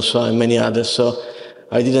 Roger, Francois, and many others. So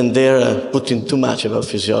I didn't dare put in too much about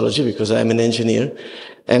physiology because I'm an engineer,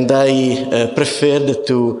 and I preferred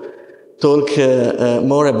to talk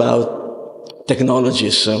more about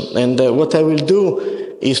technologies. And what I will do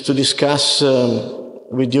is to discuss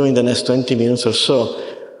with you in the next 20 minutes or so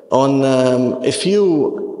on a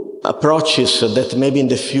few approaches that maybe in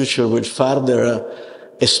the future will further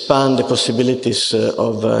expand the possibilities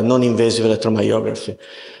of non-invasive electromyography.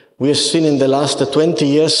 We have seen in the last 20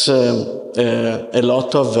 years a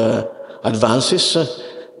lot of advances.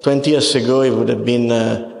 20 years ago, it would have been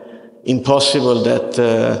impossible that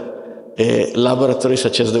a laboratory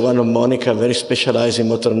such as the one of Monica, very specialized in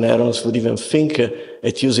motor neurons, would even think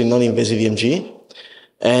at using non-invasive EMG.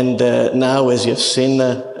 And now, as you have seen,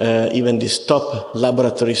 even these top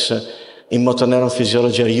laboratories in motor neuron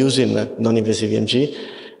physiology are using non-invasive EMG.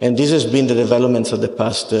 And this has been the developments of the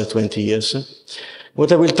past 20 years.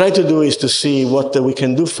 What I will try to do is to see what we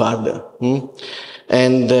can do further.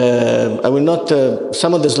 And I will not,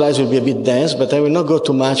 some of the slides will be a bit dense, but I will not go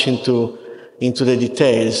too much into the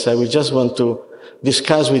details. I will just want to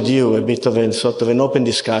discuss with you a bit of a sort of an open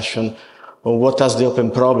discussion on what are the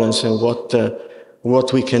open problems and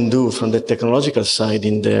what we can do from the technological side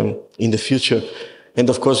in the future. And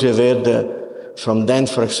of course, we have heard from Dan,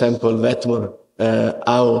 for example, Wetmore,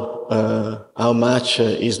 how much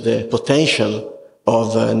is the potential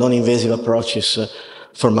of non-invasive approaches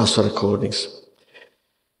for muscle recordings.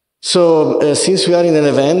 So, since we are in an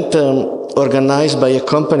event organized by a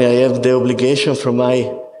company, I have the obligation from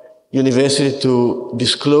my university to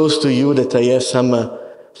disclose to you that I have some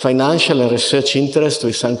financial and research interest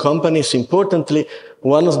with some companies. Importantly,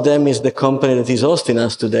 one of them is the company that is hosting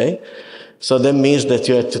us today. So that means that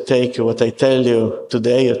you have to take what I tell you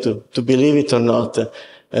today, or to believe it or not,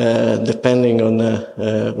 depending on,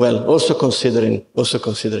 well, also considering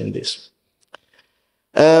this.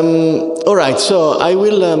 All right, so I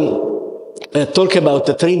will talk about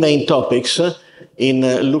the three main topics in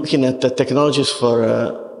looking at the technologies for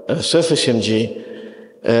surface EMG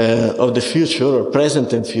of the future, or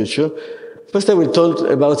present and future. First, I will talk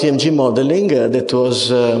about EMG modeling. That was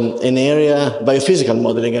an area, biophysical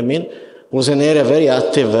modeling, I mean, was an area very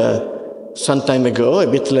active some time ago, a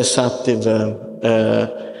bit less active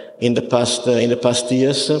in the past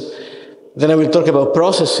years. Then I will talk about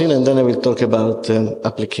processing, and then I will talk about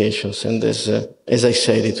applications. And as I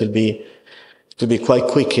said, it will be quite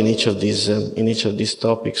quick in each of these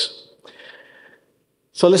topics.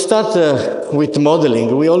 So let's start with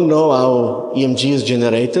modeling. We all know how EMG is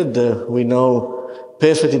generated. We know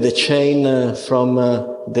perfectly the chain from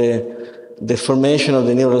the formation of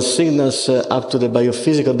the neural signals up to the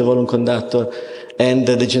biophysical of the volume conductor and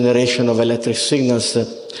the generation of electric signals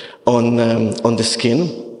on the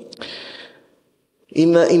skin.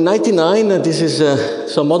 In 99, this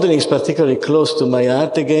is, so modeling is particularly close to my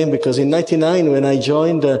heart again, because in 99, when I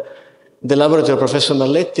joined the laboratory of Professor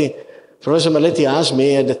Merletti asked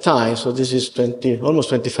me at the time, so this is almost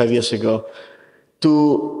 25 years ago,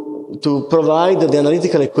 to provide the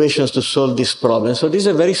analytical equations to solve this problem. So this is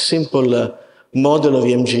a very simple model of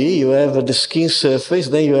EMG. You have the skin surface,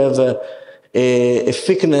 then you have a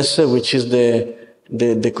thickness, which is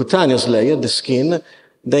the cutaneous layer, the skin.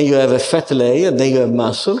 Then you have a fat layer, then you have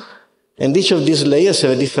muscle. And each of these layers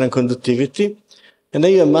have a different conductivity. And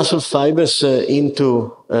then you have muscle fibers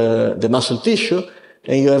into the muscle tissue,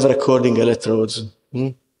 and you have recording electrodes.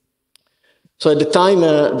 So at the time,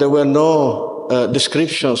 there were no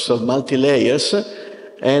descriptions of multi-layers.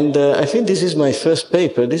 And I think this is my first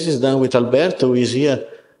paper. This is done with Alberto, who is here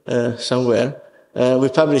somewhere. We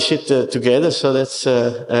published it together, so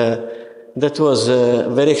that was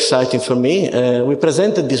very exciting for me. We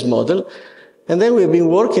presented this model, And then we've been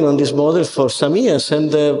working on this model for some years,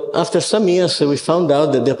 and after some years we found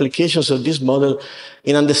out that the applications of this model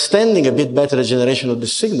in understanding a bit better the generation of the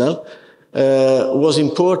signal was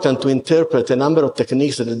important to interpret a number of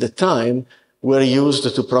techniques that at the time were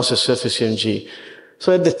used to process surface EMG.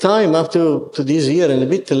 So at the time, up to this year and a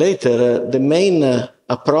bit later, the main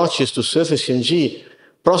approaches to surface EMG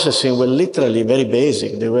processing were literally very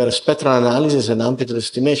basic. They were spectral analysis and amplitude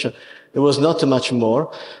estimation. There was not much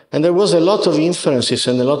more. And there was a lot of inferences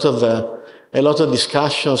and a lot of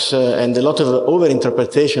discussions and a lot of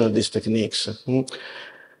overinterpretation of these techniques.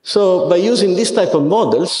 So by using this type of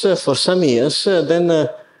models for some years, then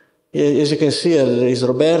as you can see, there is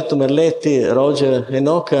Roberto, Merletti, Roger,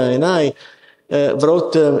 Enoka, and I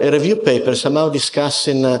wrote a review paper somehow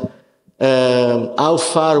discussing how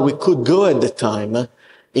far we could go at the time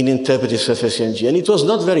in interpreting surface EMG. And it was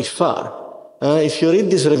not very far. If you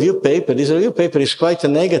read this review paper is quite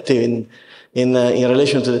negative in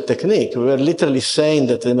relation to the technique. We were literally saying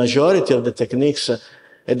that the majority of the techniques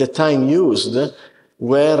at the time used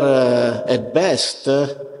were at best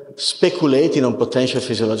speculating on potential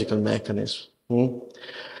physiological mechanisms.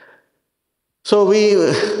 So we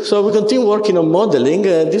continued working on modeling.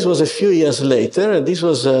 This was a few years later. This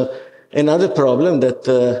was another problem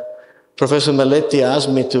that Professor Merletti asked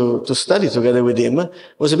me to study together with him. It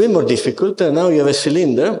was a bit more difficult. Now you have a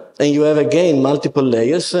cylinder, and you have again multiple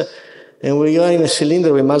layers. And when you are in a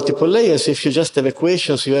cylinder with multiple layers, if you just have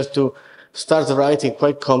equations, you have to start writing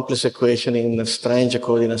quite complex equations in strange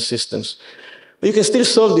coordinate systems. But you can still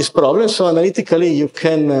solve this problem. So analytically, you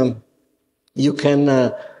can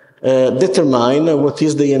determine what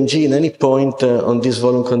is the EMG in any point on this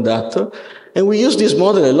volume conductor. And we use this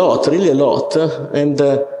model a lot, really a lot. And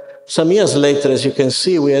some years later, as you can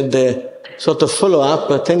see, we had the sort of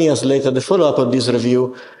follow-up, 10 years later, the follow-up of this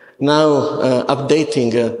review, now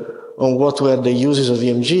updating on what were the uses of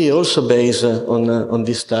EMG, also based on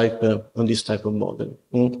this type of model.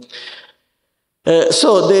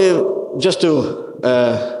 So just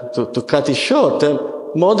to cut it short,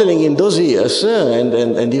 modeling in those years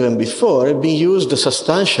and even before had been used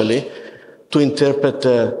substantially to interpret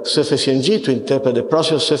surface EMG, to interpret the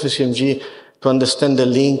process of surface EMG, to understand the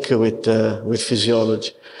link with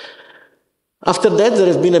physiology. After that, there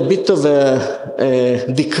has been a bit of a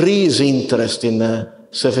decreased interest in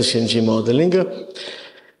surface EMG modeling.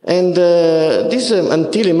 And this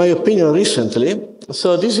until, in my opinion, recently.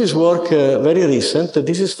 So this is work very recent.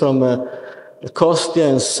 This is from Kostya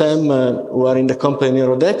and Sam, who are in the company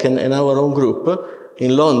Neurodec, and our own group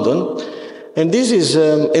in London. And this is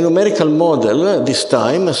a numerical model this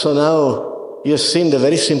time. So now you have seen the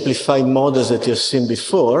very simplified models that you have seen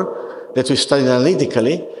before, that we studied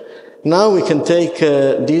analytically. Now we can take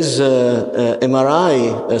this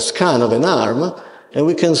MRI scan of an arm, and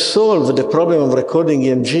we can solve the problem of recording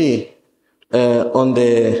EMG on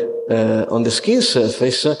the skin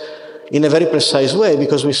surface in a very precise way,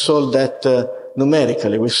 because we solved that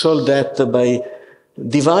numerically. We solved that by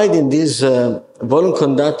dividing this volume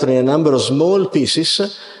conductor in a number of small pieces,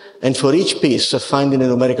 and for each piece finding a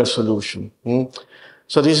numerical solution.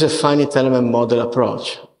 So this is a finite element model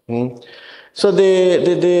approach. So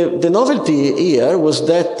the novelty here was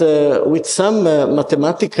that with some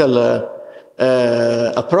mathematical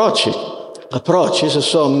approaches,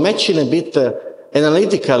 so matching a bit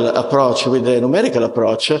analytical approach with the numerical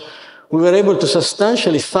approach, we were able to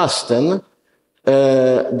substantially fasten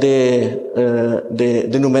the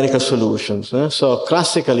numerical solutions. So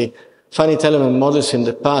classically, finite element models in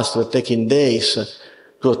the past were taking days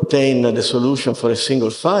to obtain the solution for a single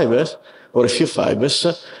fiber or a few fibers.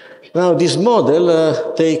 Now this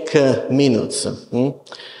model take minutes.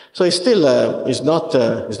 So it's still it's not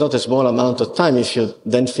a small amount of time if you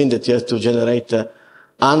then think that you have to generate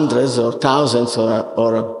hundreds or thousands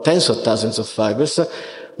or tens of thousands of fibers.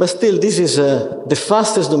 But still, this is the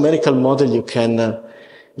fastest numerical model you can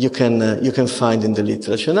find in the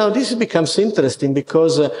literature. Now this becomes interesting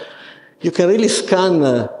because you can really scan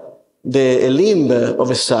a limb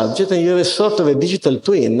of a subject, and you have a sort of a digital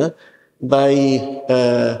twin by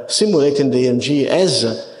simulating the EMG as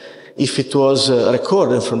if it was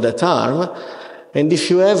recorded from that arm. And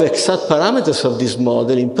if you have exact parameters of this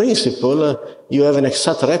model, in principle, you have an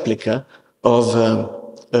exact replica of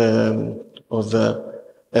an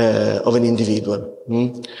individual.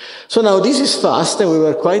 So now this is fast, and we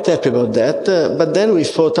were quite happy about that, but then we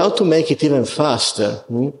thought how to make it even faster.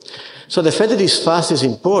 So the fact that it's fast is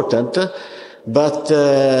important, but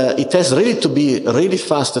it has really to be really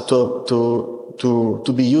fast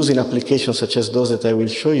to be used in applications such as those that I will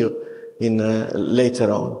show you in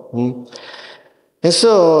later on. And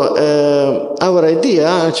so our idea,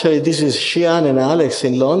 actually, this is Xian and Alex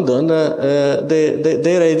in London.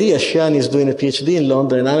 Their idea, Xian is doing a PhD in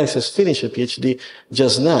London and Alex has finished a PhD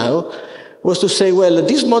just now, was to say, well,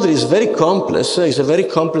 this model is very complex, it's a very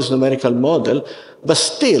complex numerical model, but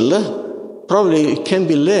still, probably it can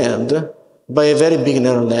be learned by a very big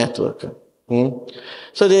neural network.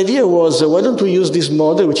 So the idea was, why don't we use this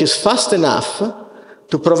model, which is fast enough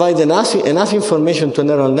to provide enough information to a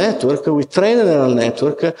neural network, we train a neural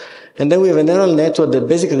network, and then we have a neural network that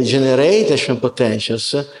basically generates action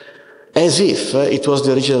potentials as if it was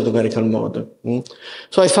the original numerical model.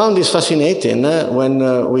 So I found this fascinating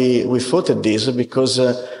when we thought of this, because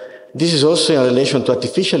this is also in relation to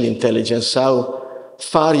artificial intelligence, how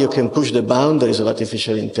far you can push the boundaries of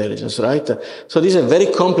artificial intelligence, right? So this is a very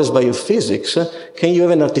complex biophysics. Can you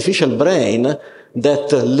have an artificial brain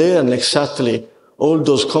that learn exactly all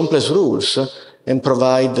those complex rules and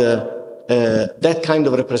provide that kind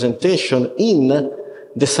of representation in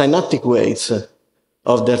the synaptic weights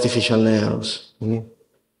of the artificial neurons?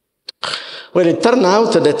 Well, it turned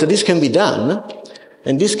out that this can be done,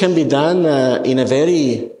 and this can be done in a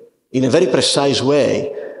very precise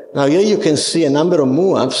way. Now here you can see a number of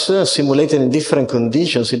MUAPs simulated in different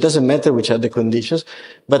conditions. It doesn't matter which are the conditions,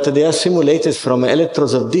 but they are simulated from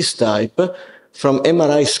electrodes of this type, from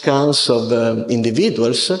MRI scans of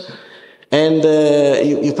individuals, and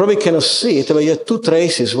you probably cannot see it, but you have two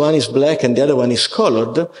traces. One is black and the other one is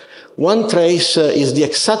colored. One trace is the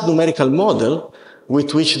exact numerical model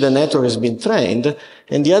with which the network has been trained,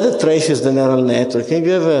 and the other trace is the neural network, and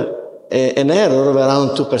you have an error of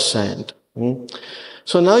around 2%.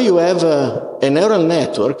 So now you have a neural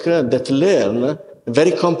network that learns a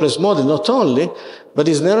very complex model, not only, but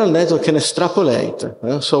this neural network can extrapolate.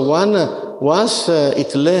 So once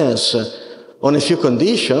it learns on a few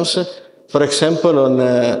conditions, for example,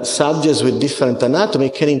 on subjects with different anatomy,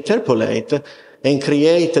 it can interpolate and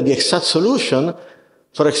create the exact solution,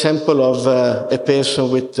 for example, of a person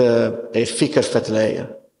with a thicker fat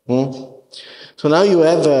layer. So now you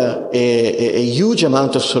have a huge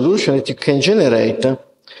amount of solution that you can generate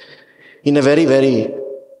in a very, very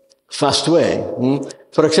fast way.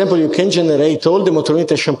 For example, you can generate all the motor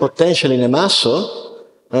action potential in a muscle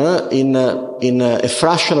in a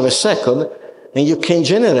fraction of a second, and you can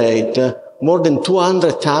generate more than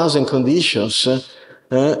 200,000 conditions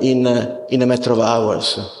in a matter of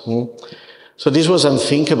hours. So this was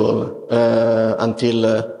unthinkable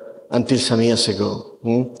until some years ago.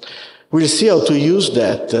 We'll see how to use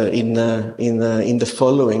that in the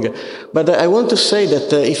following. But I want to say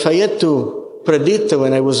that if I had to predict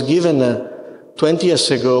when I was given 20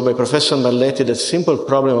 years ago by Professor Marletti that simple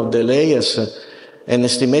problem of the layers and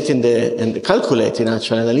estimating and calculating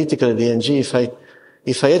actually analytically the HDeMG,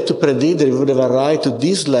 if I had to predict that it would have arrived to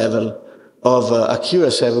this level of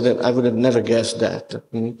accuracy, I would have never guessed that.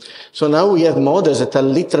 So now we have models that are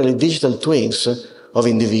literally digital twins of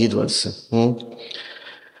individuals.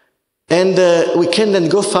 And we can then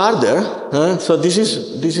go further. So this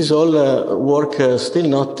is all work still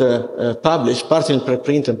not published, partly in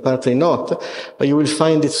preprint and partly not. But you will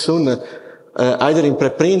find it soon, either in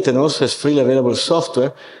preprint and also as freely available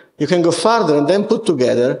software. You can go further and then put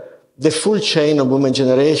together the full chain of movement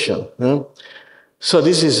generation. So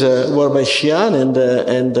this is work by Xian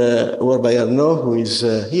and work by Arnaud, who is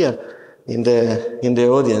here in the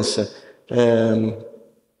audience.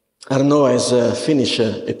 Arnaud has finished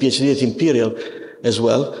a PhD at Imperial as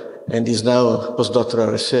well, and is now a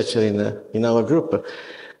postdoctoral researcher in our group.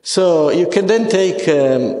 So you can then take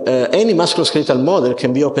any musculoskeletal model,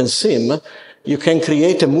 can be OpenSim. You can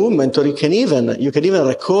create a movement, or you can even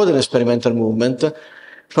record an experimental movement.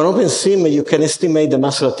 From OpenSim, you can estimate the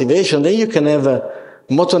muscle activation. Then you can have a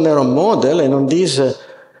motoneuron model, and on this,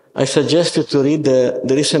 I suggest you to read the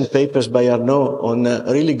recent papers by Arnaud on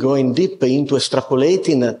really going deep into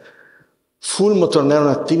extrapolating full motor neuron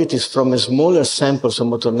activities from a smaller samples of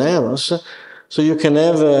motor neurons. So you can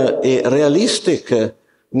have a realistic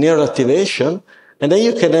neural activation, and then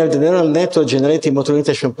you can have the neural network generating motor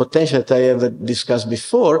action potential that I have discussed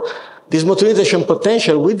before. This motor action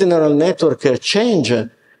potential with the neural network change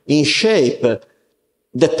in shape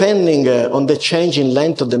depending on the change in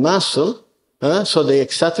length of the muscle. So they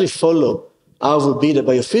exactly follow how would be the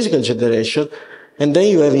biophysical generation, and then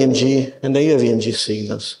you have EMG, and then you have EMG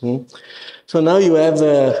signals. So now you have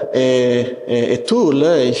a tool,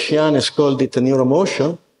 Xian has called it a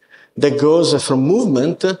neuromotion, that goes from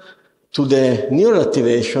movement to the neural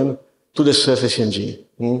activation to the surface EMG.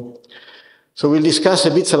 So we'll discuss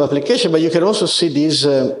a bit of application, but you can also see this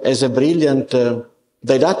as a brilliant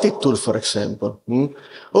didactic tool, for example.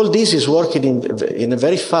 All this is working in a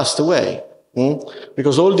very fast way.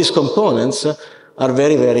 Because all these components are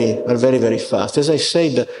very fast. As I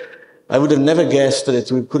said, I would have never guessed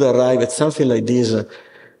that we could arrive at something like this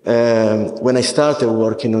when I started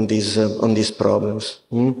working on these problems.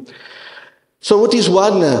 So what is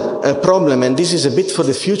one problem, and this is a bit for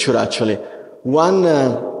the future actually, one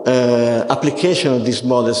application of these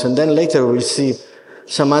models, and then later we'll see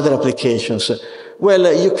some other applications.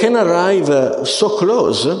 Well, you can arrive so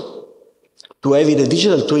close to having a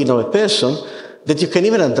digital twin of a person that you can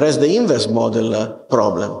even address the inverse model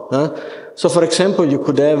problem. So for example, you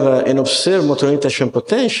could have an observed motor unitation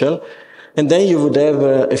potential, and then you would have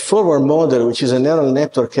a forward model, which is a neural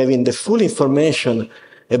network having the full information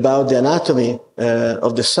about the anatomy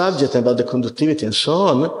of the subject, about the conductivity and so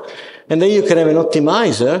on. And then you can have an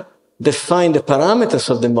optimizer define the parameters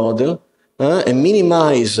of the model and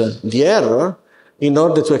minimize the error in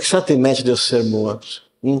order to exactly match the observed moves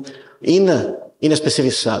in a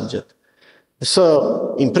specific subject.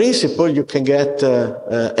 So in principle, you can get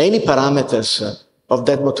any parameters of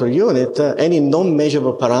that motor unit, any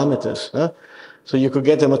non-measurable parameters. So you could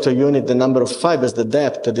get a motor unit, the number of fibers, the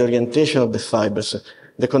depth, the orientation of the fibers,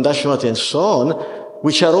 the conductivity and so on,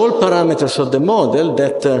 which are all parameters of the model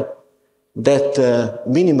that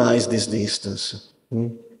minimize this distance.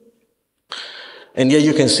 And here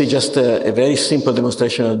you can see just a very simple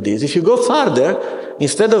demonstration of this. If you go further,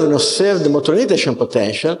 instead of an observed motor unitation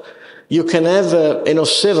potential, you can have an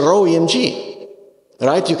observed raw EMG,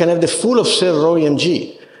 right? You can have the full observed raw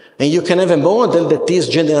EMG. And you can have a model that is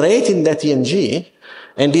generating that EMG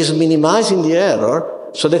and is minimizing the error,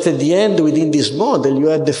 so that at the end, within this model, you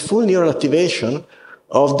have the full neural activation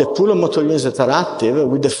of the pool of motor units that are active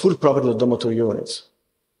with the full property of the motor units.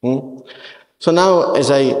 So now,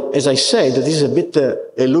 as I said, this is a bit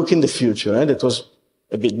a look in the future. That was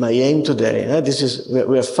a bit my aim today.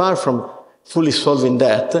 We are far from fully solving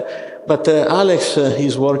that, but Alex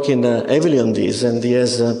is working heavily on this, and he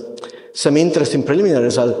has some interesting preliminary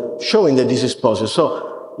results showing that this is possible. So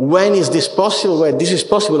when is this possible? Well, this is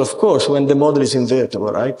possible, of course, when the model is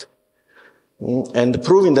invertible, right? And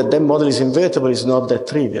proving that that model is invertible is not that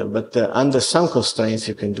trivial, but under some constraints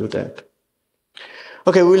you can do that.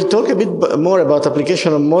 Okay, we'll talk a bit more about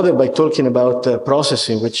application of model by talking about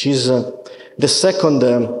processing, which is the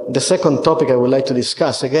second topic I would like to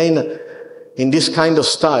discuss. Again, in this kind of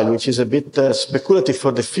style, which is a bit speculative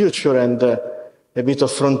for the future and a bit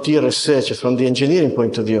of frontier research from the engineering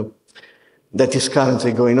point of view that is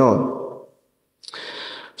currently going on.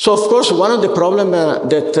 So, of course, one of the problems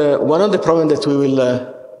that we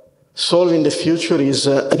will solve in the future is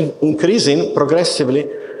increasing progressively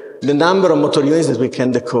the number of motor units that we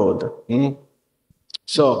can decode.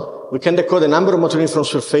 So we can decode a number of motor units from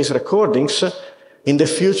surface recordings. In the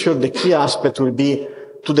future, the key aspect will be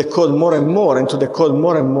to decode more and more, and to decode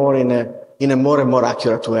more and more in a more and more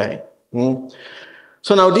accurate way.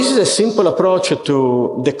 So now this is a simple approach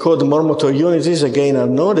to decode more motor units. This is again a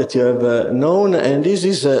node that you have known, and this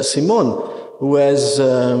is Simone, who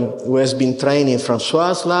has been trained in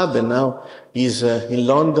Francois' lab, and now is in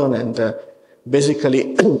London and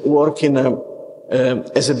basically working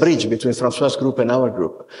as a bridge between Francois' group and our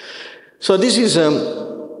group. So this is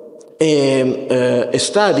a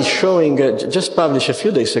study showing, just published a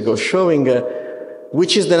few days ago, showing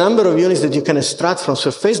which is the number of units that you can extract from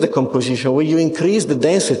surface decomposition when you increase the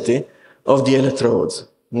density of the electrodes.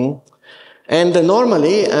 And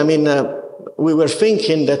normally, I mean, we were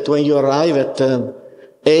thinking that when you arrive at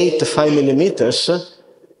 5 millimeters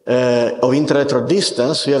of interelectrode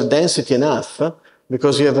distance, you have density enough,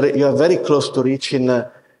 because you are very close to reaching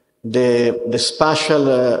the spatial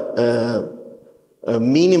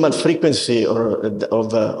minimal frequency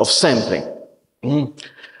of sampling.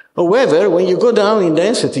 However, when you go down in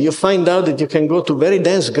density, you find out that you can go to very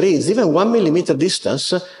dense grids, even 1 millimeter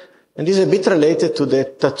distance, and this is a bit related to the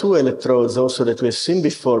tattoo electrodes also that we have seen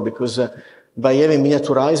before, because by having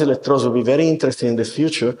miniaturized electrodes will be very interesting in the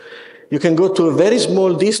future. You can go to a very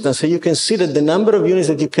small distance, and you can see that the number of units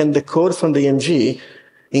that you can decode from the EMG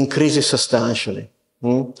increases substantially.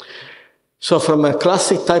 So from a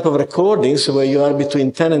classic type of recordings, where you are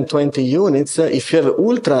between 10 and 20 units, if you have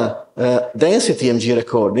ultra density EMG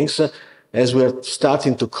recordings, as we are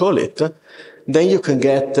starting to call it, then you can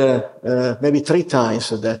get maybe 3 times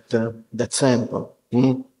that sample.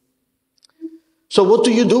 So what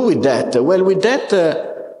do you do with that? Well, with that,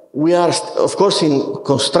 we are, of course, in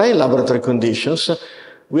constrained laboratory conditions.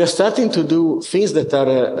 We are starting to do things that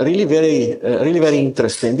are really very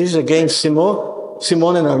interesting. This is again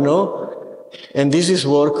Simone and Arnaud. And this is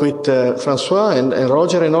work with Francois and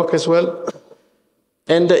Roger Enoka as well.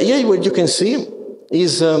 And here what you can see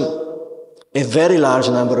is a very large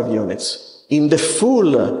number of units in the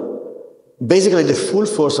basically the full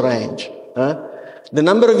force range. The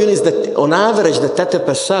number of units that, on average, detected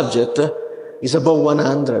per subject is above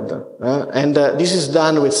 100. And this is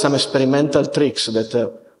done with some experimental tricks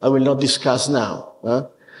that I will not discuss now.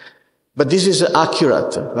 But this is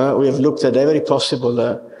accurate. We have looked at every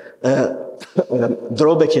possible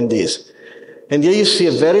drawback in this. And here you see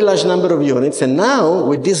a very large number of units. And now,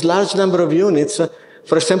 with this large number of units,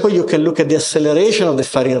 for example, you can look at the acceleration of the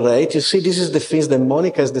firing rate. You see, this is the things that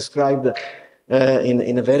Monica has described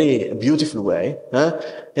in a very beautiful way.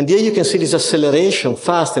 And here you can see this acceleration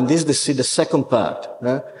fast, and this is the second part.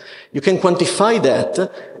 You can quantify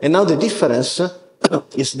that, and now the difference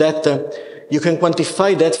is that you can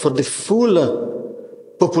quantify that for the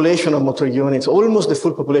full population of motor units, almost the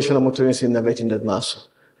full population of motor units innervating that muscle.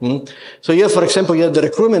 So here, for example, you have the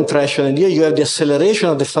recruitment threshold, and here you have the acceleration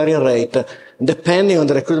of the firing rate. Depending on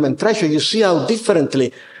the recruitment threshold, you see how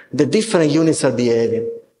differently the different units are behaving.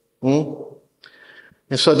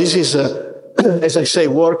 And so this is, as I say,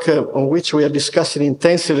 work on which we are discussing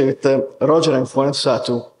intensively with Roger and Francois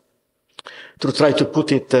to try to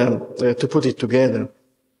put it together.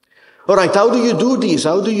 All right, how do you do this?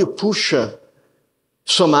 How do you push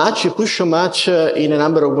so much? You push so much in a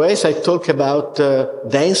number of ways. I talk about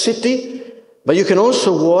density, but you can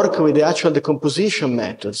also work with the actual decomposition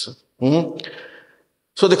methods.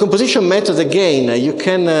 So the composition methods, again, you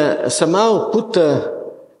can somehow put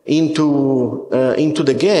into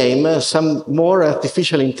the game some more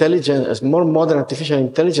artificial intelligence, more modern artificial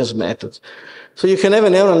intelligence methods. So you can have a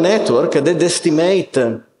neural network that estimate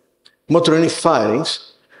motor unit firings,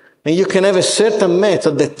 and you can have a certain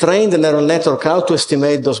method that trains the neural network how to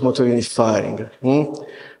estimate those motor unit firing.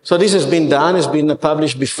 So this has been done, has been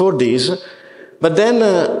published before this, but then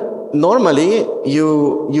normally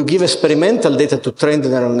you give experimental data to train the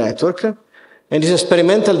neural network, and this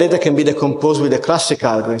experimental data can be decomposed with the classic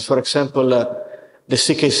algorithms, for example, the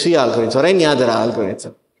CKC algorithm or any other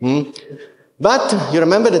algorithm. But you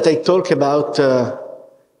remember that I talked about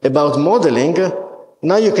modeling.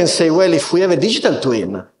 Now you can say, well, if we have a digital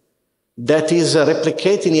twin that is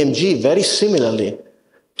replicating EMG very similarly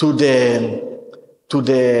to the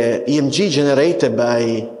EMG generated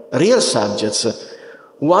by real subjects,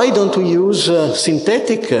 why don't we use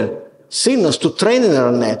synthetic signals to train a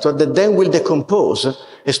neural network that then will decompose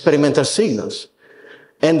experimental signals?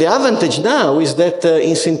 And the advantage now is that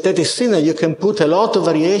in synthetic signal you can put a lot of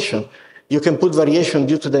variation. You can put variation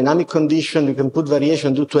due to dynamic condition, you can put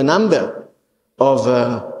variation due to a number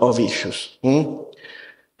of issues.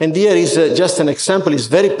 And here is just an example. It's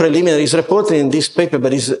very preliminary. It's reported in this paper,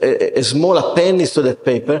 but it's a small appendix to that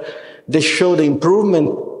paper. They show the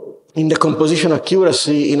improvement in the composition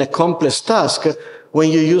accuracy in a complex task when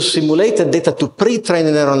you use simulated data to pre-train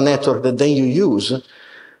a neural network that then you use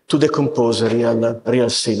to decompose a real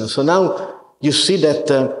signal. So now you see that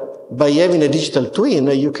by having a digital twin,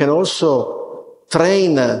 you can also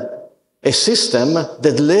train a system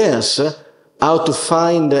that learns how to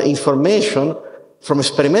find information from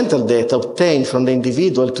experimental data obtained from the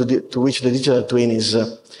individual to which the digital twin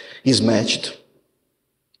is matched.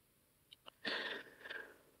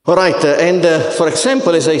 All right, and for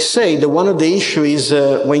example, as I said, one of the issues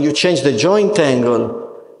is when you change the joint angle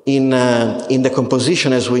in the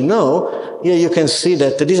composition, as we know. Here you can see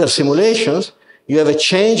that these are simulations. You have a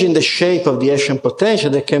change in the shape of the action potential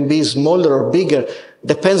that can be smaller or bigger,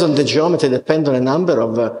 depends on the geometry, depends on a number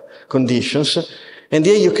of conditions. And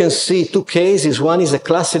here you can see two cases. One is a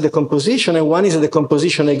classic decomposition, and one is a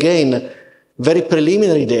decomposition again, very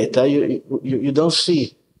preliminary data. You don't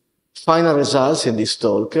see final results in this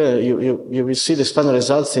talk. You will see the final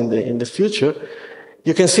results in the future.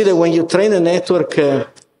 You can see that when you train a network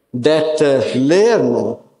that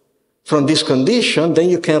learn from this condition, then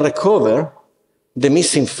you can recover the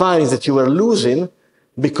missing firings that you were losing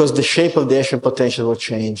because the shape of the action potential was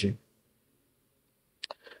changing.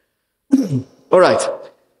 All right,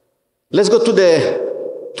 let's go to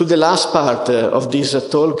the last part of this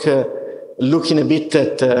talk, looking a bit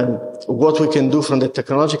at what we can do from the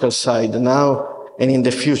technological side now and in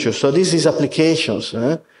the future. So this is applications.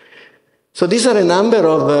 So these are a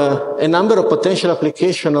number of potential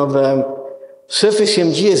applications of surface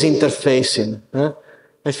EMG as interfacing.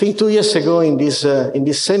 I think 2 years ago in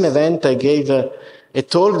this same event I gave a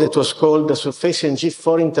talk that was called Surface EMG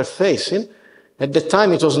for Interfacing. At the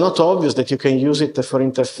time, it was not obvious that you can use it for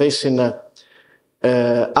interfacing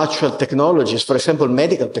actual technologies, for example,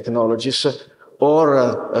 medical technologies,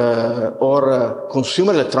 or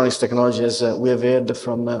consumer electronics technologies, as we have heard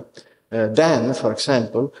from Dan, for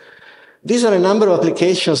example. These are a number of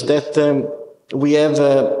applications that we have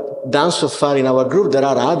done so far in our group. There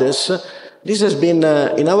are others, This has been,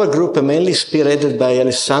 in our group, mainly spearheaded by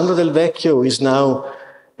Alessandro Del Vecchio, who is now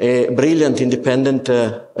a brilliant independent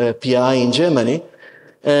PI in Germany.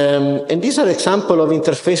 And these are examples of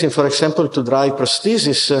interfacing, for example, to drive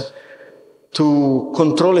prosthesis, to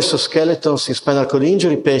control exoskeletons in spinal cord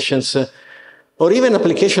injury patients, or even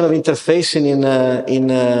application of interfacing in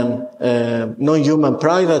non-human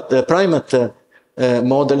primate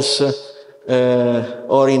models,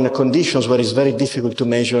 or in conditions where it's very difficult to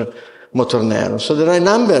measure motor neurons. So there are a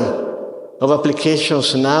number of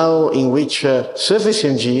applications now in which surface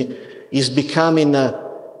EMG is becoming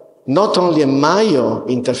not only a myo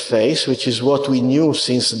interface, which is what we knew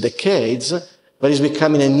since decades, but it's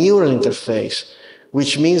becoming a neural interface,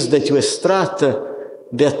 which means that you extract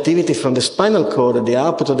the activity from the spinal cord, the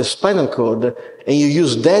output of the spinal cord, and you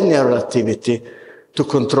use that neural activity to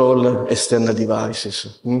control external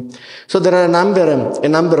devices. So there are a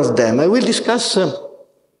number of them. I will discuss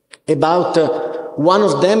about one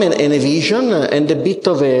of them and a vision and a bit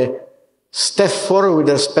of a step forward with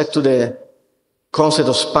respect to the concept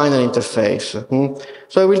of spinal interface.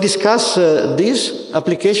 So I will discuss this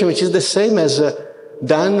application, which is the same as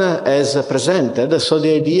done as presented. So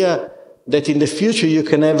the idea that in the future you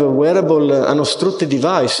can have wearable unobstructed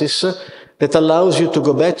devices that allows you to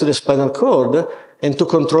go back to the spinal cord and to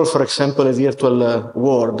control, for example, a virtual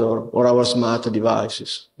ward or our smart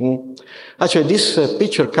devices. Actually, this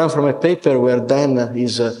picture comes from a paper where Dan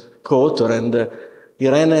is a co-author, and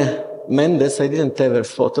Irene Mendes, I didn't have her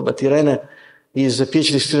photo, but Irene is a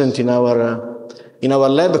PhD student in our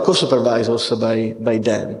lab, co-supervised also by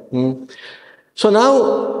Dan. So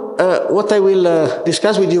now, what I will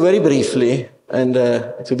discuss with you very briefly, and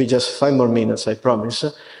it will be just 5 more minutes, I promise,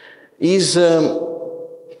 is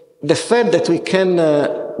the fact that we can,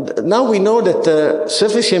 now we know that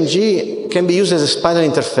surface EMG can be used as a spinal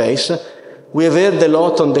interface. We have heard a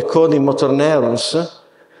lot on decoding motor neurons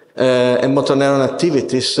and motor neuron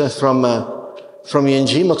activities from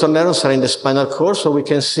EMG. Motor neurons are in the spinal cord, so we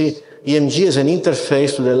can see EMG as an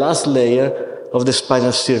interface to the last layer of the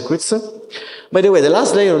spinal circuits. By the way, the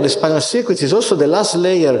last layer of the spinal circuits is also the last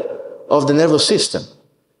layer of the nervous system.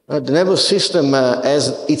 The nervous system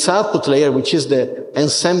has its output layer, which is the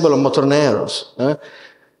ensemble of motor neurons.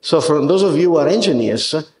 So for those of you who are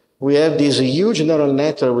engineers, we have this huge neural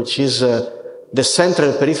network, which is the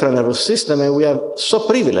central peripheral nervous system, and we are so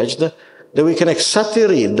privileged that we can exactly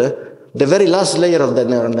read the very last layer of the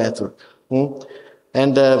neural network.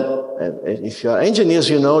 And if you are engineers,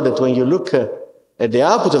 you know that when you look at the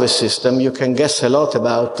output of a system, you can guess a lot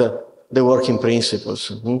about the working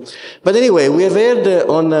principles. But anyway, we have heard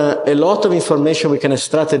on a lot of information we can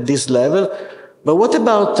extract at this level, but what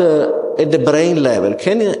about at the brain level?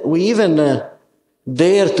 Can we even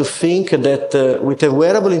dare to think that with a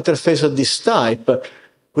wearable interface of this type,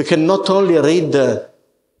 we can not only read the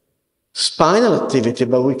spinal activity,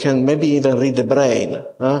 but we can maybe even read the brain?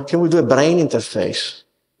 Can we do a brain interface?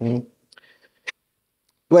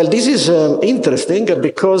 Well, this is interesting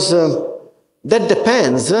because that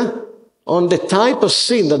depends on the type of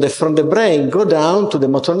signal that from the brain go down to the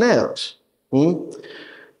motor neurons.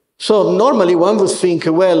 So normally one would think,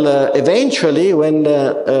 well, eventually when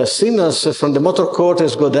signals from the motor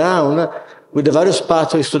cortex go down with the various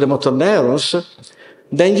pathways to the motor neurons,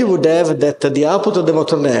 then you would have that the output of the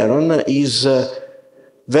motor neuron is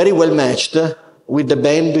very well matched with the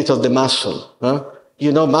bandwidth of the muscle.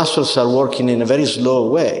 You know, muscles are working in a very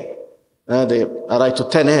slow way. They arrive to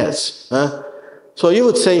 10 Hz. So you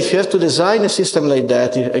would say if you have to design a system like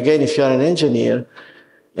that, again, if you are an engineer,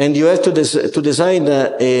 and you have to design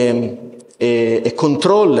a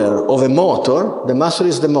controller of a motor, the muscle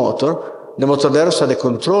is the motor neurons are the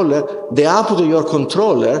controller, the output of your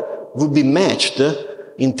controller would be matched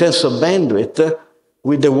in terms of bandwidth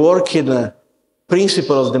with the working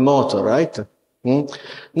principle of the motor, right?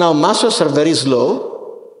 Now, muscles are very slow.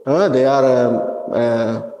 They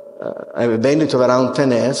are have a bandwidth of around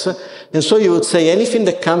 10 Hz. And so you would say anything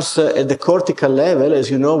that comes at the cortical level,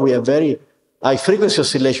 as you know, we have very high frequency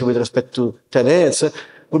oscillation with respect to 10 Hz,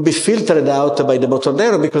 would be filtered out by the motor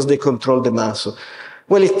neuron because they control the muscle.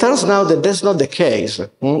 Well, it turns out that that's not the case.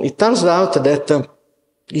 It turns out that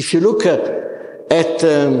if you look at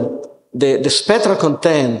the spectral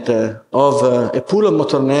content of a pool of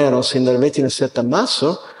motor neurons innervating a certain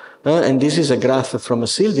muscle, and this is a graph from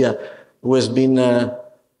Sylvia, who has been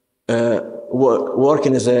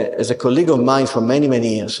working as a colleague of mine for many,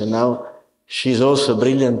 many years, and now she's also a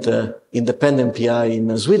brilliant independent PI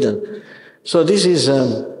in Sweden. So this is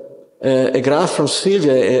a graph from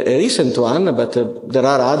Sylvia, a recent one, but there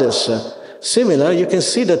are others similar. You can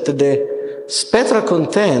see that the spectral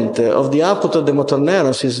content of the output of the motor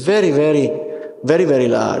neurons is very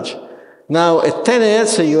large. Now, at 10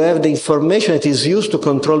 Hertz, you have the information that is used to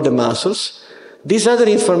control the muscles. This other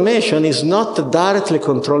information is not directly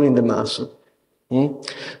controlling the muscle.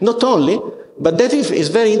 Not only, but that is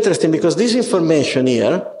very interesting because this information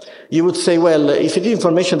here, you would say, well, if it is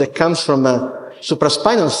information that comes from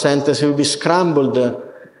supraspinal centers, it will be scrambled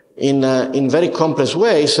in very complex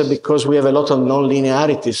ways because we have a lot of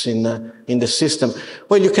non-linearities in the system.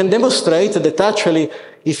 Well, you can demonstrate that actually,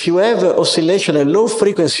 if you have oscillation at low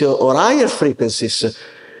frequency or higher frequencies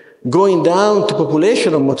going down to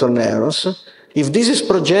population of motor neurons, if this is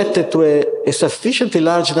projected to a sufficiently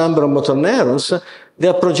large number of motor neurons, they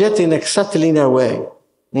are projected in exactly linear way.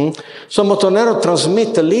 So motor neurons transmit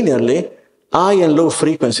linearly high and low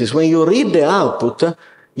frequencies. When you read the output,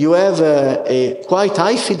 you have a quite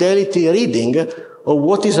high fidelity reading of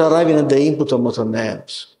what is arriving at the input of motor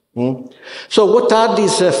neurons. So what are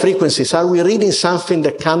these frequencies? Are we reading something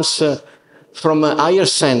that comes from higher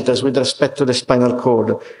centers with respect to the spinal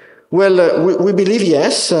cord? Well, we believe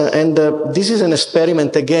yes, and this is an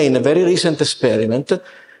experiment again, a very recent experiment,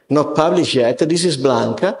 not published yet. This is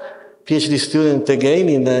Blanca, PhD student again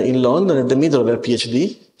in London, at the middle of her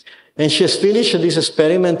PhD, and she has finished this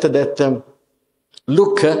experiment that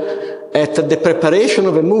look at the preparation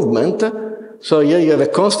of a movement. So here you have a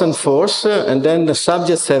constant force, and then the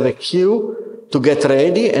subjects have a cue to get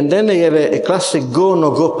ready, and then they have a classic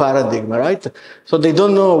go-no-go paradigm, right? So they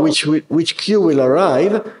don't know which cue will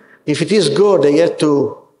arrive. If it is go, they have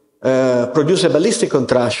to produce a ballistic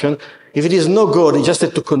contraction. If it is no go, they just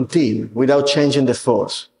have to continue without changing the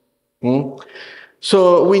force.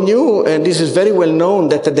 So we knew, and this is very well known,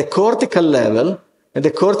 that at the cortical level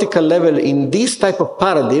in this type of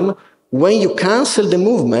paradigm, when you cancel the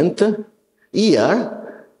movement, here,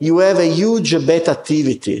 you have a huge beta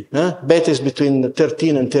activity. Beta is between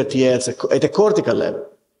 13 and 30 Hertz at the cortical level.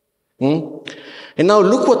 And now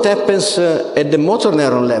look what happens at the motor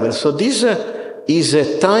neuron level. So this is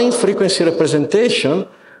a time frequency representation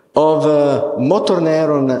of motor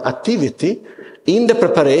neuron activity in the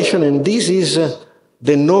preparation, and this is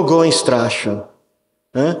the no-go instruction.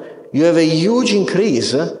 You have a huge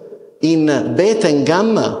increase in beta and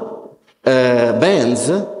gamma bands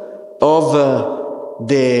of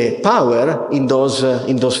the power in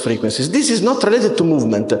those frequencies. This is not related to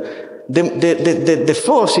movement. The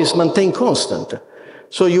force is maintained constant.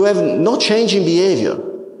 So you have no change in behavior.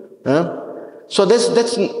 So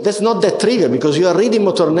that's not that trivial because you are reading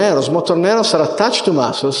motor neurons. Motor neurons are attached to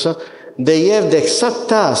muscles. They have the exact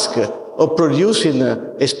task of producing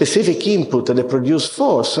a specific input that produce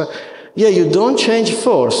force. Yeah, you don't change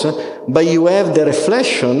force, but you have the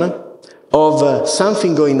reflection of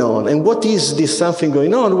something going on. And what is this something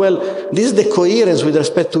going on? Well, this is the coherence with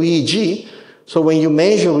respect to EEG. So when you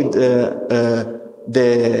measure with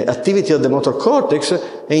the activity of the motor cortex,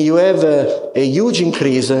 and you have a huge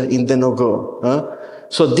increase in the no-go.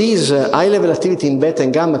 So this high-level activity in beta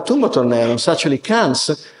and gamma 2 motor neurons actually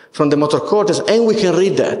comes from the motor cortex, and we can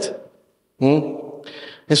read that.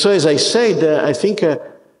 And so, as I said, I think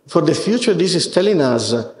for the future, this is telling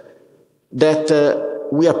us that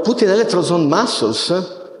we are putting electrodes on muscles,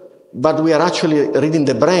 but we are actually reading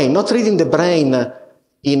the brain, not reading the brain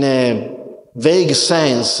in a vague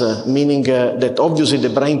sense, meaning that obviously the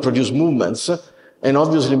brain produces movements, and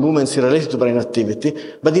obviously movements are related to brain activity,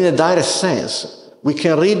 but in a direct sense. We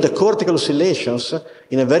can read the cortical oscillations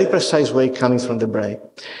in a very precise way coming from the brain.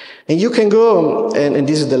 And you can go, and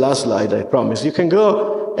this is the last slide, I promise, you can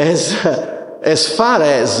go as far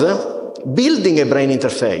as building a brain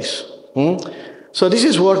interface. So this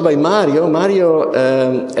is work by Mario. Mario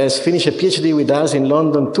has finished a PhD with us in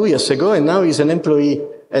London 2 years ago, and now he's an employee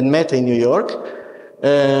at Meta in New York,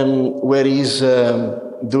 where he's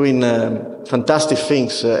doing fantastic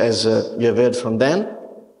things, as you have heard from Dan.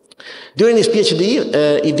 During his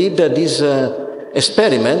PhD, he did this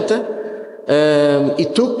experiment. He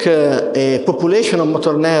took a population of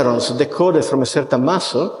motor neurons decoded from a certain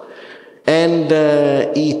muscle, and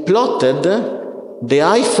he plotted the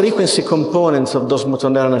high-frequency components of those motor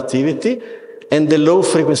neuron activity and the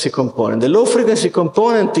low-frequency component. The low-frequency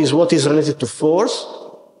component is what is related to force.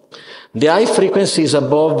 The high frequency is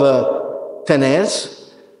above 10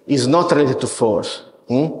 Hertz, is not related to force.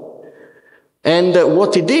 And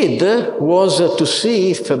what he did was to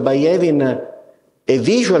see if by having a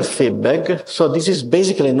visual feedback, so this is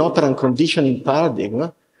basically an operant conditioning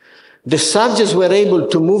paradigm, the subjects were able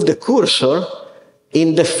to move the cursor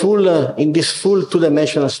in this full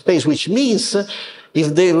two-dimensional space, which means if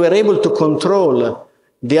they were able to control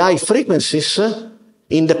the high frequencies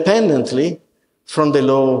independently from the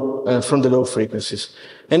low frequencies.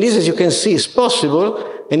 And this, as you can see, is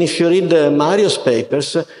possible. And if you read Mario's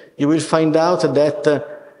papers, you will find out that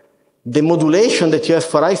the modulation that you have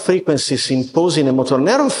for high frequencies imposing a motor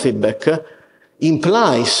neuron feedback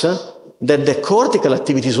implies that the cortical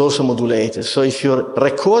activity is also modulated. So if you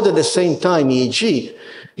record at the same time EEG,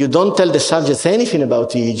 you don't tell the subjects anything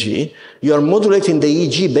about EEG, you are modulating the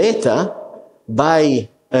EEG beta by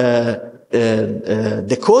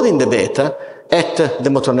decoding the beta at the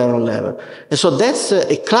motor neuron level. And so that's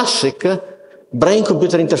a classic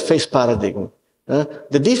brain-computer interface paradigm.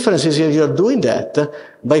 The difference is if you're doing that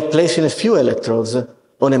by placing a few electrodes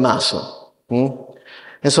on a muscle.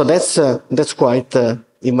 And so that's quite,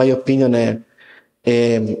 in my opinion, an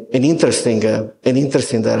interesting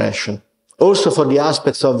direction. Also for the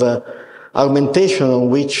aspects of augmentation on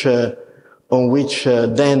which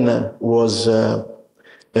Dan was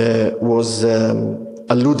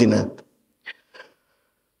alluding at.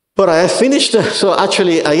 But I have finished, so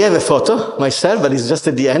actually I have a photo myself, but it's just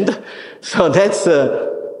at the end. So that's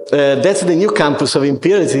the new campus of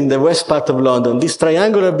Imperial. It's in the west part of London. This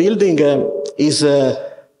triangular building is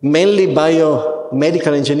mainly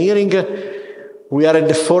biomedical engineering. We are at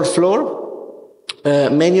the 4th floor.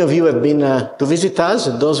 Many of you have been to visit us.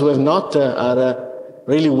 Those who have not are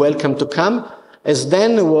really welcome to come. As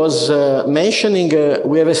Dan was mentioning,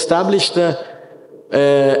 we have established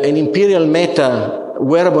an Imperial Meta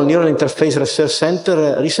wearable neural interface research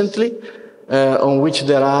center recently, on which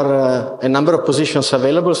there are a number of positions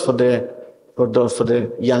available for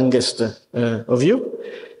the youngest of you.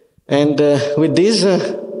 And with this,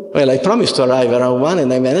 well, I promised to arrive around 1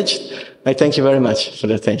 and I managed. I thank you very much for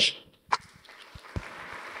the attention.